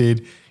roasted.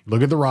 You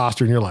look at the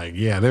roster and you're like,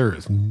 yeah, there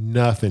is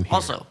nothing here.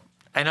 Also,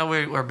 I know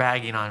we're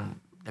bagging on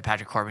the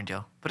Patrick Corbin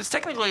deal, but it's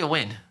technically a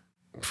win.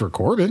 For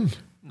Corbin.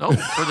 No,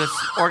 for this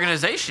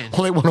organization.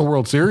 Well, they won a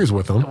World Series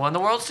with them. They won the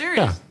World Series.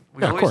 Yeah.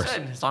 We Yeah, of always course.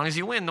 said, as long as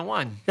you win, the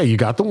one. Yeah, you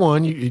got the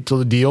one. So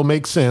the deal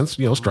makes sense.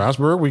 You know,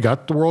 Strasburg, we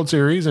got the World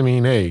Series. I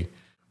mean, hey,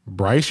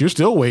 Bryce, you're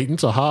still waiting.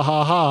 So ha,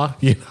 ha, ha.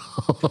 You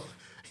know,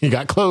 you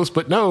got close,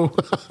 but no.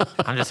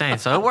 I'm just saying.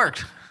 So it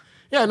worked.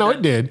 Yeah, no,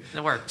 it did.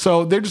 It worked.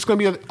 So they're just going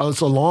to be it's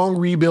a long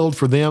rebuild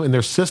for them, and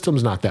their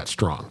system's not that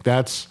strong.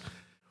 That's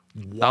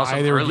Also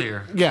why they were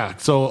earlier. Yeah,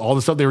 so all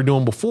the stuff they were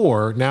doing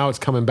before, now it's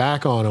coming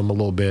back on them a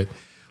little bit.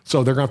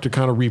 So they're going to have to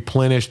kind of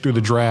replenish through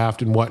the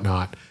draft and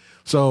whatnot.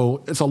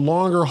 So it's a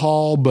longer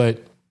haul,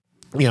 but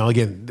you know,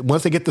 again,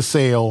 once they get the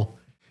sale,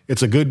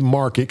 it's a good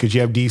market because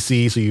you have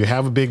DC, so you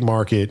have a big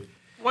market.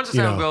 Once the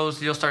sale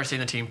goes, you'll start seeing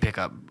the team pick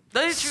up.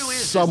 The issue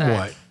is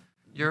Somewhat. that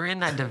you're in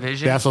that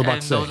division, That's what I was about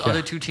and to say, those yeah.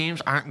 other two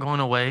teams aren't going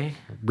away.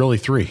 Really,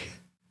 3.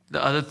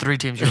 The other 3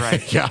 teams, you're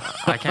right. Yeah.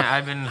 I can't.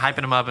 I've been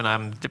hyping them up, and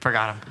I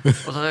forgot them.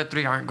 Those other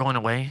 3 aren't going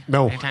away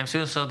No. anytime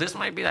soon. So this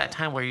might be that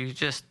time where you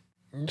just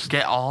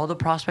get all the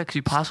prospects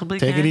you possibly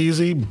Take can. it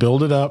easy,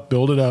 build it up,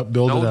 build it up,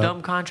 build No it up.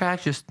 dumb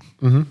contracts. Just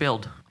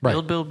build, Right.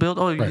 build.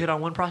 Oh, you Right. hit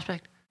on one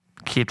prospect.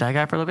 Keep that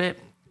guy for a little bit.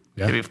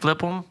 Yeah. Maybe flip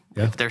them.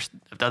 Yeah. If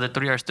the other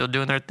 3 are still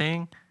doing their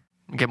thing,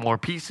 get more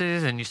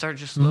pieces, and you start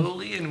just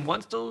slowly. And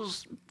once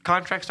those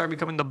contracts start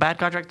becoming the bad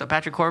contract, the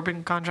Patrick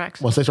Corbin contracts.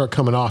 Once they start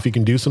coming off, you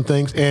can do some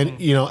things. And,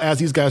 you know, as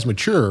these guys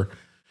mature,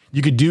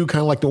 you could do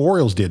kind of like the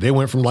Orioles did. They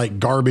went from like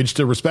garbage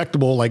to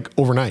respectable like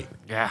overnight.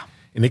 Yeah.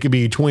 And it could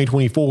be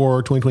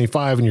 2024,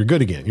 2025, and you're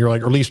good again. You're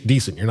like, or at least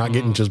decent. You're not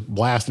getting just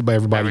blasted by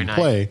everybody Every you night.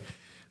 play.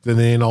 And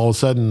then all of a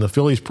sudden, the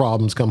Phillies'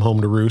 problems come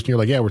home to roost. And you're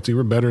like, yeah,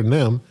 we're better than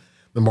them.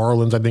 The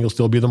Marlins, I think, will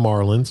still be the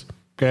Marlins.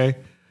 Okay.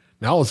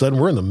 Now all of a sudden,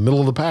 we're in the middle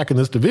of the pack in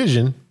this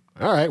division.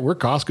 All right, we're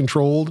cost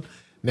controlled.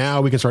 Now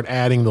we can start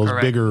adding those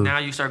Correct. bigger. Now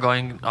you start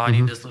going, oh, I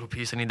need this little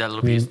piece. I need that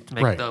little piece to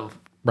make Right. the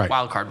Right.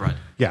 wild card run.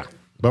 Yeah.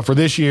 But for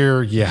this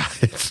year, yeah,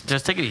 it's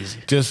Just take it easy.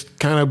 just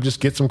kind of just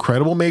get some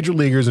credible major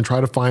leaguers and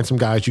try to find some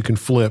guys you can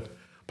flip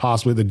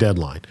possibly at the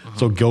deadline.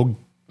 So go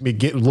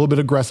get a little bit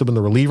aggressive in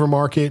the reliever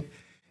market.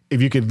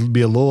 If you could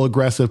be a little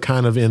aggressive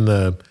kind of in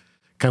the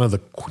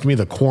to me,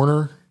 the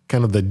corner,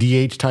 kind of the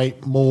DH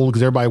type mold,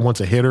 because everybody wants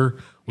a hitter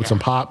with some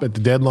pop at the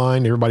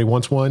deadline. Everybody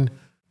wants one.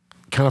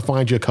 Kind of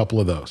find you a couple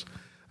of those.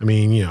 I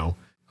mean, you know,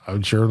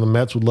 I'm sure the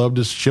Mets would love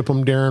to ship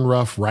them Darren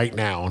Ruff right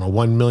now on a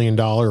 $1 million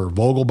or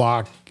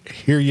Vogelbach.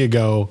 Here you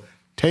go.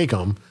 Take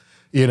them,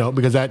 you know,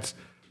 because that's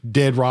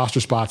dead roster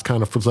spots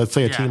kind of for, let's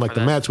say, a Yeah, team like for the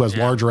that, Mets who has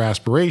yeah. larger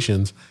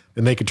aspirations,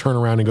 then they could turn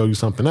around and go do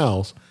something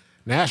else.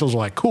 Nationals are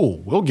like, cool,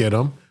 we'll get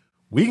them.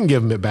 We can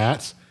give them at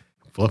bats,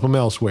 flip them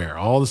elsewhere.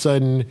 All of a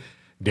sudden,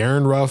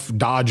 Darren Ruff,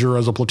 Dodger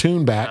as a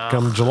platoon bat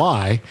come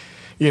July,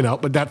 you know,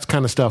 but that's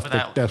kind of stuff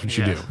that's what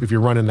you do if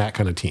you're running that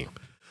kind of team.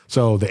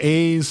 So the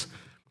A's,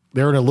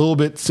 they're in a little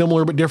bit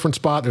similar but different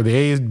spot. They're the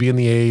A's being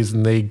the A's,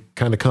 and they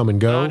kind of come and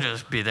go. I'll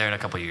just be there in a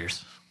couple of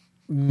years.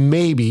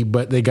 Maybe,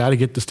 but they got to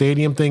get the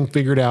stadium thing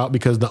figured out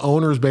because the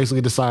owners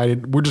basically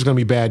decided we're just going to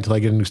be bad until I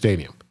get a new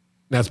stadium.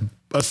 That's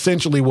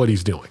essentially what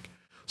he's doing.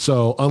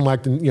 So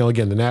unlike the,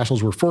 again, the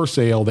Nationals were for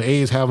sale, the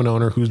A's have an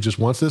owner who just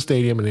wants this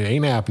stadium and it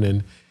ain't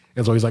happening.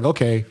 And so he's like,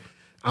 okay,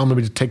 I'm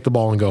going to take the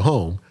ball and go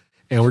home.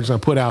 And we're just going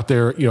to put out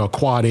there, a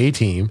quad A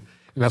team.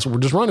 And that's what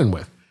we're just running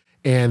with.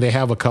 And they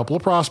have a couple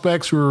of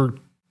prospects who are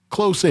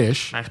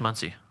close-ish. Max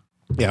Muncy.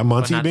 Yeah,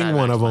 Muncy not being that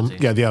one Max of them.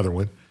 Muncy. Yeah, the other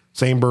one.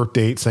 Same birth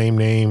date, same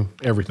name,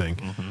 everything.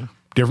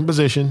 Different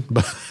position,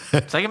 but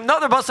Second, no,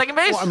 they're both second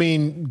base. well, I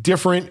mean,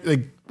 different.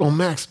 Like,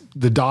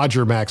 the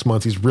Dodger Max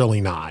Muncy's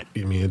really not. I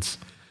mean, it's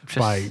Just-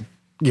 by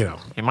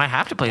he might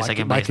have to play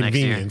second by base next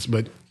year. convenience.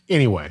 But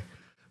anyway,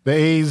 the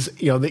A's,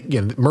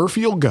 again,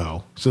 Murphy will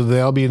go, so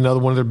that'll be another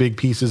one of their big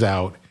pieces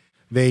out.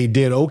 They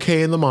did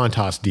okay in the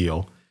Montas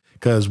deal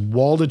because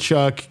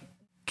Waldichuk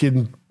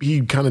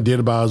he kind of did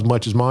about as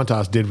much as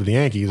Montas did with the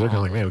Yankees. They're kind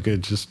of like, man, we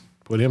could just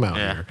put him out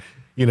Yeah.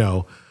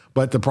 here,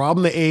 But the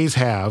problem the A's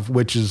have,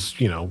 which is,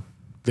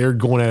 they're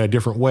going at a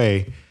different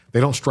way. They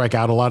don't strike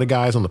out a lot of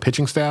guys on the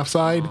pitching staff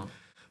side.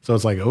 So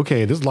it's like,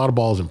 okay, there's a lot of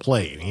balls in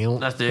play.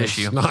 That's the it's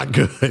issue. not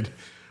good.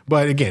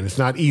 But again, it's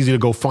not easy to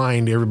go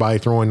find everybody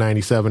throwing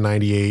 97,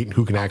 98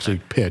 who can actually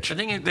pitch. I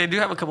think they do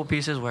have a couple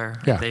pieces where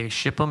Yeah. they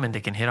ship them and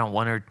they can hit on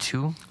one or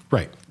two.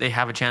 Right. They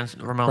have a chance.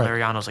 Ramon Right.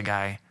 Laureano's a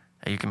guy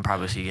that you can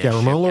probably see get Yeah,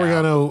 Ramon shipped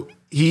out.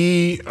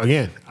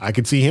 Laureano, I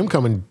could see him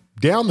coming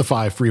down the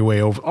 5 freeway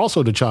over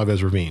also to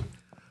Chavez Ravine.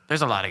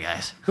 There's a lot of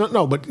guys.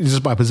 No, but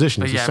just by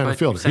position. He's a yeah, center but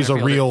fielder. center He's a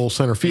fielder. real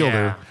center fielder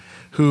Yeah.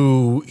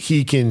 who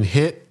he can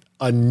hit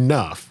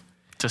enough,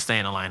 To stay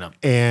in the lineup.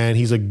 and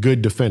he's a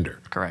good defender.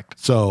 Correct.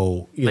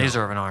 So,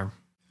 Laser of an arm.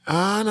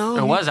 I know.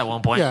 It was at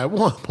one point. Yeah, at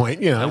one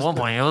point. At one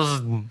point, it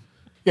was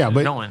Yeah,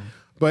 but going.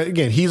 But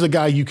again, he's a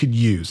guy you could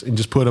use and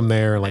just put him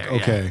there. Like, There,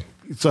 yeah. okay,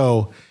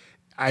 so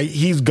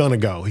he's gonna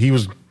go. He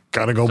was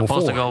gonna go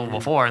supposed before. to go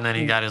before, and then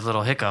he got his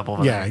little hiccup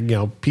over Yeah,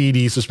 there.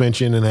 PD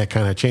suspension, and that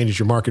kind of changes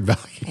your market value.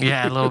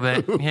 Yeah, a little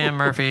bit. Him,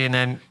 Murphy, and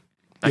then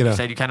Like you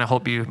said, you kind of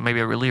hope maybe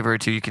a reliever or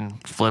two you can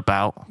flip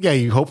out. Yeah,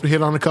 you hope to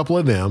hit on a couple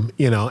of them,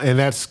 and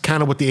that's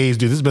kind of what the A's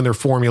do. This has been their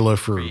formula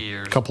for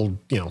years. a couple,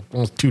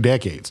 almost 2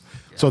 decades.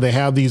 Yeah. So they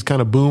have these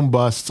kind of boom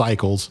bust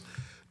cycles,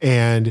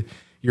 and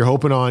you're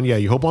hoping on,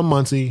 you hope on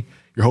Muncy,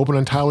 you're hoping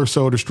on Tyler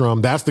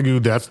Soderstrom. That's the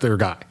dude, that's their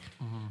guy.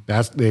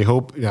 They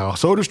hope. Now,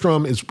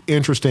 Soderstrom is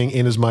interesting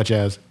in as much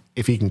as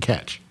if he can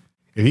catch.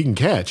 If he can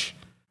catch,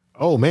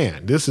 oh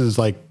man, this is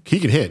like he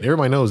can hit.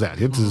 Everybody knows that.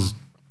 It's his.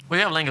 We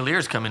have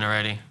Langoliers coming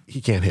already.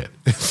 He can't hit.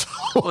 So,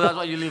 well, that's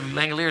why you leave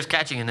Langoliers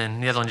catching, and then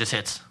the other one just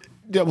hits.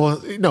 Yeah,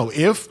 well, no.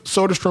 If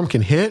Soderstrom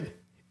can hit,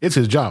 it's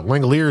his job.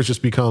 Langoliers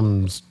just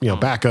becomes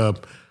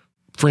backup,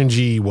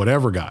 fringy,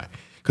 whatever guy.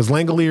 Because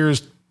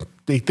Langoliers,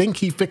 they think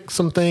he fixed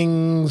some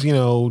things,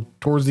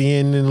 towards the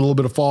end in a little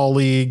bit of fall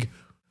league.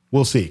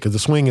 We'll see, because the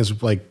swing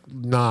is like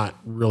not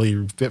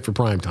really fit for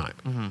prime time.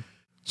 Mm-hmm.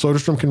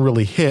 Soderstrom can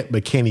really hit,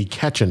 but can he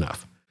catch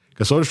enough?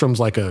 Because Soderstrom's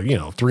like a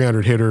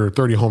 300 hitter,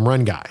 30 home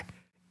run guy.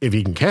 If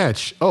he can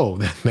catch,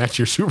 that's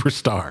your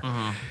superstar.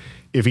 Mm-hmm.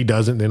 If he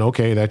doesn't, then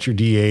okay, that's your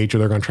DH, or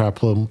they're going to try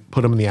to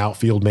put him in the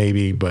outfield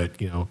maybe. But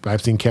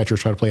I've seen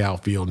catchers try to play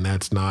outfield, and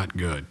that's not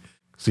good.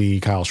 See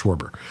Kyle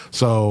Schwarber.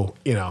 So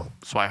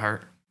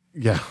Swihart.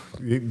 Yeah,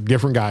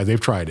 different guys. They've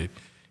tried it.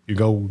 You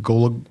go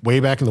look way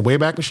back in the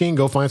Wayback Machine.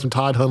 Go find some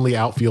Todd Hundley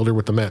outfielder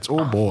with the Mets.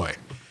 Oh boy,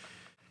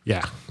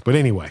 yeah. But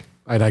anyway,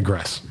 I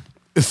digress.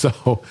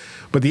 So,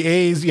 but the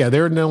A's,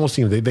 they're an almost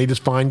team. They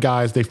just find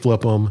guys, they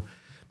flip them.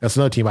 That's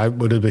another team I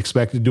would have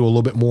expected to do a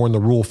little bit more in the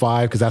Rule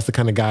 5 because that's the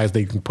kind of guys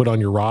they can put on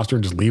your roster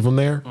and just leave them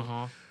there.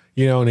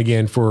 Mm-hmm. And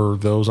again, for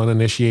those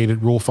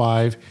uninitiated, Rule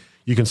 5,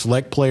 you can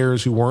select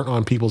players who weren't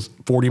on people's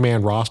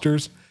 40-man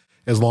rosters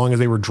as long as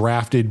they were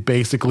drafted.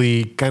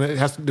 Basically,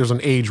 there's an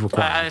age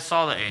requirement. I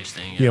saw the age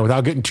thing.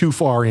 Without getting too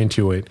far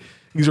into it,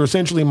 these are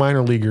essentially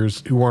minor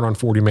leaguers who weren't on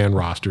 40-man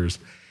rosters.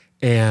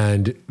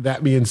 And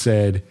that being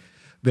said,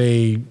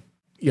 they,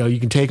 you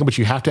can take them, but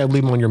you have to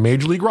leave them on your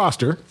major league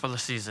roster for the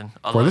season.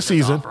 Or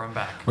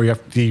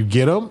you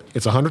get them.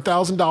 It's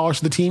 $100,000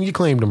 to the team you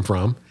claimed him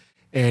from,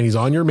 and he's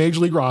on your major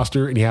league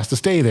roster, and he has to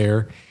stay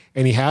there,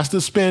 and he has to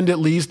spend at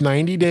least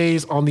 90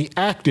 days on the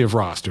active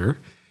roster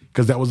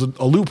because that was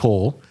a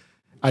loophole.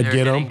 I'd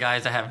get him.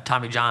 Guys that have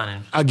Tommy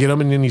John. I'd get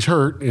him, and then he's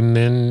hurt, and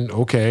then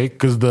okay,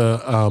 because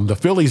the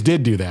Phillies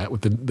did do that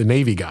with the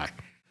Navy guy.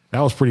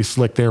 That was pretty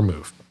slick, their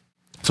move.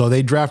 So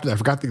they drafted. I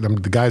forgot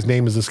the guy's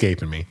name is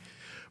escaping me,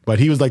 but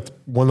he was like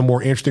one of the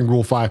more interesting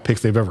Rule 5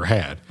 picks they've ever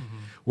had,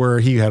 where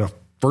he had a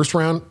first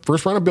round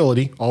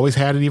ability, always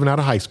had it even out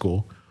of high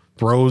school,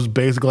 throws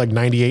basically like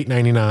 98,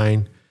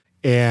 99,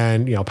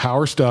 and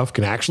power stuff,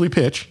 can actually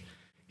pitch.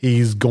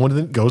 He's goes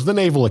to the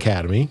Naval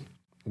Academy.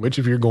 Which,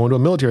 if you're going to a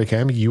military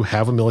academy, you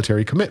have a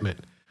military commitment.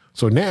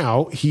 So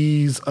now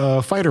he's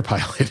a fighter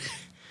pilot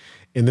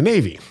in the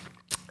Navy.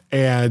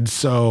 And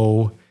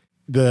so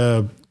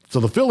the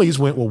Phillies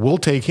went, well, we'll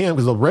take him,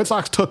 because the Red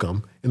Sox took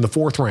him in the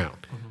 4th round,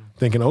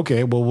 thinking,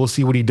 okay, well, we'll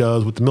see what he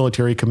does with the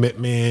military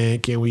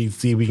commitment. Can we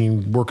see if we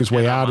can work his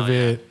way out of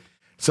it?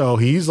 So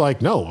he's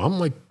like, no, I'm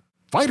like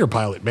fighter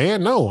pilot,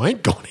 man. No, I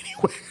ain't going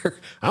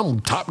anywhere. I'm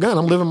Top Gun.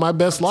 I'm living my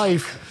best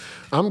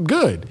life. I'm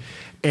good.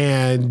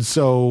 And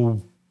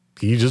so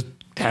he just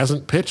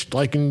hasn't pitched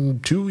like in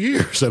 2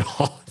 years at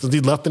all. Since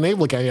he left the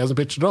Naval Academy, he hasn't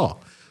pitched at all.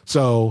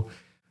 So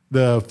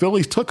the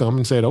Phillies took him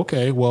and said,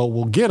 okay, well,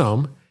 we'll get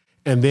him,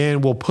 and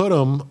then we'll put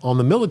him on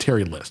the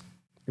military list.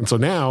 And so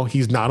now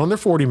he's not on their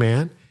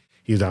 40-man.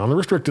 He's not on the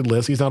restricted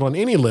list. He's not on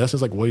any list.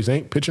 It's like, well, he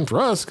ain't pitching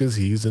for us because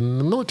he's in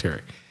the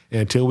military.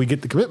 And until we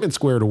get the commitment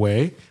squared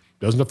away,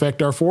 doesn't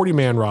affect our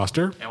 40-man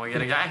roster. And we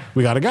get a guy.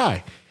 We got a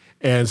guy.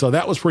 And so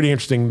that was pretty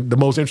interesting. The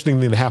most interesting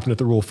thing that happened at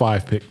the Rule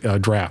 5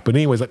 pick, draft. But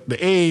anyways, the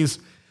A's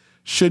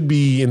should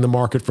be in the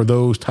market for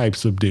those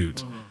types of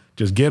dudes. Mm-hmm.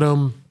 Just get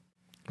them,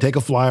 take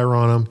a flyer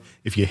on them.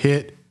 If you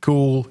hit,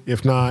 cool.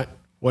 If not,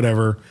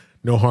 whatever.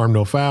 No harm,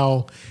 no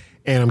foul.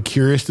 And I'm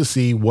curious to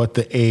see what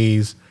the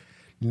A's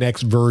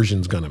next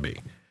version's going to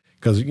be.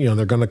 Because,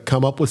 they're going to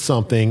come up with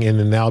something, and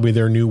then that'll be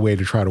their new way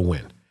to try to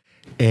win.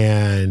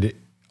 And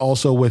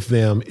also with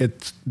them,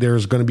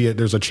 there's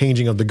a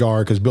changing of the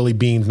guard because Billy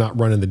Beane's not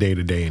running the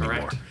day-to-day anymore.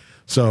 Correct.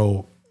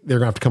 So they're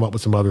going to have to come up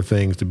with some other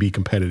things to be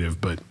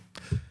competitive, but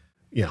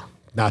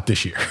not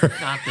this year.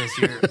 Not this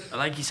year.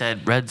 Like you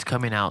said, Reds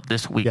coming out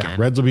this weekend. Yeah,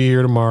 Reds will be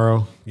here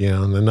tomorrow.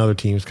 And another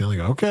team's kind of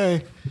like,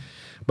 okay.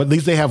 But at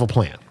least they have a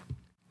plan.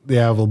 They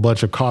have a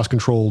bunch of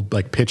cost-controlled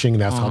pitching,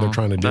 and that's how they're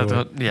trying to do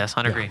it. Yes,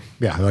 Hunter Green.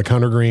 Yeah, like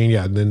Hunter Green.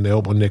 Yeah, and then they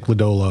open Nick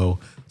Lodolo.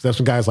 So there's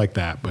some guys like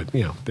that, but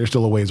they're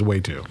still a ways away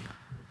too.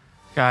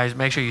 Guys,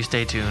 make sure you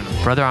stay tuned.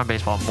 Brother on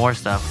Baseball, more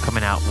stuff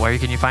coming out. Where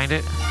can you find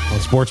it? On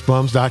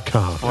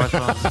sportsbums.com.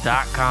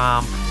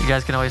 Sportsbums.com. You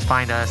guys can always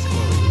find us.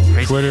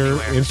 Twitter,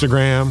 anywhere.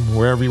 Instagram,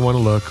 wherever you want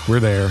to look, we're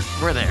there.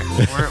 We're there.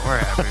 We're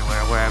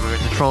everywhere. We're everywhere.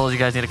 The trolls, you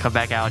guys need to come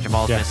back out.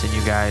 Jamal's missing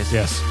you guys.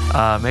 Yes.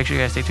 Make sure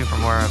you guys stay tuned for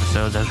more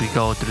episodes as we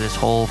go through this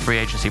whole free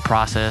agency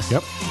process.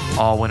 Yep.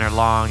 All winter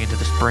long into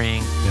the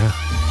spring. Yeah.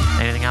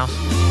 Anything else?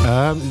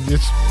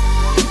 Just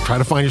Try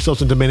to find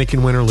yourselves in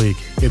Dominican Winter League.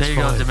 It's There you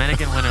fun. go,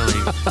 Dominican Winter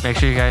League. Make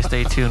sure you guys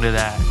stay tuned to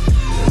that.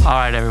 All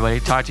right, everybody.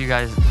 Talk to you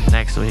guys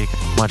next week.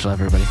 Much love,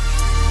 everybody.